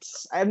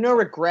regrets. I have no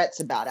regrets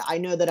about it. I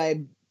know that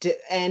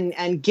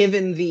and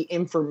given the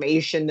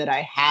information that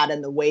I had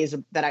and the ways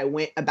that I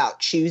went about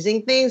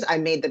choosing things, I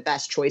made the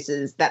best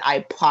choices that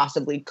I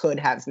possibly could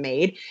have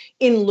made.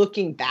 In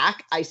looking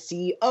back, I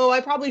see,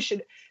 I probably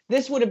should.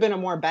 This would have been a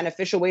more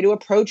beneficial way to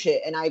approach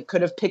it. And I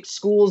could have picked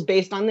schools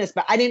based on this,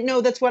 but I didn't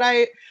know that's what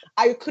I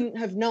couldn't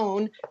have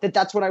known that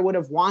that's what I would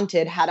have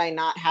wanted had I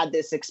not had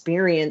this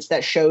experience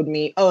that showed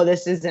me,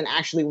 this isn't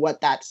actually what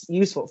that's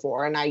useful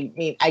for. And I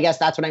mean, I guess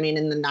that's what I mean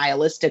in the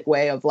nihilistic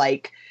way of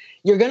like,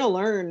 you're going to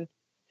learn.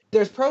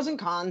 There's pros and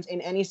cons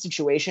in any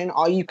situation.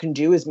 All you can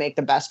do is make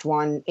the best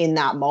one in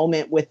that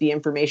moment with the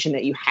information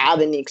that you have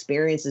and the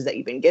experiences that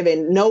you've been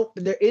given. No,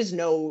 there is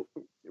no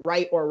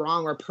right or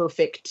wrong or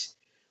perfect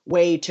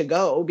way to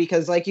go,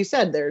 because like you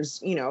said,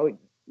 there's,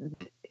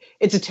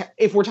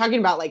 if we're talking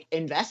about like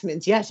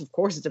investments, yes, of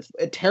course it's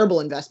a terrible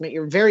investment.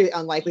 You're very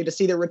unlikely to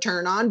see the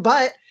return on,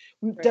 but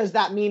does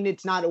that mean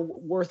it's not a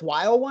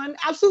worthwhile one?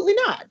 Absolutely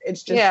not.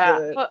 It's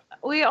just but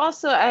we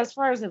also, as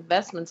far as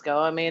investments go,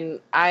 I mean,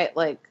 I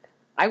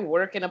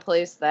work in a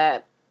place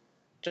that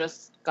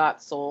just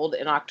got sold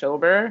in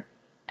October,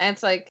 and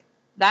it's like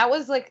that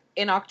was like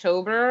in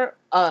October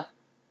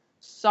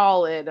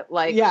solid,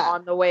 like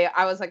on the way.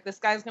 I was like, this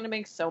guy's gonna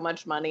make so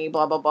much money,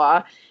 blah blah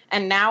blah.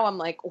 And now I'm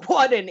like,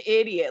 what an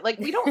idiot. Like,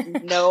 we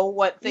don't know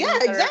what things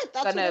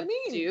are gonna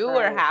do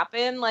or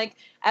happen. Like,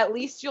 at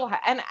least you'll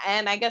and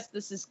I guess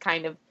this is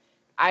kind of,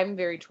 I'm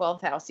very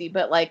 12th housey,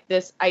 but like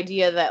this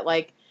idea that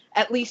like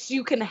at least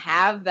you can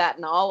have that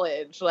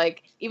knowledge,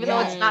 like even though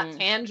it's not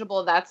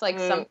tangible, that's like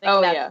something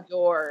that's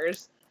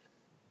yours.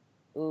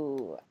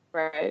 Ooh,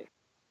 right.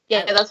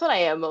 Yeah, that's what I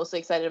am mostly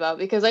excited about,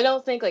 because I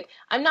don't think, like,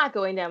 I'm not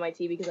going to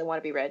MIT because I want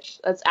to be rich.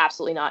 That's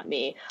absolutely not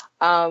me.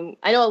 I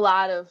know a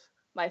lot of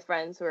my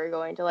friends who are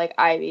going to, like,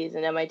 Ivies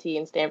and MIT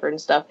and Stanford and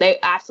stuff. They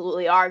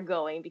absolutely are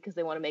going because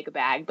they want to make a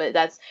bag, but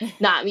that's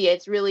not me.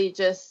 It's really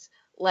just,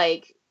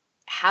 like,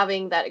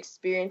 having that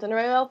experience under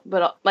my belt,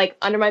 but, like,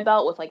 under my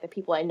belt with, like, the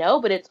people I know.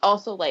 But it's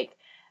also, like,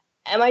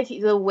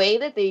 MIT, the way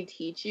that they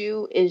teach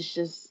you is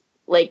just,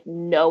 like,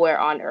 nowhere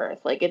on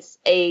earth. Like, it's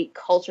a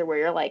culture where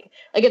you're like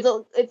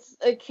it's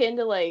akin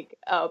to like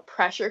a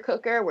pressure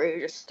cooker where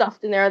you're just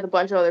stuffed in there with a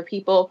bunch of other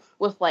people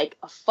with like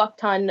a fuck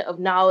ton of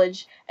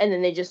knowledge, and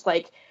then they just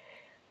like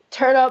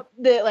turn up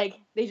the,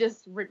 like, they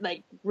just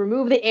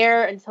remove the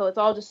air until it's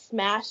all just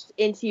smashed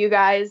into you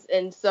guys.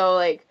 And so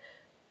like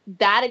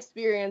that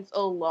experience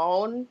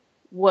alone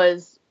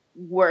was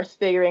worth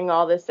figuring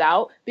all this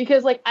out,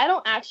 because like I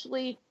don't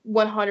actually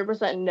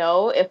 100%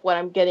 know if what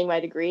I'm getting my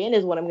degree in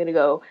is what I'm gonna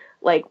go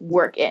like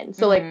work in.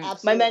 So like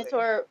my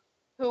mentor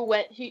who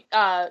went, she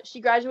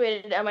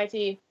graduated at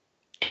MIT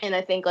in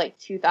I think like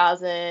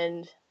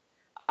 2000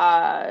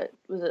 was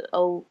it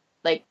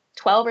like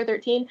 12 or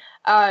 13.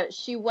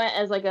 She went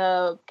as like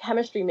a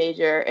chemistry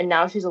major, and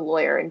now she's a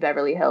lawyer in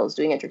Beverly Hills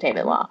doing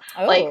entertainment law.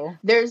 Like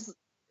there's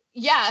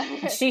she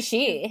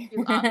awesome.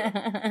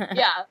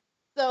 Yeah.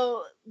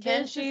 So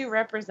can she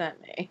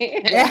represent me?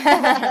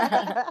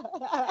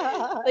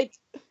 Like,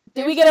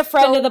 do we get a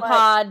friend of the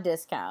pod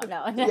discount?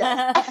 No.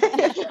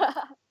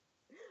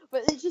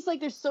 But it's just like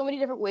there's so many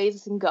different ways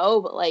this can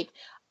go. But like,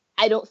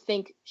 I don't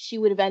think she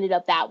would have ended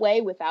up that way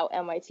without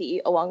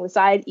MIT along the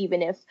side,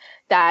 even if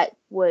that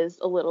was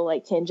a little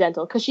like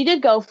tangential. Because she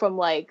did go from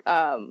like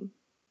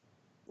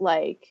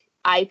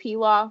IP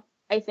law,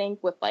 I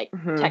think, with like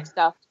tech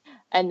stuff,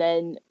 and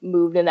then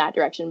moved in that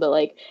direction. But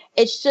like,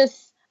 it's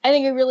just, I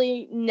think, a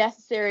really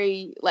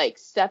necessary like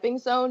stepping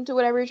stone to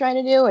whatever you're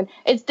trying to do. And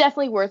it's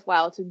definitely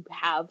worthwhile to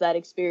have that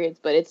experience,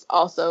 but it's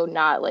also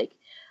not like,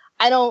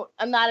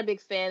 I'm not a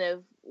big fan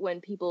of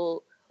when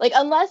people like,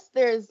 unless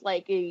there's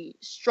like a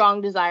strong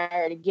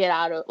desire to get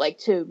out of, like,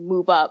 to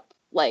move up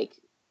like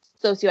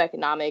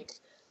socioeconomic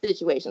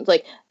situations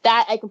like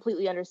that, I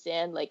completely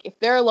understand. Like, if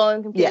there are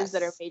low-income computers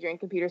that are majoring in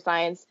computer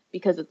science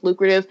because it's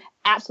lucrative,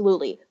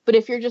 absolutely. But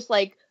if you're just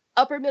like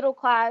upper middle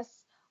class,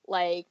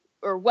 like,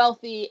 or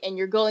wealthy, and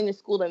you're going to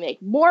school to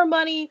make more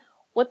money,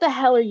 what the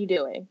hell are you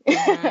doing?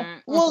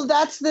 Well,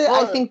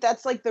 I think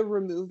that's like the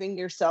removing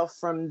yourself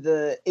from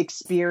the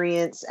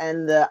experience,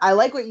 and I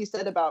like what you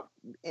said about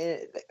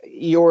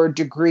your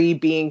degree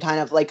being kind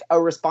of like a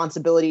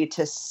responsibility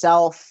to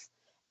self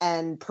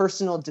and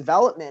personal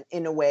development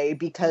in a way,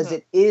 because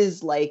it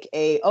is like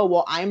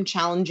I'm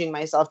challenging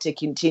myself to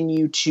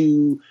continue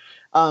to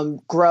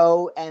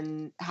grow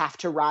and have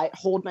to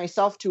hold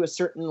myself to a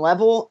certain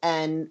level,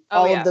 and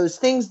of those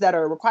things that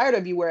are required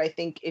of you, where I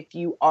think if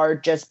you are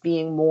just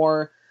being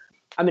more,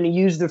 I'm going to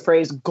use the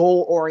phrase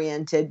goal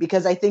oriented,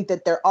 because I think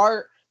that there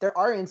are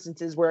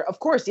instances where, of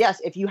course, yes,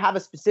 if you have a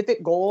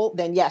specific goal,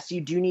 then yes, you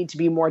do need to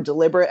be more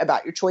deliberate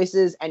about your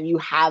choices, and you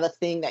have a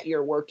thing that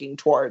you're working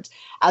towards,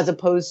 as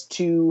opposed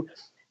to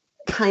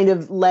kind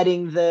of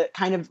letting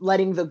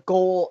the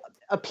goal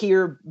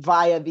appear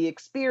via the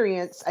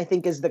experience, I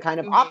think is the kind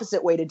of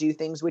opposite way to do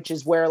things, which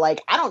is where like,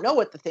 I don't know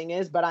what the thing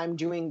is, but I'm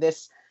doing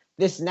this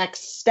this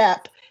next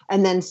step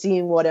and then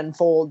seeing what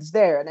unfolds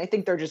there. And I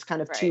think they're just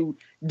kind of two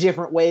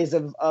different ways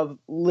of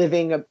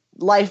living a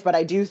life. But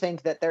I do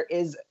think that there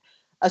is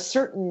a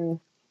certain,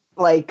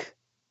 like,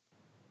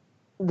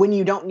 when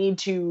you don't need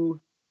to,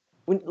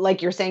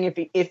 like you're saying,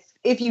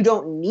 if you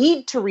don't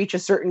need to reach a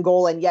certain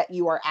goal and yet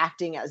you are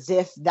acting as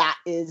if that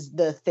is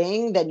the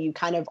thing, then you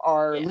kind of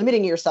are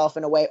limiting yourself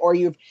in a way, or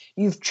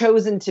you've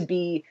chosen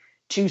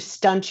to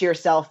stunt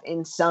yourself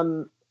in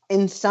some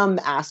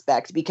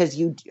aspect because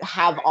you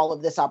have all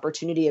of this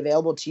opportunity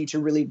available to you to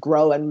really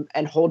grow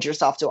and hold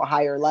yourself to a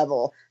higher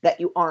level that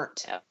you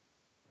aren't.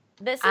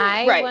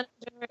 I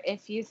wonder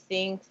if you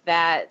think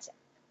that,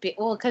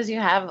 because you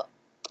have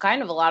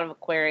kind of a lot of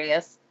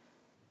Aquarius.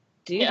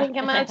 Do you think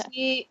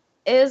MIT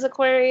is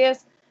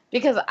Aquarius?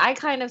 Because I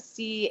kind of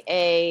see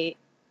a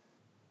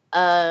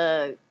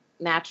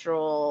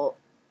natural,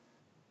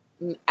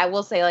 I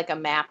will say, like a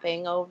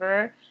mapping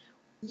over.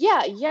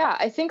 Yeah.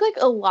 I think like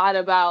a lot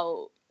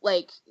about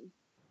like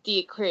the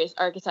Aquarius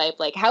archetype,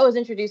 like how it was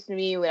introduced to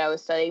me when I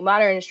was studying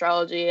modern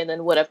astrology, and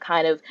then what I've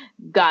kind of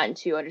gotten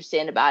to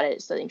understand about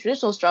it studying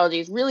traditional astrology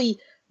is really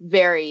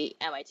very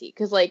MIT,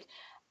 because like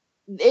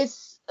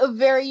it's a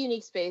very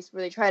unique space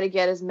where they try to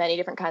get as many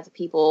different kinds of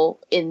people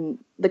in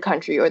the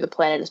country or the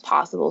planet as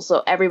possible.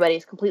 So everybody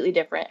is completely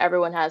different.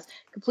 Everyone has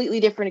completely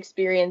different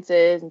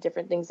experiences and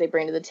different things they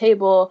bring to the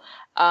table.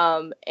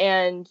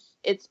 And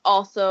it's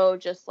also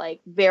just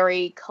like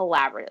very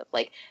collaborative.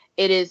 Like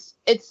it's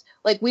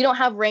like we don't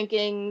have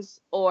rankings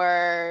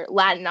or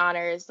Latin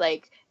honors.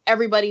 Like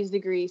everybody's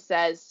degree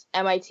says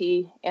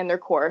MIT and their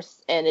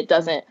course, and it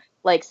doesn't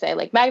like say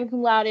like magna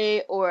cum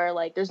laude or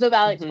like there's no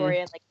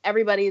valedictorian. Like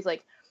everybody's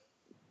like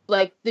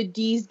the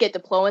D's get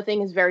diploma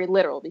thing is very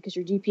literal because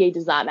your GPA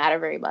does not matter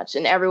very much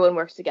and everyone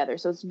works together.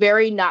 So it's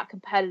very not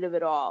competitive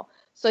at all.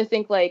 So I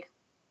think like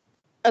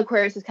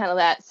Aquarius is kind of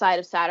that side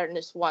of Saturn,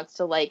 just wants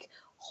to like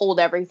hold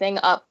everything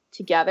up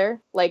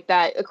together, like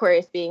that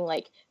Aquarius being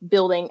like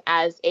building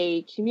as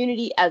a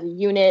community, as a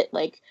unit,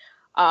 like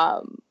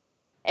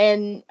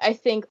and I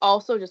think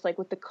also just like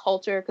with the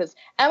culture, because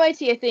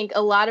MIT, I think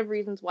a lot of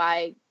reasons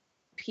why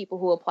people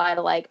who apply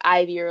to like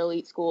Ivy or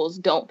elite schools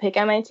don't pick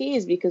MIT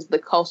is because the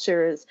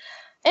culture is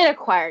an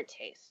acquired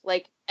taste.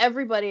 Like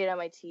everybody at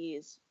MIT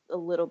is a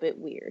little bit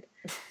weird.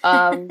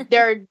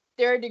 There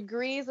are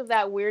degrees of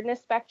that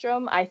weirdness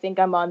spectrum. I think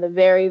I'm on the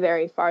very,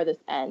 very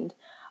farthest end.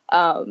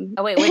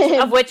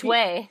 Which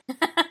way?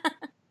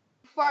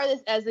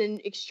 Farthest as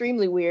in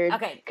extremely weird.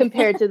 Okay.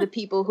 Compared to the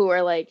people who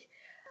are like,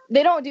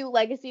 they don't do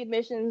legacy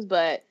admissions,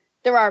 but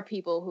there are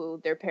people who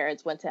their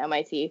parents went to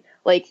MIT,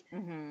 like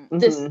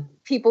just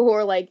people who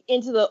are like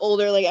into the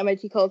older like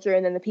MIT culture,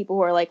 and then the people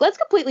who are like, let's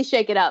completely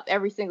shake it up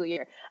every single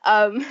year.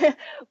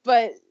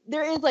 But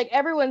there is like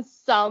everyone's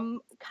some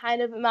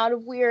kind of amount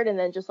of weird, and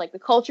then just like the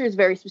culture is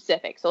very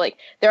specific. So like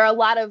there are a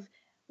lot of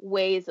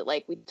ways that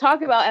like we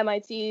talk about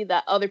MIT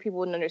that other people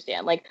wouldn't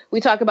understand. Like we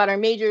talk about our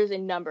majors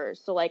in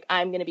numbers. So like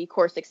I'm going to be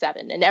core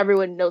 6-7, and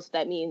everyone knows what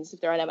that means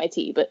if they're on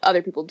MIT, but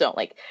other people don't.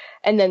 Like,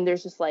 and then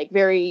there's just like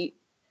very,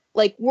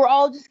 like we're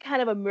all just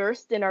kind of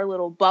immersed in our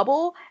little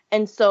bubble.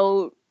 And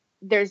so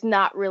there's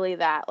not really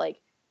that, like,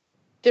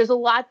 there's a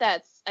lot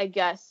that's, I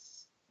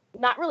guess,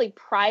 not really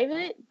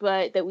private,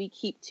 but that we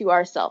keep to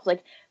ourselves.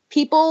 Like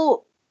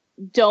people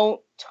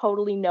don't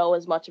totally know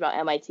as much about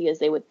MIT as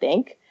they would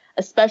think,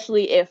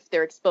 especially if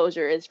their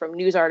exposure is from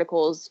news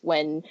articles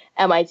when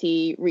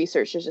MIT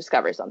researchers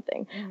discover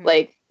something.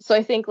 Like, so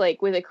I think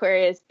like with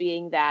Aquarius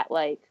being that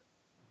like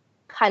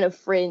kind of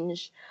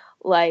fringe,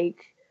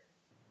 like,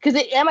 because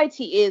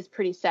MIT is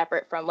pretty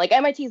separate from, like,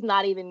 MIT is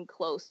not even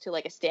close to,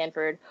 like, a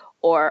Stanford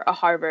or a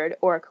Harvard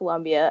or a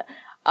Columbia,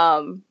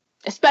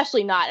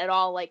 especially not at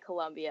all like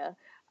Columbia,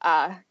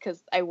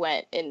 because I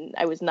went and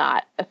I was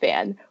not a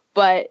fan.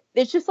 But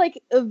it's just, like,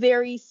 a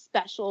very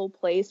special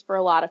place for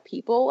a lot of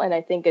people, and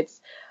I think it's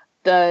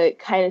the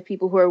kind of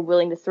people who are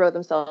willing to throw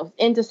themselves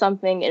into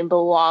something and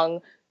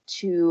belong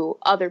to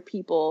other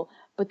people,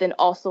 but then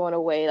also in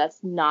a way that's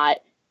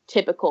not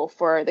typical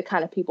for the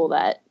kind of people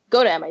that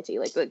go to MIT,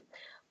 like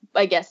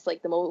I guess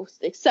like the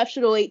most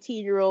exceptional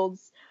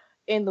 18-year-olds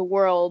in the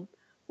world.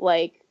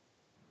 Like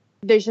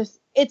there's just,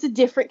 it's a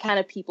different kind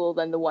of people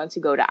than the ones who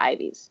go to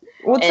Ivies.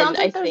 Well, it sounds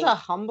like there's a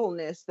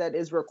humbleness that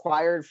is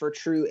required for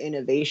true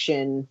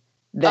innovation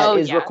that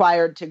is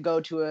required to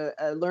go to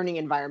a learning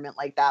environment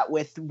like that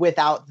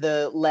without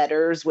the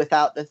letters,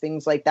 without the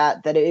things like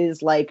that, that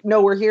is like,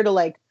 no, we're here to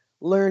like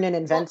learn and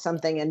invent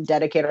something and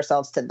dedicate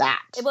ourselves to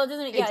that. Well,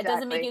 it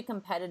doesn't make you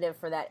competitive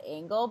for that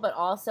angle, but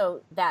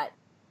also that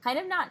kind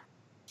of not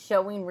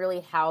showing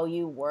really how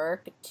you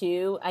work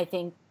too. I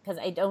think, because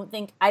I don't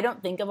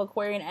think of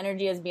Aquarian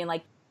energy as being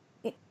like,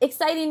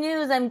 exciting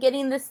news, I'm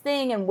getting this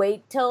thing, and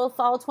wait till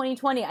fall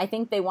 2020. I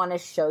think they want to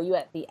show you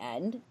at the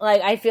end.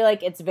 Like, I feel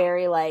like it's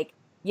very like,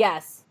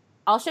 yes,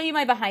 I'll show you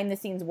my behind the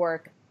scenes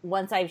work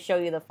once I show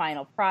you the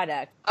final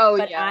product.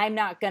 But I'm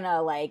not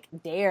gonna like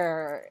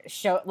dare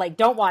show, like,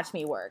 don't watch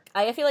me work.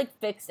 I feel like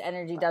fixed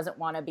energy doesn't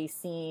want to be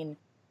seen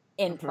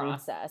in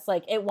process.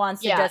 Like, it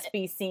wants to just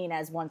be seen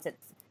as once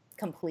it's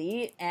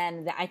complete,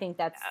 and I think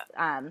that's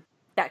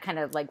that kind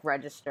of like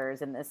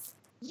registers in this.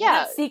 Yeah,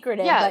 not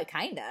secretive, but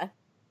kinda.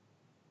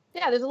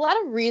 Yeah, there's a lot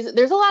of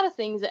there's a lot of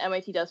things that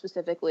MIT does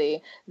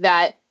specifically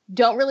that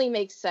don't really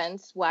make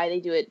sense why they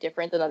do it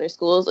different than other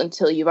schools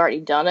until you've already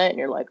done it and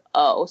you're like,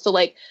 oh. So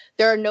like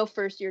there are no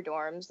first year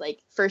dorms. Like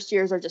first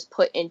years are just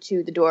put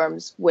into the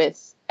dorms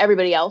with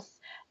everybody else,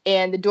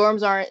 and the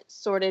dorms aren't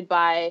sorted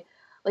by,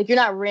 like, you're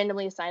not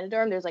randomly assigned a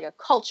dorm. There's like a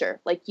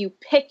culture. Like you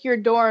pick your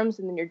dorms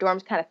and then your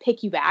dorms kind of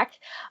pick you back,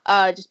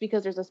 just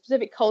because there's a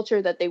specific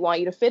culture that they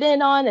want you to fit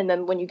in on. And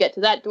then when you get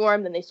to that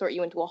dorm, then they sort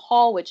you into a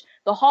hall, which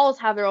the halls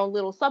have their own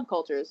little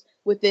subcultures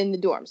within the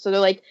dorms. So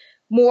they're like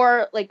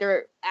more like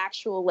they're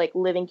actual like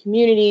living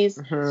communities.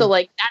 So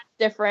like that's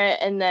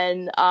different. And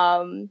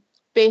then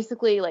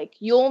basically like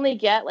you only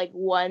get like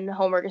one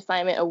homework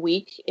assignment a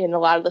week in a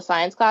lot of the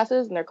science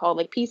classes, and they're called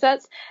like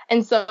P-sets.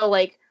 And so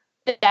like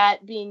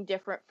that being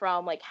different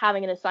from like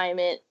having an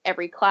assignment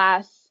every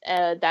class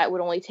that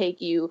would only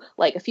take you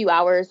like a few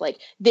hours, like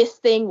this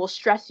thing will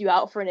stress you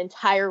out for an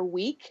entire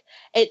week.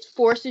 It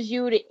forces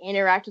you to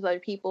interact with other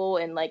people,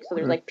 and like so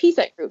there's like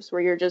P-set groups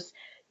where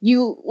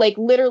you like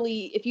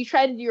literally, if you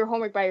try to do your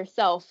homework by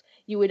yourself,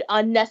 you would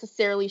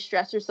unnecessarily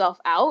stress yourself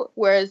out.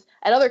 Whereas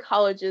at other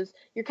colleges,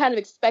 you're kind of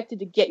expected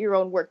to get your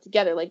own work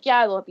together. Like,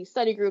 yeah, there'll be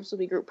study groups, there'll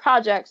be group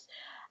projects.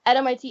 At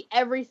MIT,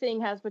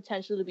 everything has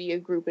potential to be a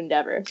group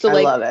endeavor. So I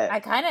like, love it.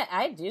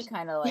 I do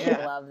kind of like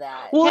love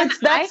that. Well,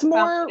 that's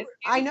more.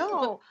 I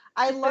know.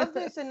 I love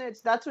this, and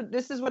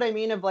this is what I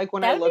mean of like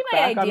when I look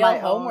back on my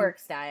homework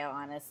style.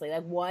 Honestly,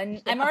 like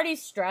I'm already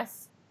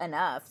stressed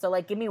enough, so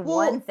like give me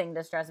one thing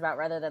to stress about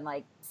rather than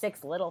like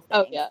 6 little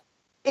things. Oh yeah.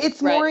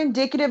 It's more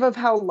indicative of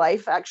how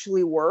life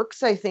actually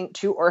works, I think,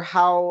 too, or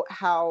how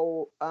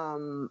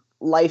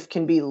life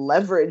can be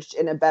leveraged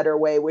in a better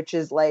way, which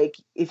is like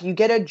if you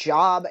get a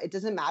job, it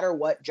doesn't matter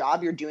what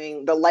job you're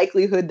doing, the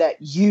likelihood that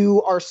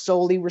you are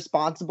solely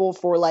responsible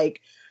for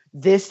like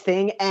this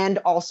thing and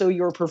also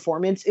your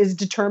performance is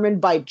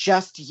determined by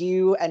just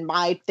you and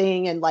my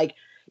thing. And like,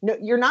 no,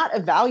 you're not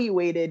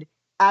evaluated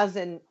as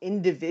an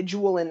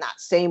individual in that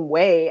same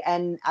way.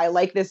 And I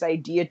like this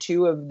idea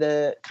too of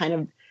the kind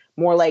of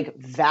more like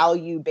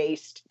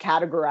value-based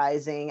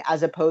categorizing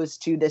as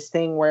opposed to this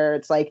thing where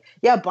it's like,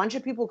 yeah, a bunch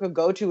of people could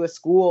go to a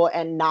school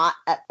and not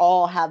at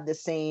all have the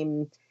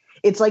same,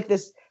 it's like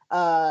this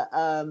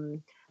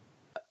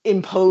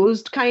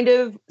imposed kind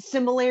of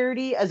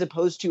similarity as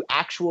opposed to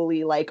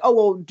actually like,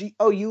 oh,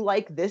 well, you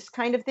like this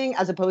kind of thing,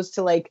 as opposed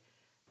to like,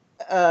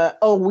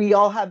 we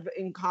all have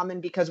in common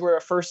because we're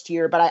a first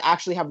year, but I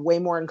actually have way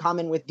more in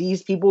common with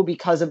these people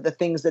because of the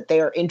things that they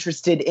are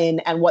interested in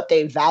and what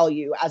they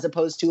value, as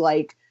opposed to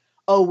like,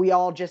 oh, we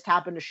all just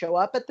happen to show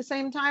up at the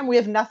same time. We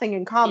have nothing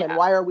in common. Yeah.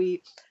 Why are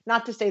we,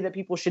 not to say that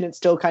people shouldn't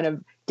still kind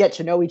of get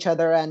to know each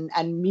other and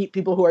meet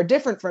people who are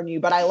different from you,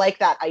 but I like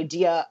that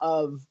idea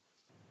of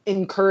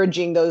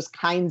encouraging those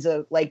kinds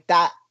of like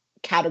that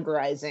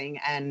categorizing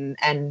and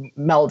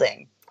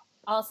melding.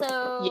 Also,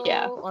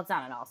 well, it's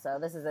not an also.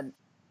 This is a,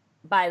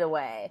 by the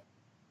way,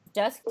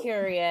 just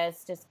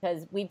curious, just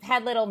because we've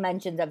had little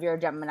mentions of your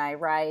Gemini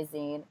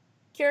rising.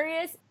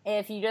 Curious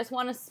if you just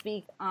want to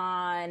speak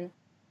on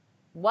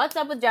what's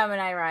up with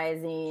Gemini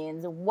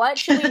risings. What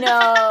should we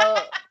know?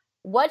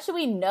 What should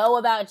we know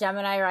about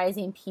Gemini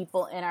rising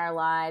people in our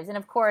lives? And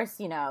of course,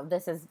 you know,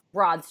 this is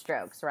broad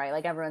strokes, right?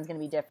 Like everyone's going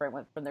to be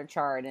different from their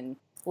chart and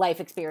life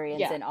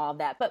experience and all of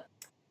that. But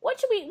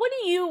what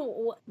do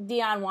you,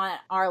 Dion, want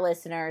our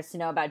listeners to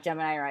know about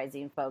Gemini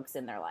rising folks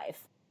in their life?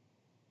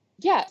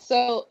 Yeah,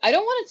 so I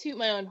don't want to toot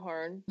my own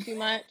horn too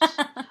much.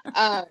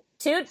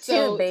 Toot,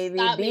 baby.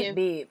 Beep,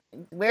 beep.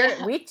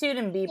 We toot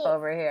and beep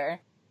over here.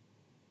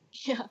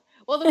 Yeah.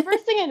 Well, the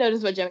first thing I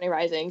noticed about Gemini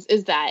risings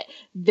is that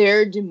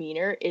their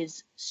demeanor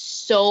is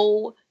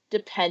so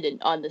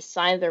dependent on the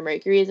sign their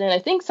Mercury is in. I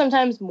think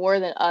sometimes more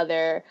than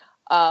other,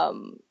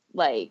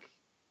 like,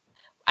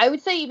 I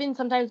would say even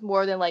sometimes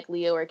more than like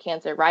Leo or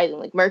Cancer rising.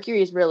 Like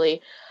Mercury is really,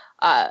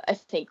 I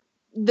think,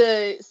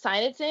 the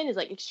sign it's in is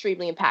like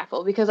extremely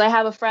impactful, because I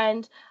have a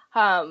friend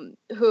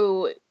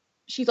who,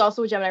 she's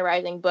also a Gemini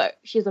rising, but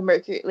she has a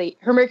Mercury, like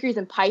her Mercury's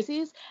in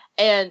Pisces,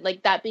 and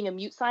like that being a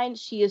mute sign,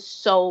 she is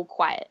so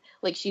quiet.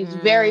 Like she's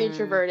very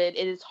introverted.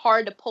 It is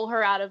hard to pull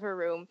her out of her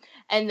room.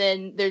 And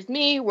then there's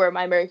me, where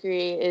my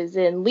Mercury is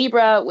in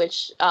Libra,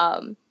 which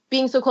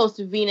being so close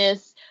to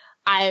Venus,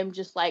 I am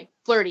just like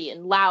flirty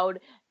and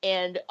loud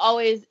and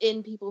always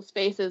in people's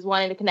spaces,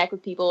 wanting to connect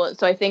with people. And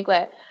so I think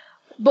that,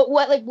 but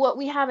what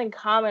we have in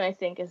common, I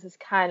think, is this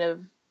kind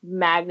of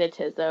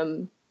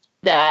magnetism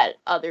that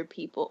other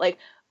people, like,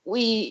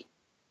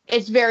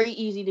 it's very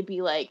easy to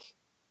be like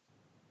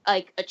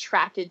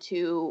attracted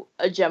to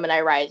a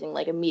Gemini rising,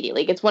 like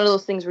immediately. Like, it's one of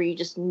those things where you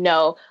just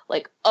know,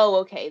 like, oh,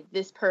 okay,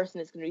 this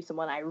person is going to be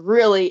someone I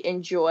really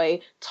enjoy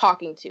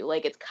talking to.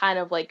 Like, it's kind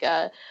of like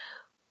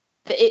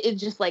it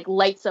just like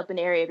lights up an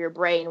area of your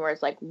brain where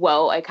it's like,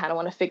 whoa, I kind of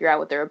want to figure out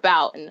what they're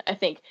about. And I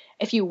think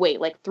if you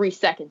wait like 3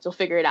 seconds, you'll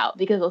figure it out,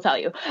 because they'll tell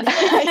you.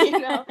 You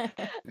know,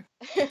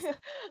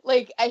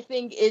 like, I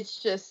think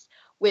it's just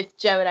with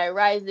Gemini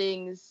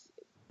risings,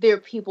 they're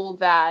people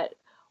that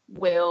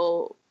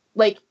will,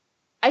 like,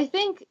 I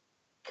think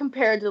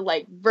compared to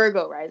like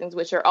Virgo risings,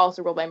 which are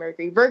also ruled by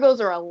Mercury, Virgos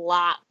are a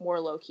lot more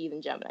low key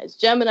than Geminis.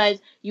 Geminis,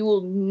 you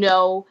will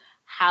know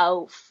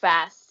how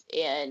fast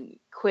and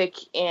quick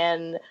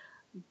and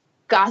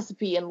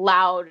gossipy and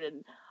loud,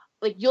 and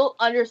like you'll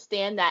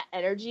understand that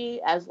energy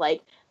as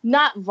like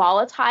not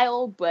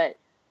volatile, but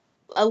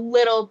a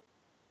little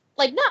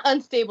like not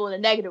unstable in a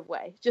negative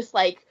way, just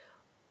like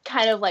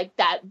kind of like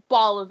that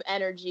ball of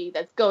energy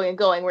that's going and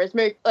going. Whereas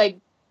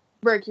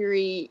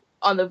Mercury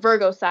on the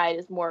Virgo side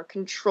is more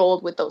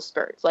controlled with those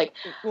spurts. Like,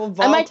 well,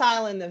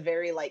 volatile in the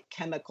very like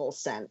chemical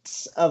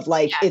sense of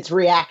like it's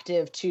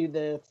reactive to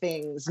the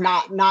things,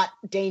 not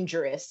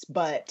dangerous,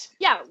 but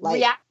like,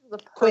 reactive is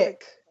a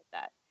quick.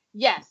 like that.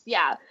 Yes,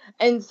 yeah.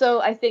 And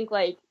so I think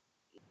like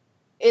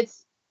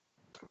it's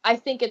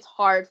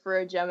hard for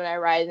a Gemini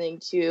rising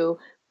to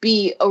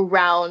be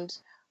around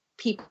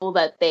people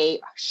that they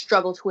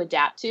struggle to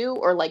adapt to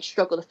or like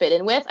struggle to fit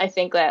in with. I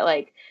think that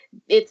like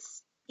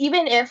it's,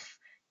 even if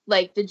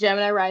like the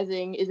Gemini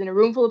rising is in a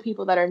room full of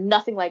people that are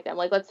nothing like them,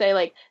 like let's say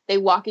like they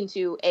walk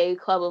into a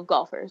club of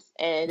golfers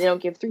and they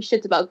don't give three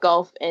shits about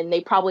golf, and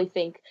they probably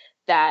think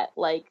that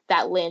like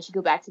that land should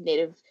go back to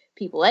native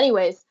people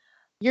anyways,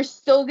 you're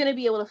still going to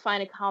be able to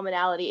find a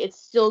commonality. It's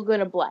still going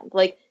to blend.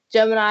 Like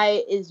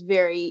Gemini is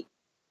very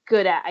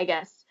good at, I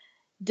guess,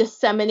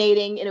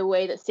 disseminating in a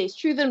way that stays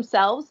true to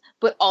themselves,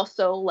 but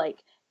also like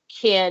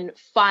can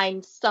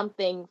find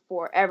something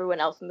for everyone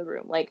else in the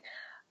room. Like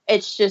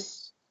it's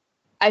just,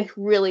 I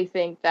really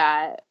think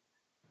that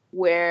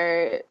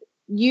we're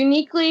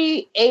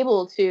uniquely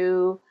able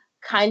to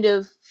kind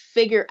of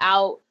figure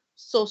out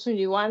social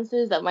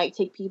nuances that might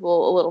take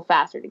people a little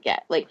faster to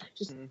get. Like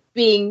just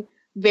being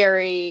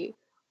very,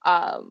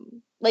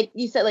 like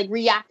you said, like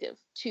reactive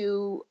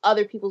to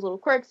other people's little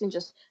quirks and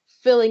just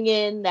filling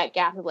in that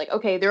gap of like,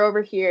 okay, they're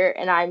over here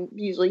and I'm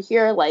usually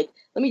here. Like,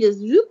 let me just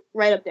zoop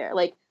right up there.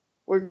 Like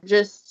we're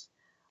just,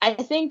 I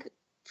think,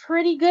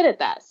 pretty good at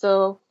that.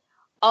 So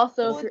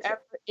also, if you're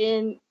ever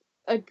in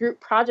a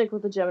group project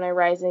with a Gemini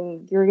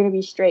rising, you're going to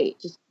be straight.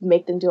 Just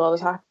make them do all the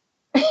talking.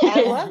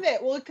 I love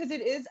it. Well, because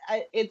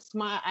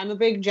I'm a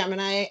big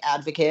Gemini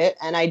advocate,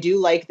 and I do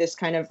like this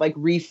kind of like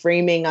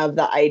reframing of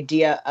the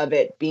idea of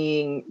it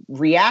being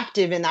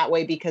reactive in that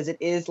way, because it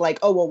is like,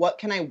 oh, well, what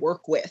can I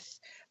work with?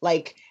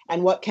 Like,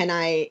 and what can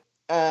I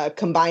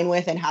combine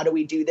with, and how do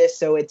we do this?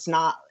 So it's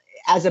not,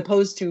 as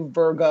opposed to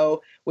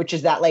Virgo, which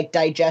is that like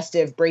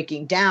digestive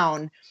breaking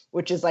down,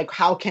 which is like,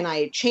 how can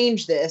I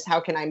change this? How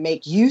can I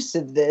make use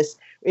of this?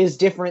 Is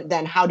different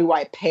than how do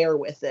I pair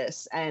with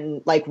this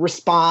and like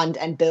respond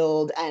and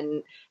build,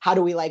 and how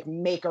do we like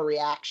make a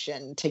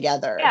reaction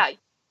together? Yeah,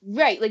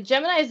 right. Like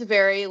Gemini is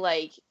very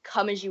like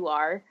come as you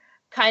are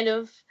kind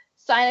of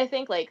sign. I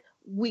think like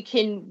we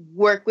can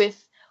work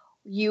with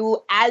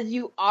you as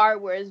you are,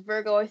 whereas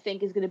Virgo I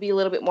think is going to be a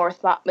little bit more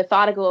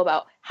methodical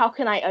about how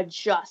can I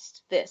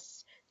adjust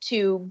this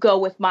to go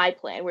with my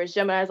plan, whereas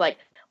Gemini is like,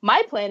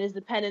 my plan is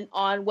dependent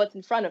on what's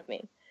in front of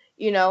me,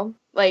 you know.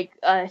 Like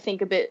I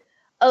think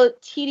a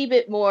teeny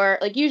bit more,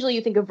 like usually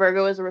you think of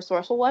Virgo as a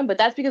resourceful one, but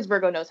that's because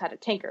Virgo knows how to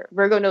tinker.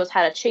 Virgo knows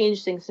how to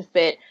change things to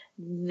fit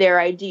their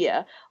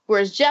idea,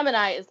 whereas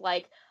Gemini is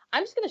like,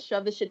 I'm just going to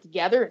shove this shit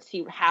together and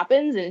see what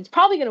happens, and it's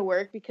probably going to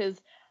work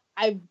because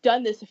I've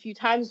done this a few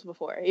times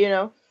before, you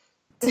know?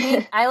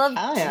 I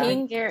love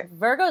tinker.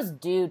 Virgos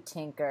do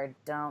tinker,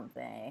 don't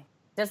they?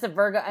 Just a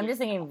Virgo. I'm just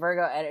thinking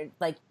Virgo,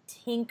 like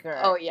tinker.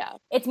 Oh yeah,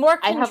 it's more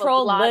control. I have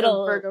a lot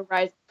of Virgo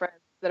rising friends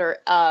that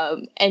are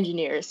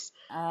engineers.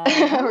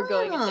 We're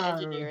going into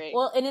engineering.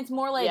 Well, and it's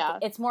more like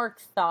it's more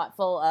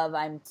thoughtful of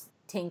I'm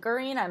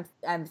tinkering.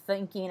 I'm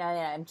thinking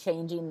I'm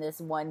changing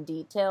this one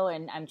detail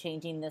and I'm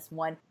changing this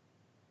one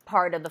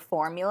part of the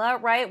formula,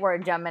 right? Where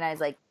Gemini is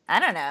like, I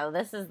don't know,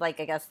 this is like,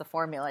 I guess, the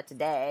formula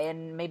today,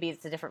 and maybe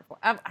it's a different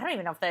I don't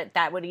even know if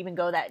that would even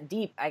go that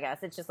deep, I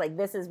guess. It's just like,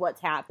 this is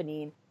what's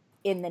happening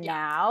in the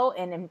now.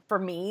 And for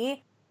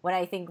me, when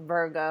I think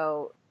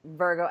Virgo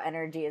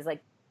energy is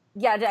like,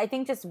 I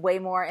think just way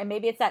more, and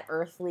maybe it's that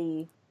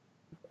earthly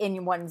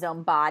in one's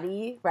own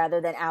body rather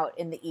than out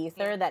in the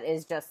ether that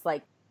is just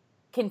like,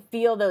 can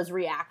feel those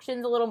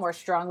reactions a little more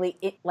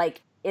strongly,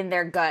 like in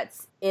their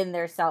guts, in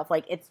their self.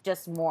 Like, it's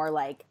just more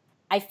like,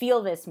 I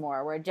feel this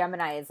more, where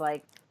Gemini is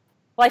like,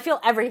 well, I feel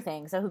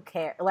everything, so who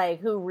cares?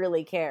 Like, who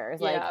really cares?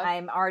 Yeah. Like,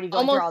 I'm already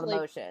going through all the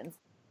motions.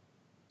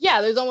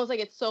 Yeah, there's almost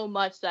like it's so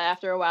much that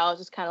after a while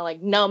it's just kind of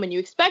like numb, and you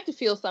expect to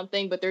feel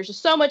something, but there's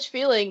just so much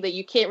feeling that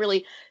you can't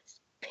really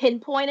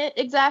pinpoint it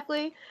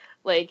exactly.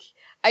 Like,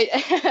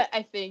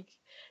 I think,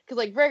 because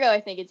like Virgo, I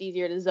think it's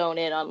easier to zone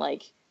in on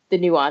like the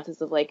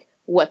nuances of like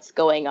what's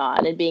going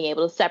on and being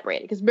able to separate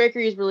it, because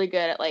Mercury is really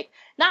good at like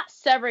not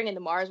severing in the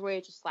Mars way,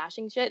 just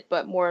slashing shit,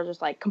 but more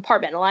just like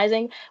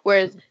compartmentalizing,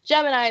 whereas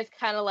Gemini is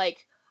kind of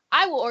like,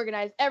 I will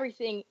organize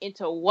everything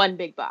into one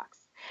big box,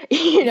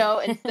 you know,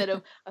 instead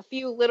of a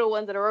few little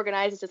ones that are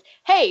organized. It's just,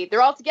 hey,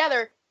 they're all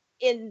together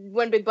in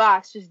one big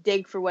box, just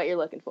dig for what you're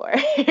looking for.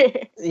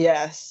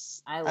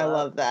 Yes. I I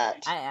love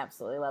that. I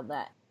absolutely love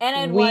that. And I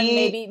had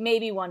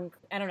maybe one,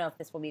 I don't know if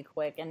this will be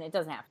quick, and it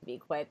doesn't have to be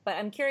quick, but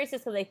I'm curious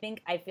just because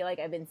I feel like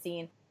I've been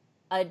seeing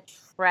a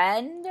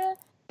trend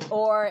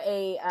or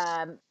a,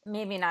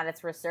 maybe not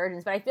its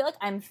resurgence, but I feel like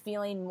I'm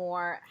feeling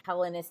more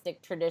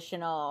Hellenistic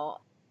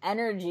traditional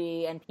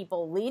energy and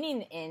people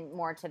leaning in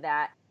more to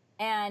that.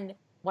 And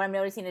what I'm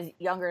noticing is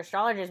younger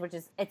astrologers, which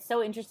is, it's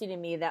so interesting to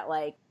me that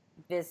like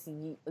this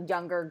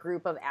younger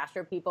group of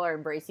astro people are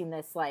embracing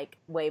this like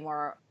way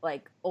more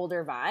like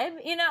older vibe,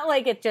 you know,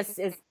 like it just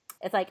is,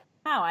 it's like,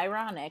 how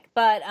ironic.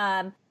 But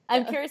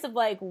I'm curious of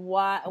like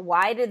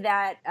why did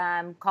that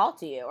call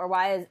to you, or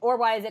why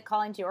is it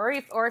calling to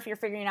you, or if you're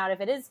figuring out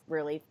if it is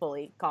really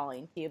fully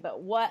calling to you,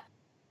 but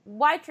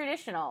why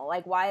traditional,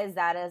 like why is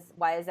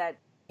that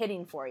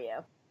hitting for you?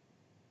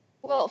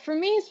 Well, for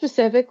me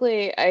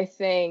specifically, I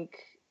think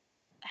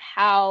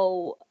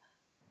how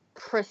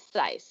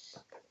precise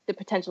the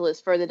potential is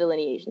for the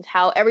delineations,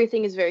 how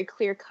everything is very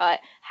clear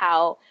cut,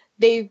 how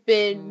they've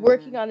been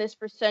working on this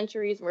for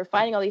centuries, and we're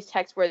finding all these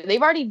texts where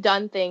they've already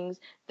done things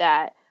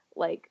that,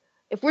 like,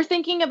 if we're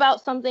thinking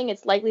about something,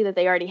 it's likely that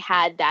they already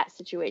had that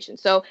situation.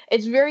 So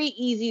it's very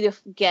easy to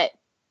get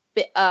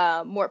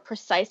more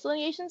precise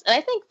delineations. And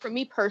I think for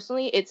me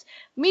personally, it's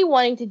me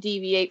wanting to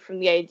deviate from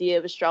the idea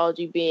of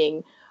astrology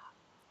being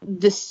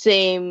the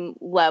same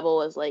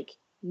level as like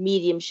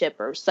mediumship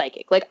or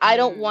psychic. Like I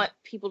don't want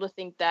people to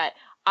think that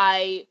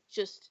I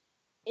just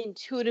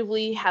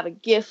intuitively have a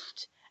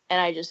gift and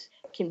I just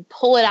can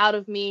pull it out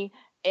of me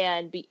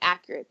and be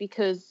accurate,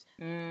 because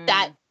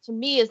that to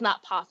me is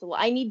not possible.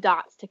 I need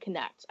dots to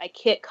connect. I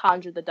can't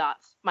conjure the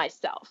dots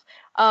myself.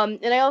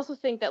 And I also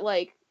think that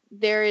like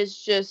there is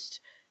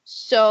just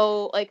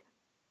so like,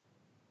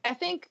 I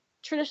think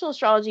traditional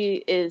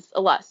astrology is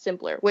a lot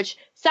simpler, which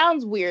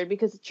sounds weird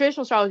because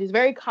traditional astrology is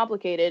very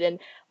complicated, and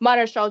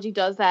modern astrology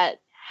does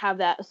have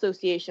that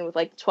association with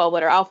like the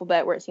 12-letter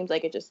alphabet, where it seems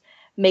like it just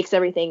makes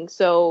everything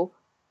so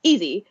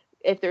easy.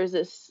 If there's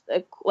this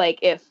like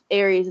if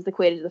Aries is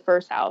equated to the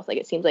first house, like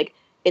it seems like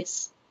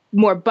it's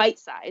more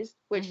bite-sized,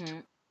 which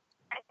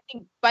I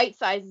think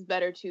bite-sized is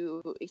better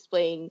to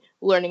explain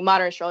learning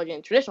modern astrology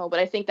and traditional.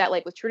 But I think that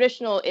like with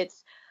traditional,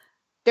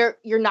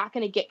 you're not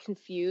going to get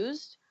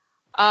confused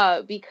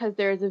because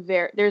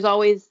there's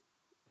always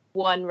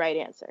one right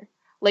answer.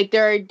 Like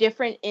there are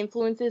different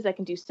influences that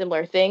can do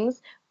similar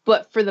things,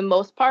 but for the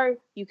most part,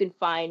 you can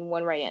find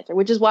one right answer,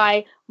 which is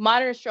why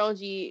modern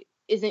astrology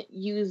isn't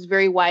used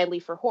very widely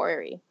for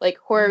horary. Like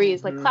horary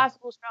is like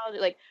classical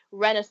astrology, like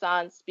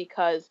Renaissance,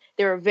 because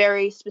they're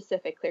very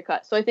specific, clear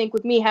cut. So I think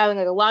with me having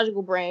like a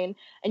logical brain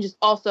and just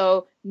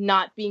also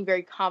not being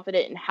very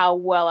confident in how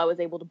well I was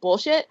able to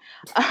bullshit,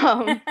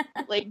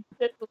 like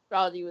traditional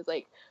astrology was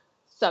like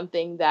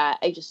something that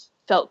I just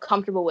felt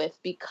comfortable with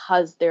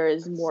because there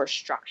is more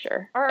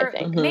structure. Or I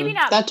think maybe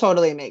not. That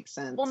totally makes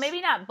sense. Well,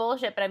 maybe not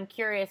bullshit, but I'm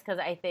curious because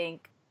I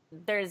think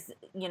there's,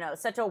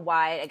 such a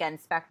wide, again,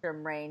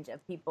 spectrum range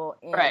of people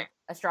in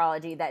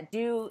astrology that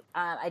do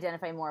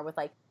identify more with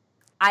like,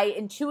 I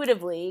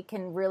intuitively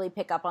can really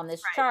pick up on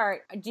this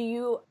chart. Do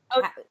you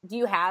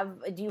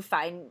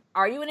find,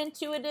 are you an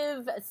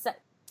intuitive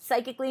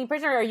psychic leaning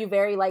person, or are you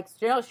very like,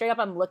 straight up,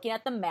 I'm looking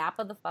at the map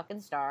of the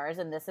fucking stars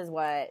and this is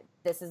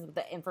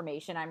the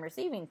information I'm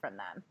receiving from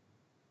them?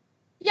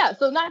 Yeah,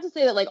 so not to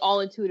say that like all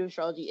intuitive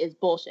astrology is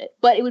bullshit,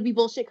 but it would be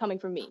bullshit coming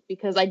from me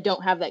because I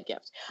don't have that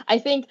gift. I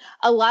think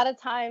a lot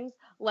of times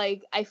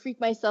like I freak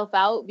myself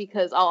out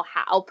because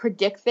I'll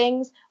predict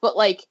things, but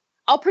like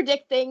I'll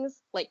predict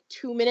things like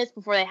 2 minutes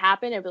before they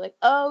happen and be like,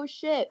 oh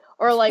shit.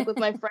 Or like with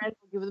my friends,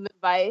 I'll give them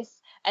advice,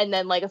 and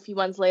then like a few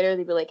months later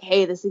they'd be like,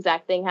 hey, this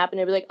exact thing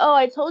happened. I'd be like, oh,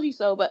 I told you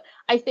so. But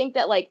I think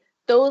that like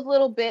those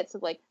little bits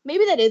of like,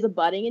 maybe that is a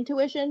budding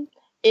intuition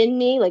in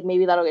me, like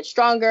maybe that'll get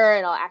stronger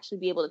and I'll actually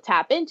be able to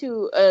tap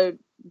into a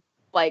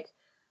like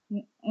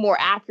more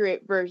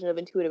accurate version of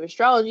intuitive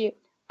astrology.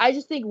 I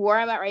just think where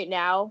I'm at right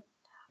now,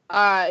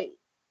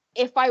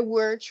 if I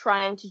were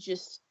trying to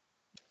just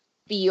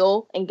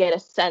feel and get a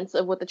sense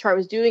of what the chart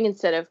was doing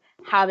instead of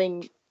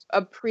having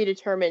a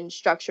predetermined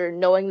structure,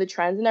 knowing the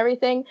trends and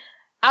everything,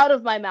 out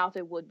of my mouth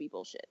it would be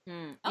bullshit.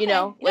 Okay. You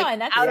know, like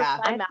and that's, out of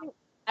my mouth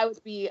I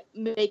would be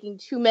making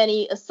too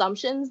many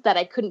assumptions that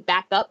I couldn't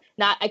back up.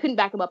 I couldn't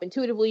back them up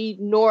intuitively,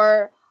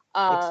 nor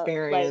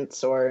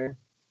experience,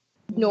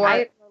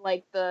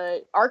 like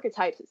the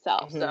archetypes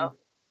itself. So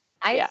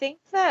I think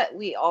that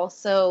we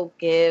also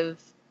give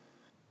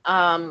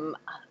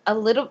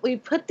we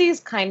put these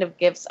kind of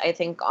gifts, I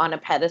think, on a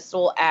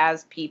pedestal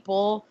as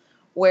people,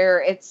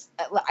 where it's,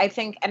 I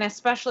think, and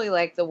especially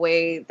like the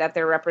way that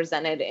they're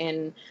represented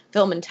in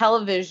film and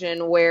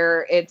television,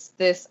 where it's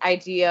this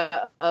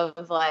idea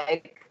of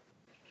like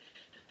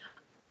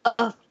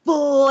a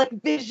full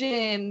like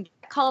vision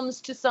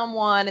comes to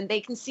someone and they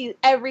can see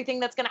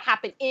everything that's going to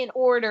happen in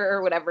order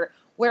or whatever,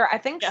 where I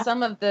think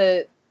some of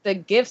the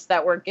gifts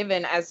that we're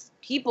given as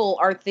people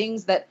are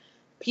things that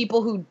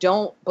people who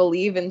don't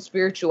believe in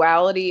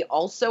spirituality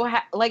also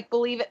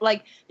believe it,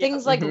 like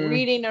things like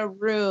reading a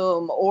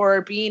room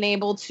or being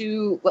able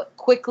to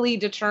quickly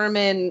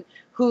determine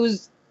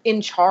who's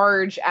in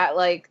charge at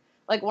like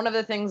one of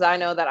the things I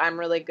know that I'm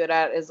really good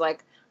at is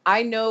like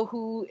I know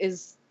who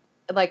is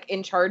like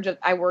in charge of,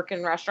 I work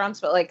in restaurants,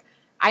 but like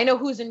I know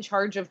who's in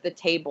charge of the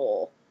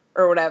table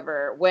or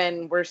whatever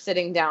when we're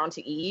sitting down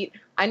to eat.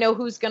 I know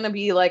who's going to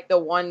be like the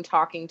one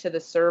talking to the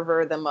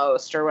server the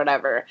most or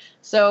whatever.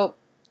 So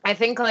I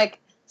think like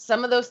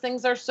some of those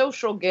things are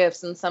social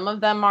gifts, and some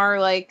of them are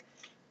like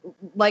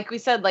we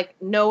said, like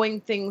knowing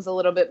things a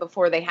little bit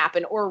before they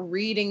happen, or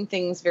reading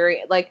things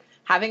very, like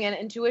having an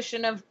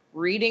intuition of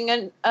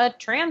reading a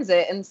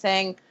transit and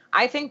saying,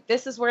 I think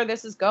this is where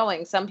this is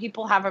going. Some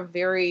people have a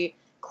very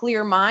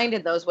clear mind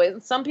in those ways,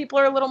 and some people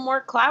are a little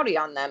more cloudy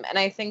on them. And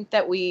I think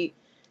that we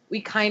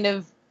kind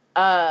of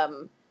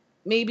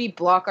maybe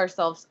block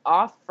ourselves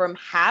off from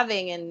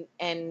having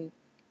and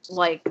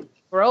like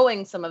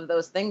growing some of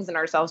those things in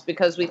ourselves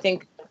because we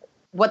think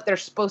what they're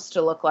supposed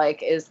to look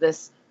like is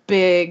this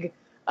big,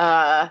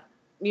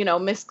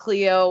 Miss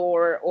Cleo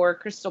or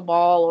crystal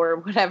ball or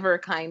whatever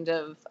kind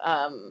of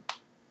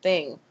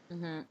thing.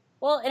 Mm-hmm.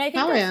 Well, and I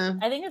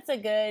think it's a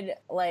good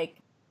like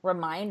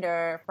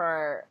reminder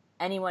for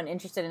anyone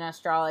interested in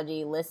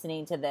astrology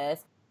listening to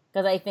this,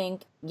 because I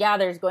think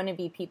there's going to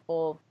be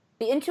people,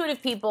 the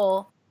intuitive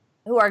people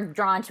who are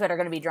drawn to it are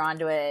going to be drawn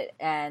to it,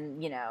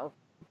 and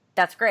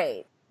that's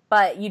great.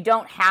 But you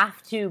don't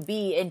have to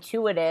be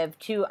intuitive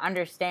to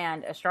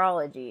understand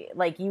astrology.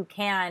 Like you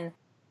can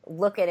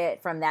look at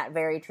it from that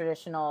very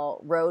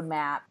traditional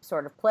roadmap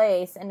sort of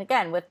place. And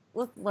again, with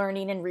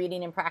learning and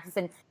reading and practice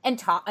and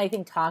I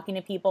think talking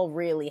to people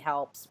really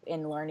helps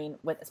in learning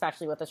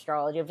especially with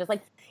astrology, of just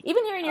like,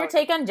 even hearing your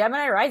take on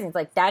Gemini risings,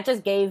 like that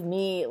just gave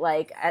me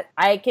like,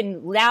 I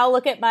can now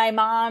look at my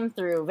mom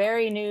through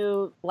very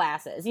new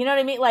glasses. You know what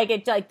I mean? Like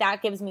it, like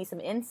that gives me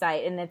some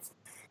insight, and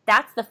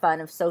that's the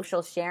fun of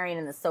social sharing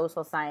and the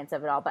social science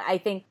of it all. But I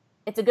think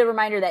it's a good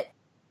reminder that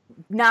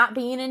not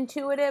being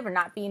intuitive or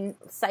not being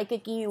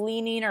psychic-y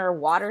leaning or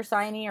water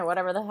signy or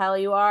whatever the hell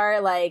you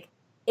are, like,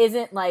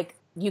 isn't like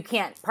you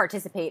can't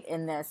participate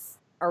in this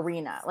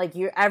arena. Like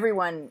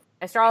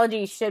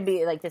astrology should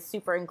be like this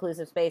super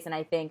inclusive space. And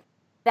I think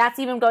that's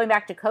even going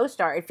back to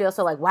CoStar. It feels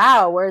so like,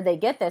 wow, where'd they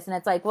get this? And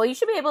it's like, well, you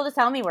should be able to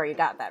tell me where you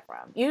got that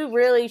from. You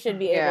really should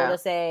be able to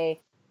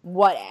say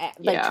what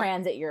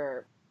transit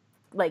you're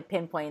like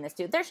pinpointing this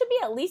to. There should be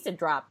at least a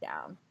drop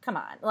down. Come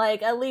on,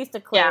 like at least a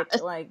click,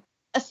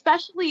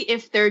 especially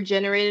if they're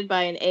generated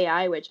by an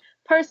AI, which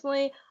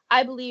personally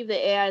I believe the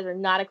AIs are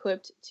not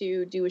equipped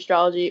to do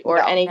astrology or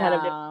any kind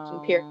of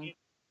divination, period.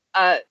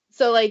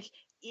 So like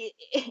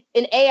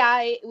an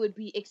AI would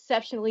be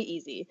exceptionally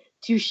easy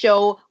to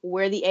show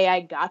where the AI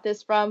got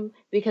this from,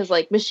 because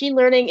like machine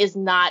learning is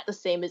not the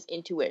same as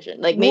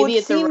intuition. Like maybe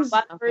it's a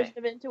robot version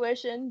of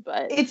intuition,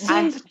 but it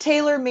seems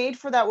tailor-made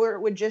for that, where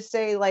it would just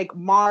say like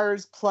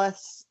Mars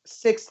plus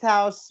 6th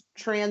house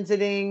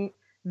transiting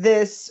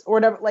this or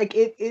whatever. Like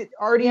it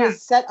already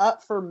is set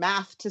up for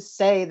math to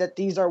say that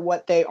these are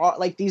what they are.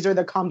 Like these are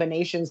the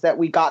combinations that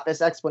we got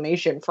this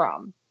explanation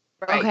from.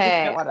 Right.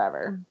 Okay.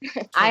 Whatever.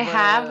 I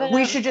have.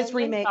 We should just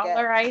remake it.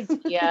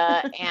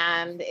 Idea,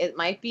 and it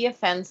might be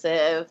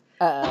offensive,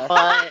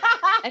 but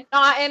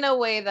not in a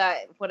way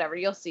that whatever.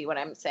 You'll see what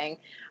I'm saying.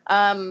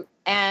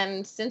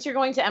 And since you're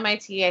going to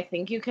MIT, I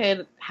think you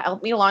could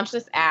help me launch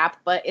this app.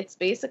 But it's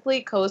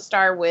basically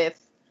CoStar with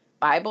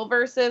Bible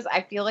verses.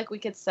 I feel like we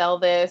could sell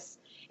this.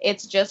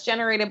 It's just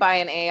generated by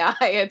an AI.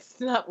 It's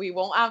not, we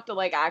won't have to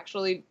like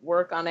actually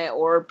work on it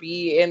or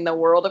be in the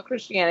world of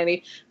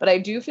Christianity, but I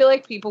do feel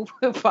like people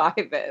would buy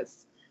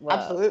this. Wow.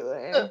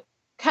 Absolutely. So,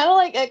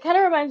 it kind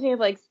of reminds me of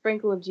like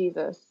Sprinkle of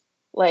Jesus,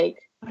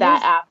 like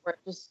that app where it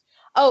just,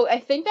 I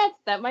think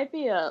that might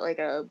be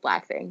a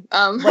Black thing.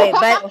 Wait,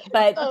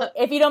 but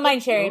if you don't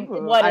mind sharing,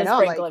 what is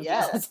Sprinkle of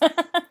Jesus?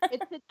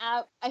 It's an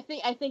app. I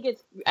think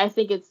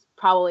it's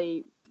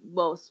probably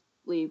mostly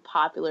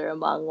popular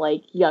among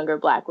like younger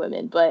Black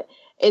women, but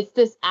it's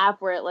this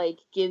app where it like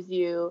gives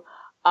you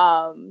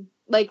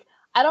like,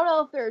 I don't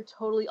know if they're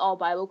totally all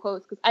Bible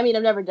quotes, because I mean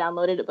I've never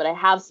downloaded it, but I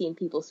have seen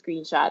people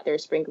screenshot their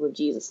Sprinkle of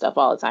Jesus stuff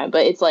all the time.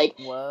 But it's like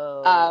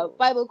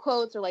Bible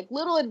quotes or like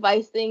little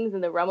advice things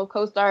in the realm of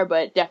CoStar,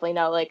 but definitely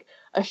not like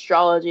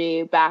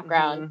astrology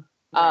background.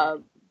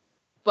 Mm-hmm.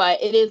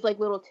 But it is like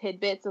little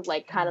tidbits of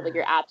like kind of like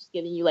your app just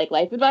giving you like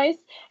life advice.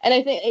 And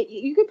I think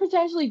you could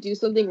potentially do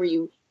something where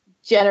you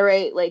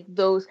generate like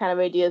those kind of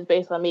ideas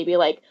based on maybe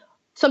like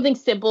something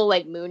simple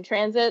like moon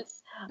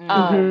transits,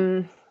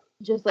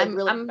 just like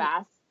really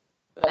fast.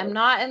 I'm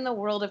not in the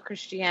world of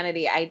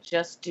Christianity. I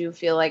just do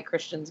feel like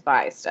Christians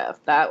buy stuff.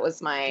 That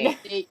was my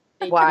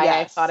why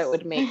I thought it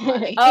would make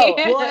money.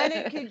 Well, and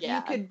it could,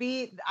 you could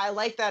be, I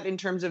like that in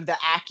terms of the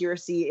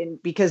accuracy,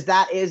 because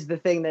that is the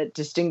thing that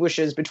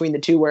distinguishes between the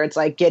two, where it's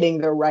like getting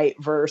the right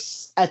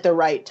verse at the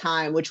right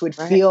time, which would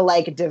feel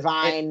like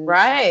divine.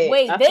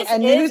 Wait, this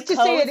and is who's to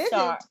say it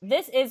CoStar. isn't?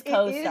 This is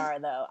CoStar,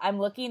 though. I'm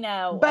looking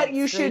now. But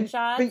you should.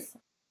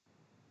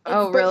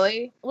 Oh,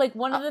 really? Like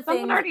one of the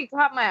Someone things. already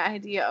got my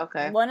idea.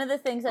 Okay. One of the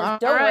things is, All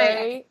don't right.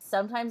 worry,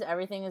 sometimes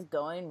everything is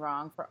going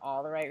wrong for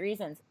all the right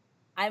reasons.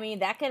 I mean,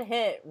 that could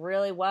hit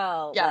really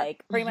well, Yeah.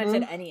 like pretty much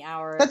at any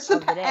hour That's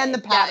of the day. and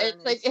the Yeah, pattern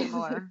it's like is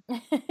similar.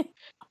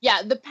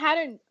 yeah, the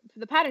pattern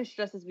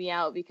stresses me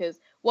out because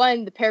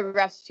one, the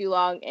paragraph's too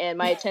long and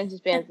my attention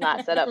span's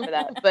not set up for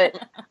that.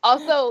 But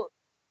also,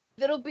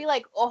 it'll be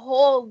like a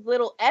whole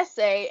little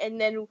essay, and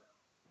then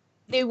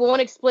they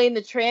won't explain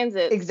the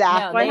transit.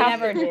 Exactly. No, they I have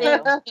never to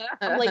do.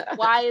 I'm like,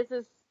 why is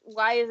this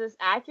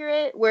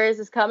accurate? Where is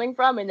this coming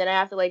from? And then I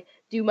have to like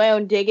do my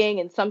own digging,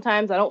 and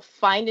sometimes I don't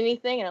find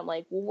anything, and I'm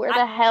like, well, where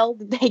the hell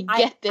did they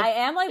get this? I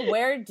am like,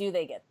 where do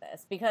they get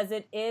this? Because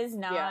it is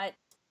not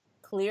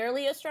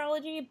clearly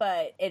astrology,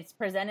 but it's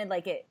presented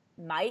like it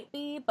might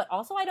be, but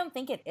also I don't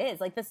think it is.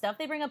 Like the stuff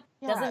they bring up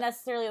doesn't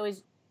necessarily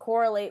always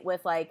correlate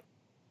with like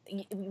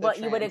what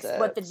you would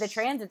what the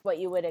transits, what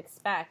you would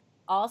expect.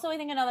 Also, I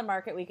think another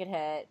market we could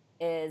hit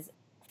is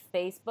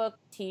Facebook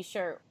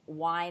t-shirt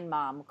wine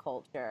mom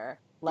culture.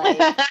 Like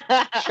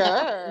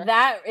Sure.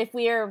 that, if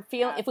we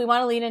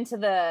want to lean into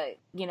the,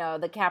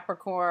 the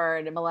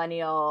Capricorn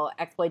millennial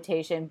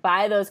exploitation,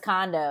 buy those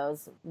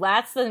condos.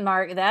 That's the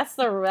market. That's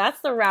the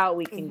route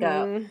we can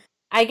go.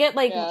 I get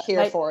like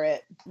here for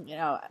it.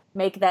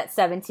 Make that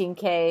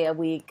 $17K a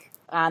week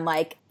on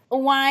like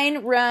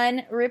wine,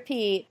 run,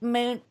 repeat,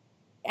 moon.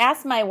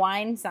 Ask my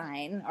wine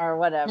sign or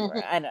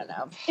whatever. I don't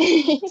know.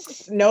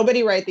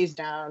 Nobody write these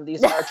down.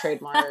 These are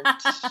trademarked.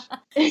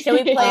 Should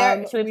we play our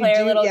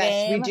little game?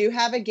 Yes, we do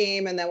have a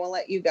game, and then we'll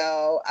let you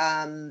go.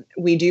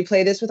 We do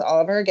play this with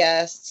all of our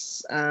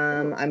guests.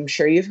 I'm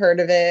sure you've heard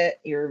of it.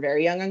 You're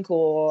very young and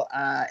cool.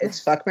 It's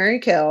Fuck, Marry,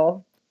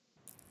 Kill.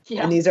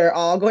 Yeah. And these are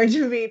all going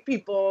to be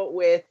people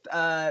with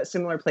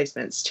similar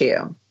placements to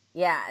you.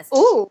 Yes.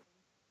 Ooh.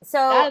 So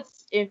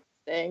that's interesting.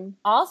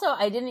 Also,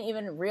 I didn't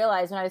even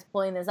realize when I was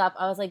pulling this up,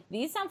 I was like,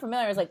 these sound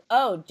familiar. I was like,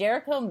 oh,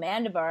 Jericho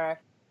Mandibar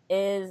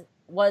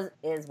was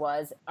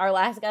our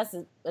last guest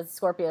is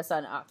Scorpio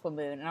Sun Aqua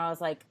Moon. And I was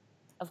like,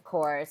 of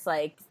course,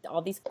 like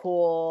all these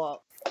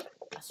cool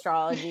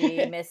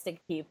astrology,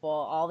 mystic people,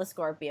 all the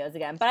Scorpios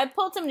again. But I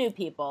pulled some new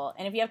people.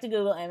 And if you have to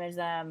Google image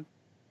them,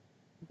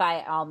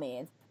 by all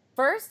means.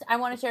 First, I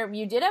want to share,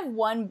 you did have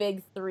one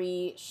big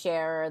 3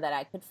 share that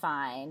I could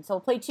find. So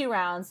we'll play 2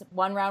 rounds.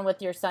 One round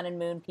with your sun and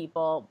moon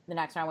people, the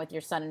next round with your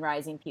sun and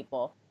rising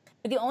people.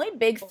 But the only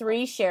big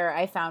 3 share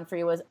I found for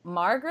you was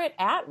Margaret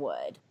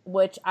Atwood,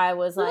 which I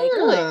was like,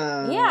 and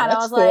I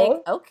was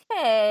cool. Like,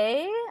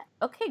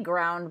 okay,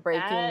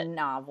 groundbreaking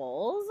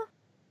novels.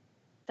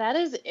 That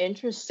is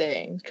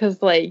interesting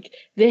because, like,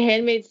 The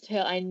Handmaid's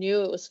Tale, I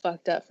knew it was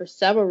fucked up for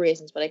several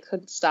reasons, but I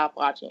couldn't stop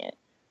watching it.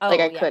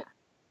 I could.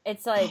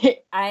 It's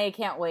like, I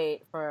can't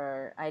wait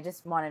I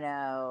just want to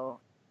know.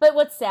 But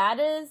what's sad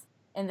is,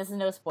 and this is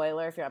no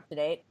spoiler if you're up to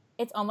date,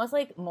 it's almost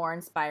like more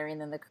inspiring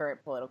than the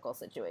current political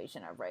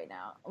situation of right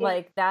now.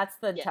 Like, that's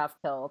the tough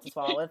pill to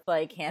swallow with,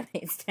 like,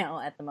 Handmaid's Tale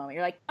at the moment.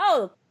 You're like,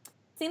 oh,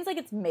 seems like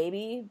it's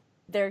maybe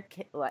their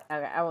okay,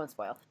 I won't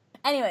spoil.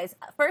 Anyways,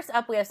 first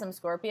up, we have some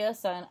Scorpio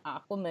Sun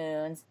Aqua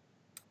Moons.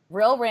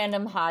 Real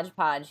random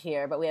hodgepodge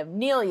here, but we have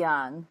Neil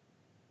Young,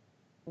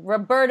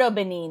 Roberto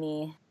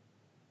Benigni,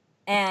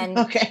 and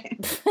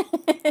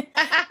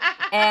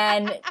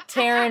and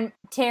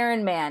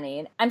Taryn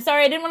Manning. I'm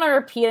sorry, I didn't want to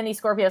repeat any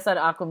Scorpio Sun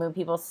Aqua Moon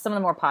people. Some of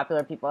the more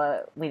popular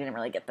people, we didn't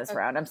really get this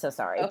round. I'm so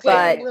sorry.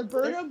 Okay. But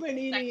Roberto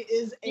Benigni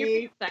is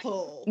a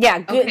pull. Yeah,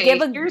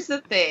 here's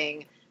the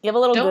thing. Give a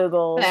little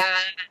Google.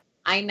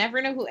 I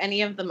never know who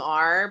any of them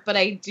are, but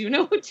I do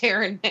know who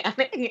Taryn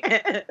Manning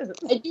is.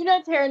 I do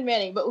know Taryn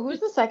Manning, but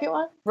who's the second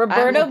one?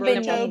 Roberto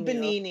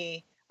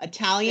Benigni,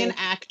 Italian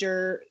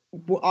actor,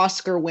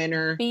 Oscar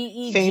winner,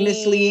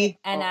 famously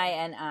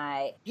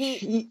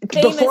Nini.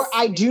 Before,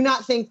 I do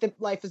not think that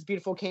Life is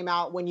Beautiful came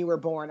out when you were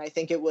born. I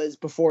think it was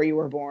before you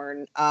were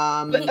born.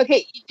 But,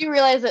 okay, you do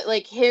realize that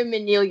like him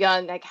and Neil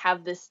Young like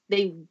have this.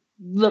 They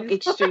look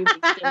extremely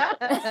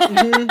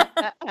similar.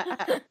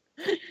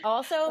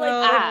 Also,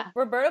 like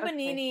Roberto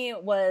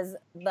Benigni was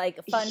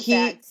like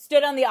fact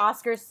stood on the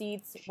Oscar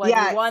seats when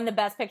he won the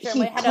Best Picture.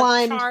 And had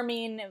a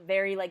charming,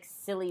 very like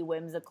silly,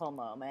 whimsical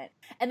moment,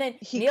 and then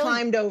he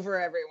climbed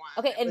over everyone.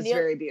 Okay, and it was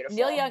very beautiful.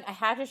 Neil Young. I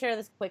have to share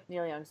this quick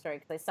Neil Young story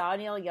because I saw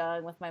Neil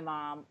Young with my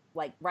mom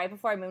like right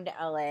before I moved to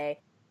LA.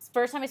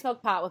 First time I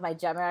smoked pot with my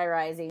Gemini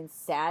rising,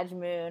 Sag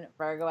moon,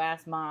 Virgo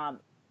ass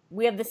mom.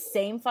 We have the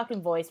same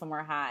fucking voice when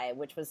we're high,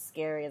 which was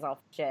scary as all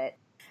shit,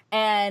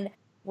 and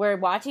we're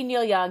watching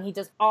Neil Young. He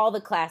does all the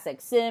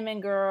classics,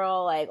 Cinnamon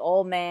Girl, like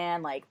Old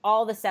Man, like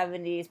all the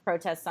 70s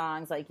protest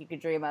songs like you could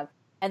dream of.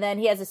 And then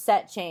he has a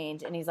set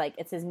change, and he's like,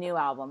 it's his new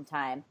album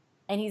time.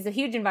 And he's a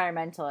huge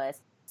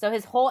environmentalist. So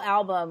his whole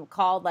album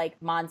called like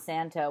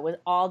Monsanto was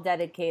all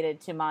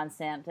dedicated to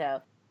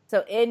Monsanto.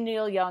 So in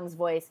Neil Young's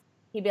voice,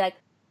 he'd be like,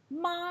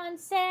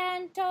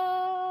 Monsanto,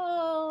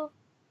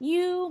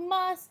 you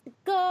must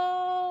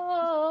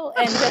go.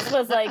 And just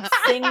was like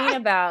singing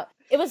about,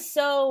 it was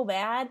so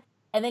bad.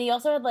 And then he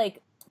also had,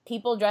 like,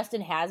 people dressed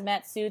in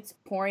hazmat suits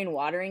pouring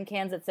watering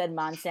cans that said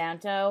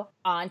Monsanto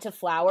onto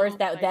flowers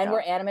that then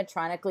were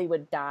animatronically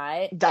would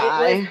die.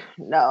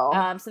 No.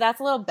 So that's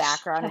a little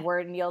background of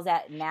where Neil's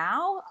at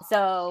now.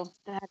 So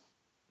That's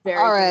very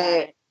All right.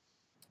 dramatic.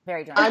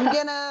 very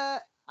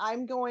dramatic.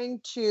 I'm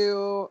going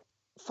to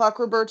fuck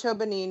Roberto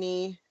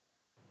Benigni.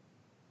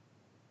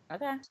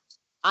 Okay.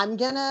 I'm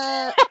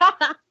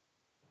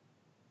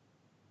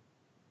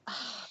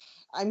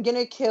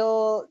gonna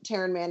kill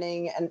Taryn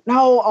Manning and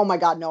no, oh my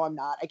god, no, I'm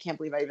not. I can't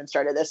believe I even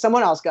started this.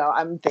 Someone else go.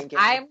 I'm thinking.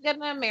 I'm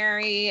gonna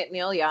marry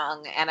Neil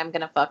Young and I'm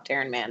gonna fuck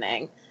Taryn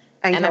Manning.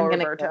 and And kill I'm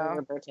gonna Roberto. kill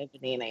Roberto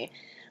Benigni.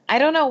 I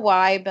don't know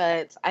why,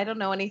 but I don't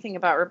know anything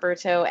about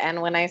Roberto. And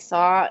when I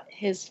saw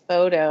his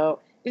photo,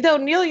 though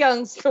Neil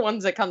Young's the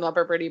ones that come up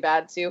are pretty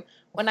bad too.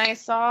 When I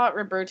saw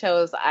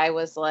Roberto's, I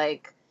was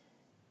like,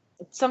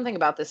 something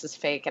about this is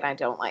fake and I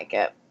don't like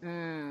it.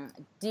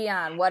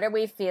 Dion, what are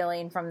we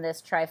feeling from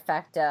this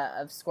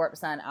trifecta of Scorp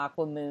Sun,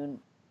 Aqua Moon,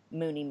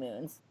 Moony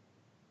Moons?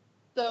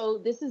 So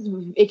this is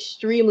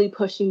extremely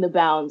pushing the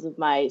bounds of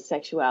my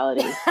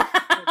sexuality.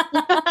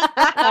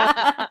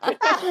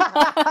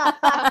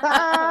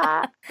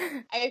 I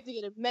have to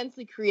get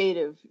immensely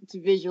creative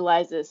to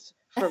visualize this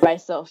for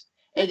myself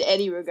in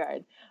any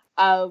regard.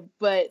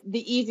 But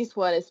the easiest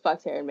one is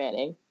fuck Taryn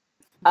Manning.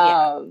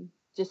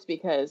 Just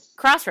because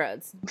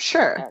Crossroads.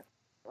 Sure.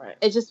 Right.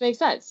 it just makes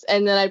sense.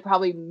 And then I'd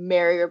probably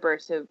marry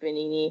Roberto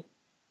Benigni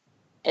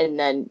and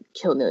then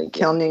kill Neil Young.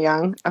 Kill Neil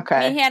Young. Okay. I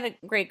mean, he had a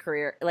great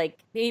career. Like,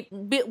 he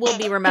will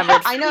be remembered.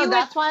 I know. He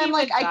That's would- why he I'm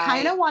like, would I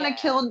kind die, of want to yeah.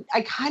 kill.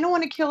 I kind of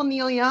want to kill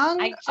Neil Young.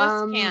 I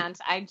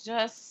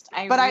just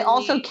can't. But I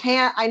also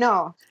can't. I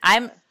know.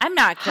 I'm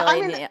not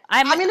killing gonna- you.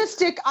 I'm gonna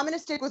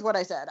stick with what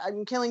I said.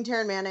 I'm killing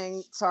Taryn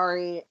Manning.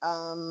 Sorry.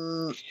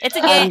 It's a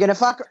I'm game. gonna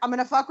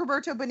fuck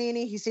Roberto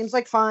Benigni. He seems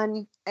like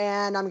fun,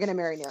 and I'm gonna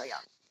marry Neil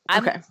Young.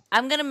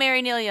 I'm gonna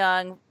marry Neil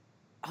Young.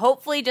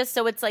 Hopefully, just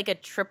so it's like a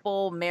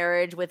triple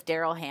marriage with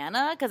Daryl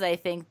Hannah, because I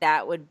think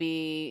that would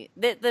be.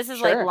 This is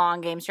like Sure.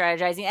 long game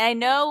strategizing. And I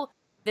know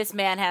this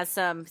man has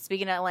some.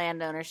 Speaking of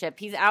land ownership,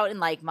 he's out in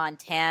like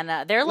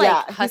Montana. They're like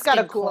Yeah, he's husking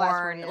got a cool ass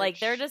corn. ranch. Like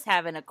they're just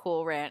having a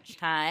cool ranch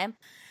time.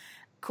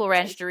 Cool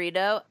ranch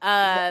Dorito.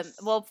 Yes.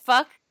 Well,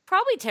 fuck.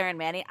 Probably Taryn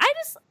Manning.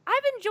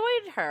 I've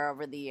enjoyed her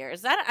over the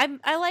years.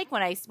 I like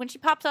when she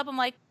pops up. I'm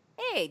like,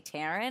 hey,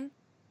 Taryn,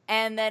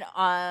 and then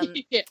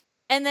Yeah.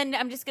 And then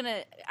I'm just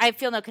gonna. I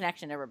feel no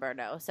connection to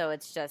Roberto, so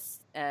it's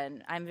just.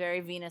 And I'm very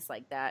Venus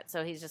like that,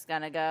 so he's just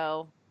gonna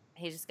go.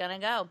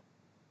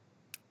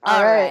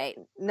 All right.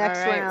 Next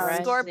All right, round.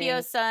 right. Scorpio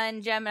Rising.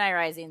 Sun, Gemini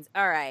Risings.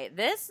 All right,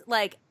 this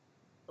like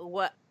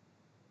what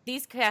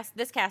this cast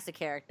of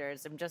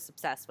characters I'm just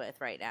obsessed with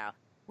right now.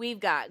 We've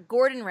got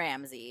Gordon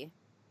Ramsay,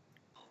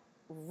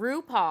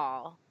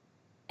 RuPaul,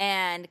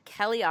 and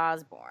Kelly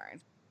Osbourne.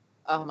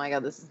 Oh my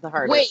god, this is the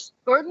hardest. Wait,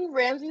 Gordon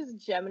Ramsay's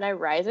Gemini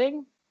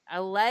Rising?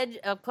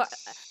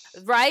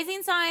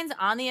 Rising signs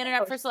on the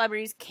internet for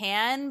celebrities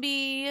can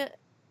be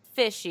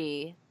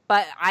fishy,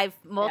 but I've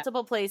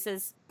multiple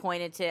places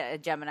pointed to a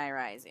Gemini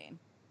Rising.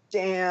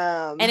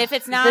 Damn. And if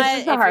it's not, This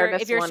is the if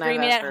hardest you're one I've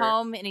screaming at ever-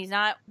 home and he's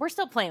not, we're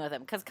still playing with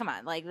him because come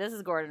on, like this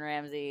is Gordon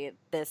Ramsay.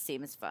 This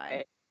seems fun,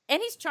 Right.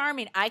 and he's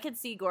charming. I could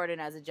see Gordon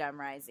as a Gem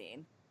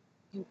Rising.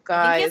 You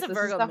I think he has guys, a this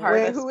Virgo is the moon.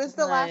 hardest. Wait, who is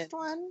the one. last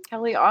one?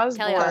 Kelly Osbourne.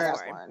 Kelly Or Osbourne.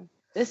 Osbourne.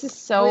 This is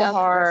so Oh, yeah,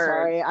 hard.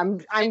 Sorry,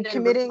 I'm And then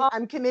committing. RuPaul.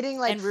 I'm committing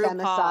like And RuPaul.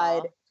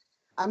 femicide.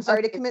 I'm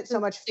sorry to Okay, commit so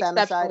much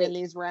exceptionally femicide in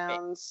these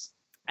rounds.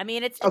 I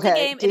mean, it's Okay, a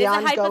game. It is a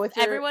Dion, hype. go with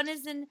your- Everyone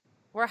is in.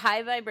 We're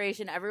high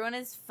vibration. Everyone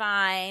is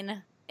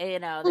fine. You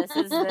know, this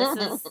is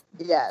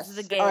Yes. This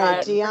is a game. All right,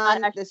 I'm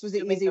Dion. not This was the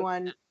actually easy doing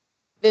one.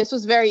 This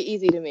was very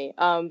easy to me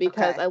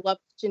because Okay. I love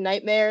Kitchen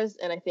Nightmares,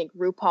 and I think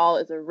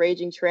RuPaul is a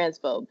raging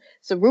transphobe.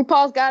 So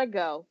RuPaul's got to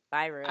go.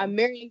 Bye, room. I'm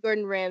marrying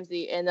Gordon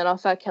Ramsay, and then I'll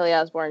fuck Kelly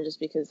Osbourne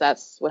just because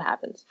that's what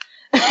happens.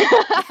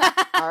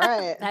 All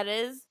right. That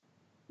is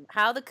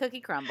how the cookie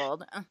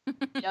crumbled.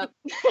 Yep.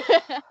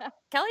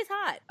 Kelly's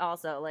hot.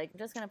 Also, like, I'm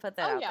just gonna put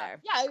that Oh out yeah, there.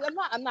 yeah.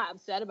 I'm not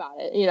upset about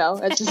it. You know,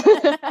 it's just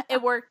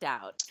It worked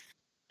out.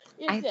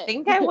 I it's it.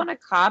 think I want to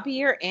copy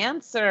your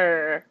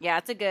answer. Yeah,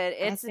 it's a good.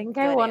 It's I think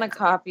a I good want to answer.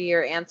 copy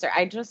your answer.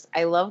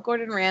 I love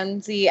Gordon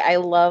Ramsay. I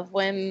love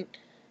when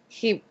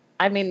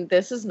I mean,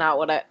 this is not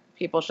what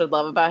people should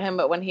love about him,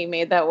 but when he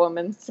made that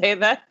woman say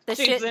that The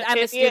she's shit. an I'm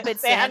a idiot stupid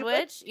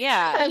sandwich.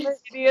 Yeah. I'm an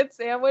idiot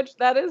sandwich.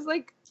 That is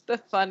like the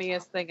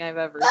funniest thing I've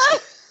ever seen.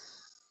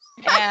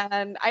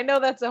 And I know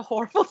that's a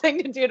horrible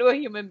thing to do to a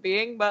human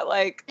being, but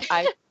like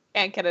I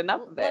can't get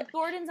enough of it. Look,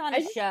 Gordon's on I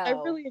a just- show. I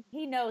really-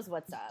 He knows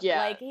what's up. Yeah.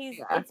 Like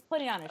it's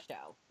putting on a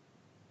show.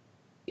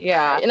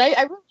 Yeah. And I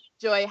really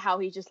enjoy how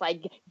he just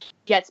like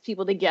gets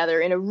people together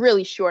in a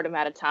really short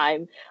amount of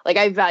time. Like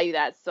I value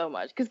that so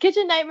much because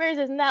Kitchen Nightmares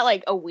isn't that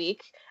like a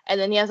week, and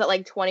then he has that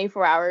like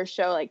 24-hour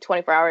show, like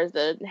 24 hours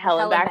to Hell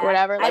and Back or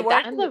whatever. I Like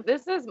worked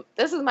that's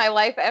This is my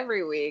life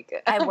every week.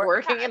 I work-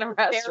 working in a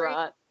Very-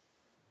 restaurant.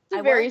 a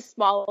I very worked-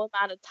 small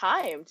amount of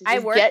time to I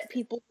just worked- get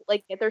people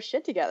like get their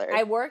shit together.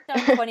 I worked on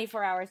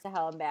 24 Hours to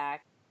Hell and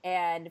Back,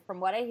 and from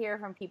what I hear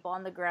from people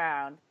on the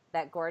ground,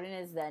 that Gordon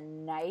is the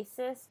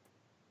nicest,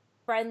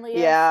 friendliest.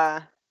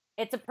 Yeah.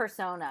 It's a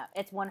persona.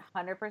 It's 100%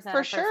 a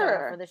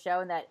persona for the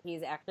show, and that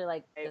he's actually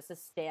like just a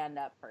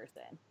stand-up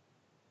person.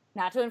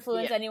 Not to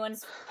influence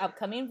anyone's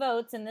upcoming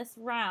votes in this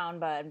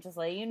round, but I'm just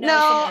letting you know. No,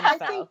 some I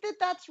info. think that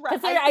that's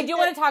right. I do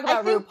want to talk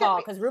about RuPaul,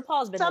 because RuPaul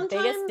has been the biggest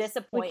sometimes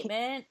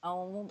disappointment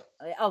of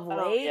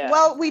late. Yeah.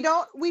 Well, we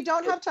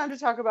don't have time to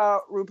talk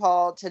about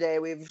RuPaul today.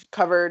 We've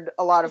covered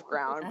a lot of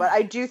ground, but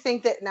I do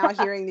think that now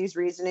hearing these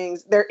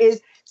reasonings, there is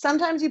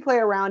sometimes you play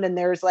around and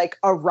there's like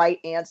a right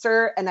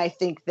answer, and I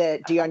think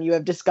that Dion, you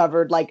have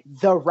discovered like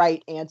the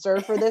right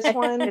answer for this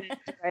one,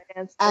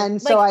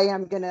 and so I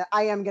am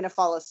gonna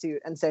follow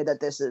suit and say that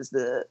this is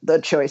the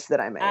choice that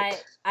I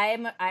make.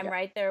 I'm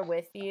right there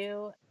with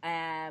you.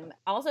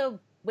 Also,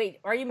 wait,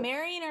 are you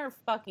marrying or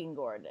fucking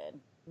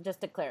Gordon?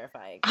 Just to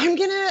clarify.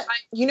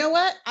 You know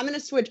what? I'm gonna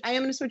switch. I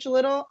am gonna switch a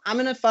little. I'm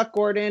gonna fuck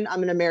Gordon. I'm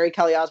gonna marry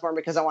Kelly Osbourne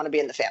because I want to be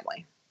in the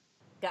family.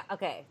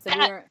 Okay, so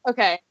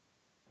okay.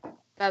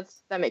 That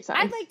makes sense.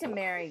 I'd like to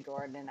marry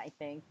Gordon. I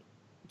think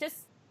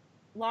just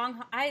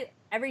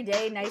every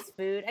day, nice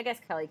food. I guess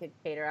Kelly could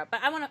cater up, but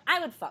I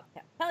would fuck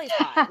Kelly's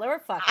hot. We're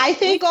fucking. I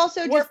think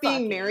also just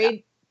being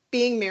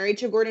married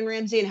to Gordon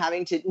Ramsay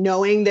and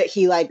knowing that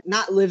he like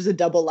not lives a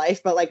double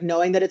life, but like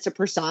knowing that it's a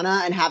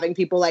persona and having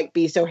people like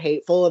be so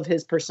hateful of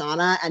his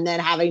persona, and then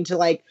having to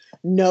like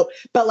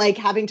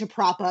having to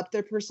prop up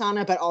their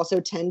persona, but also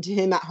tend to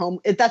him at home.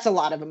 That's a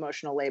lot of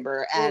emotional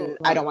labor, and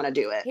I don't want to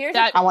do it.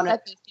 That does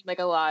seem like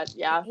a lot.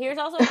 Yeah. Here's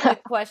also a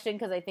quick question,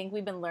 because I think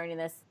we've been learning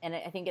this, and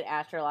I think it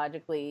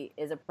astrologically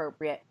is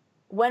appropriate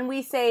when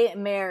we say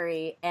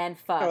marry and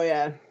fuck. Oh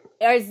yeah.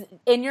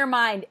 In your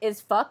mind,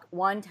 is fuck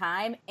one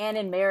time, and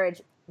in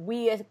marriage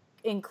we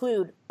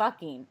include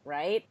fucking,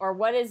 right? Or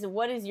what is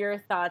your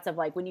thoughts of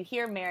like when you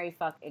hear marry,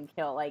 fuck, and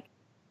kill, like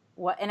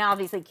what? And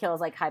obviously kill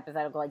is like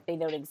hypothetical, like they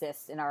don't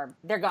exist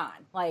they're gone,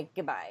 like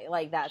goodbye,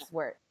 like that's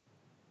where.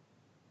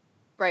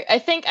 Right. I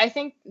think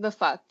the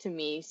fuck to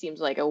me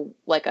seems like a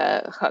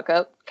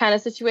hookup kind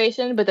of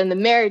situation, but then the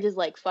marriage is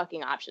like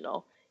fucking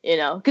optional, you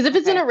know? Because if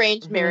it's an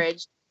arranged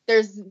marriage,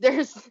 there's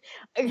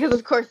because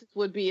of course it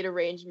would be an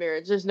arranged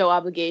marriage. There's no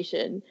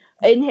obligation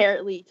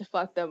inherently to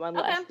fuck them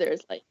unless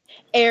there's like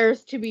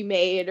heirs to be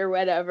made or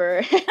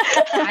whatever.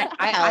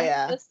 I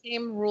have the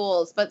same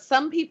rules, but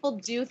some people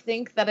do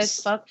think that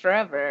it's fuck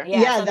forever.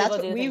 Yeah, that's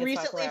what we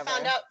recently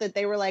found out, that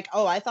they were like,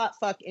 oh, I thought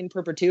fuck in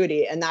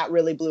perpetuity, and that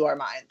really blew our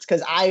minds,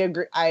 because I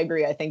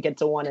agree. I think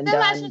it's a one and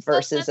done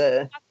versus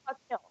a.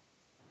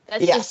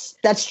 That's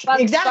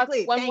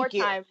exactly. One more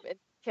time.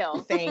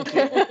 Kill. Thank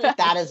you.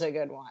 That is a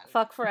good one.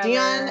 Fuck forever.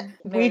 Dion,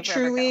 we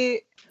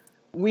truly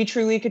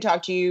could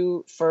talk to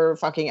you for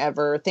fucking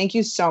ever. Thank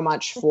you so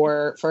much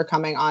for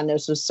coming on.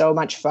 This was so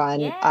much fun.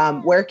 Yeah.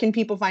 Where can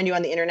people find you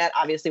on the internet?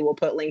 Obviously, we'll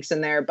put links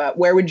in there, but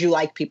where would you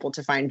like people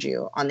to find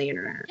you on the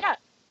internet? Yeah,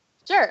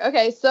 sure.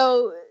 Okay,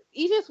 so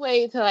easiest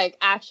way to like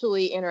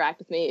actually interact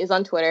with me is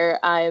on Twitter.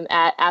 I'm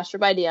at Astra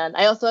by Dion.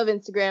 I also have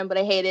Instagram, but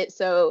I hate it,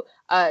 so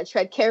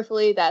tread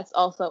carefully. That's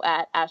also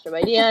at Astra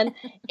by Dion.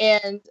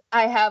 And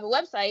I have a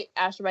website,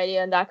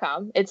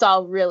 astrabydion.com. It's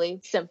all really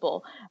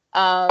simple.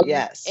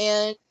 Yes.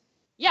 And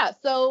yeah,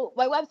 so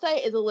my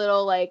website is a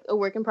little like a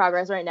work in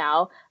progress right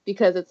now,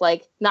 because it's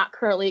like not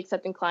currently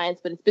accepting clients,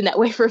 but it's been that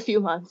way for a few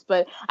months.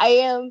 But I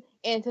am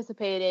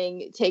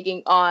anticipating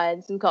taking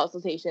on some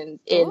consultations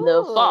in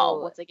the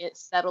fall once I get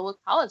settled with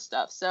college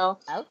stuff. So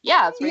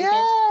yeah, it's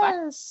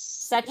really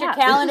set your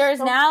calendars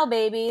now,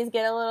 babies.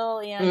 Get a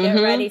little,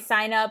 get ready,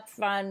 sign up,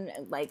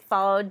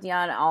 follow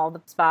Dion all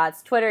the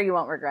spots. Twitter, you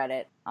won't regret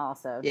it.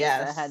 Also,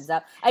 just a heads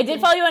up. I did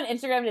follow you on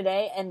Instagram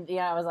today, and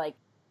I was like,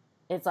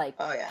 it's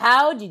like,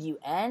 how did you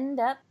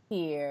end up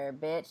here,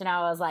 bitch? And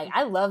I was like,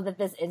 I love that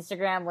this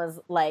Instagram was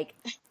like,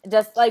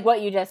 just like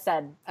what you just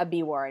said, a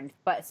be warned.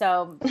 But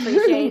so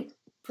appreciate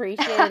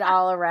it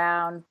all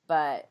around.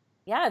 But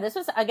yeah, this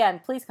was,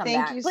 again, please come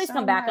back. Please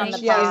come back on the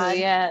pod.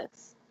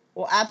 Yes.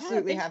 We'll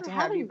absolutely have to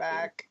have you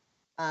back.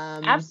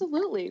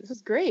 Absolutely. This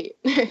is great.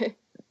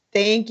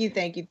 Thank you.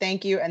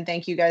 And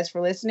thank you guys for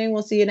listening.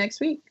 We'll see you next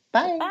week.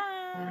 Bye. Bye.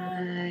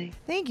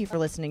 Thank you for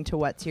listening to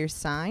What's Your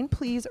Sign.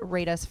 Please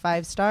rate us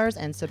 5 stars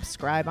and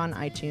subscribe on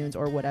iTunes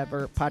or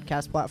whatever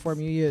podcast platform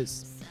you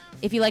use.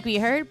 If you like what you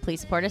heard,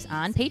 please support us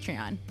on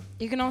Patreon.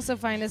 You can also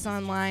find us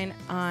online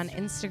on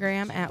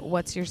Instagram at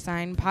What's Your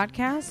Sign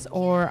Podcast,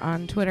 or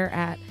on Twitter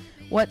at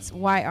What's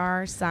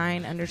YR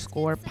Sign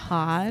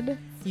 _pod.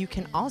 You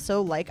can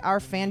also like our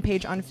fan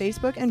page on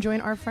Facebook and join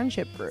our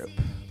friendship group.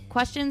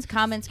 Questions,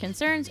 comments,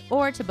 concerns,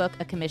 or to book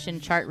a commission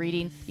chart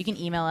reading, you can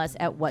email us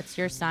at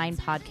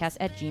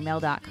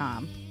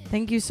what'syoursignpodcast@gmail.com.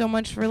 Thank you so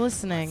much for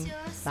listening.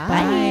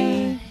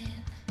 Bye.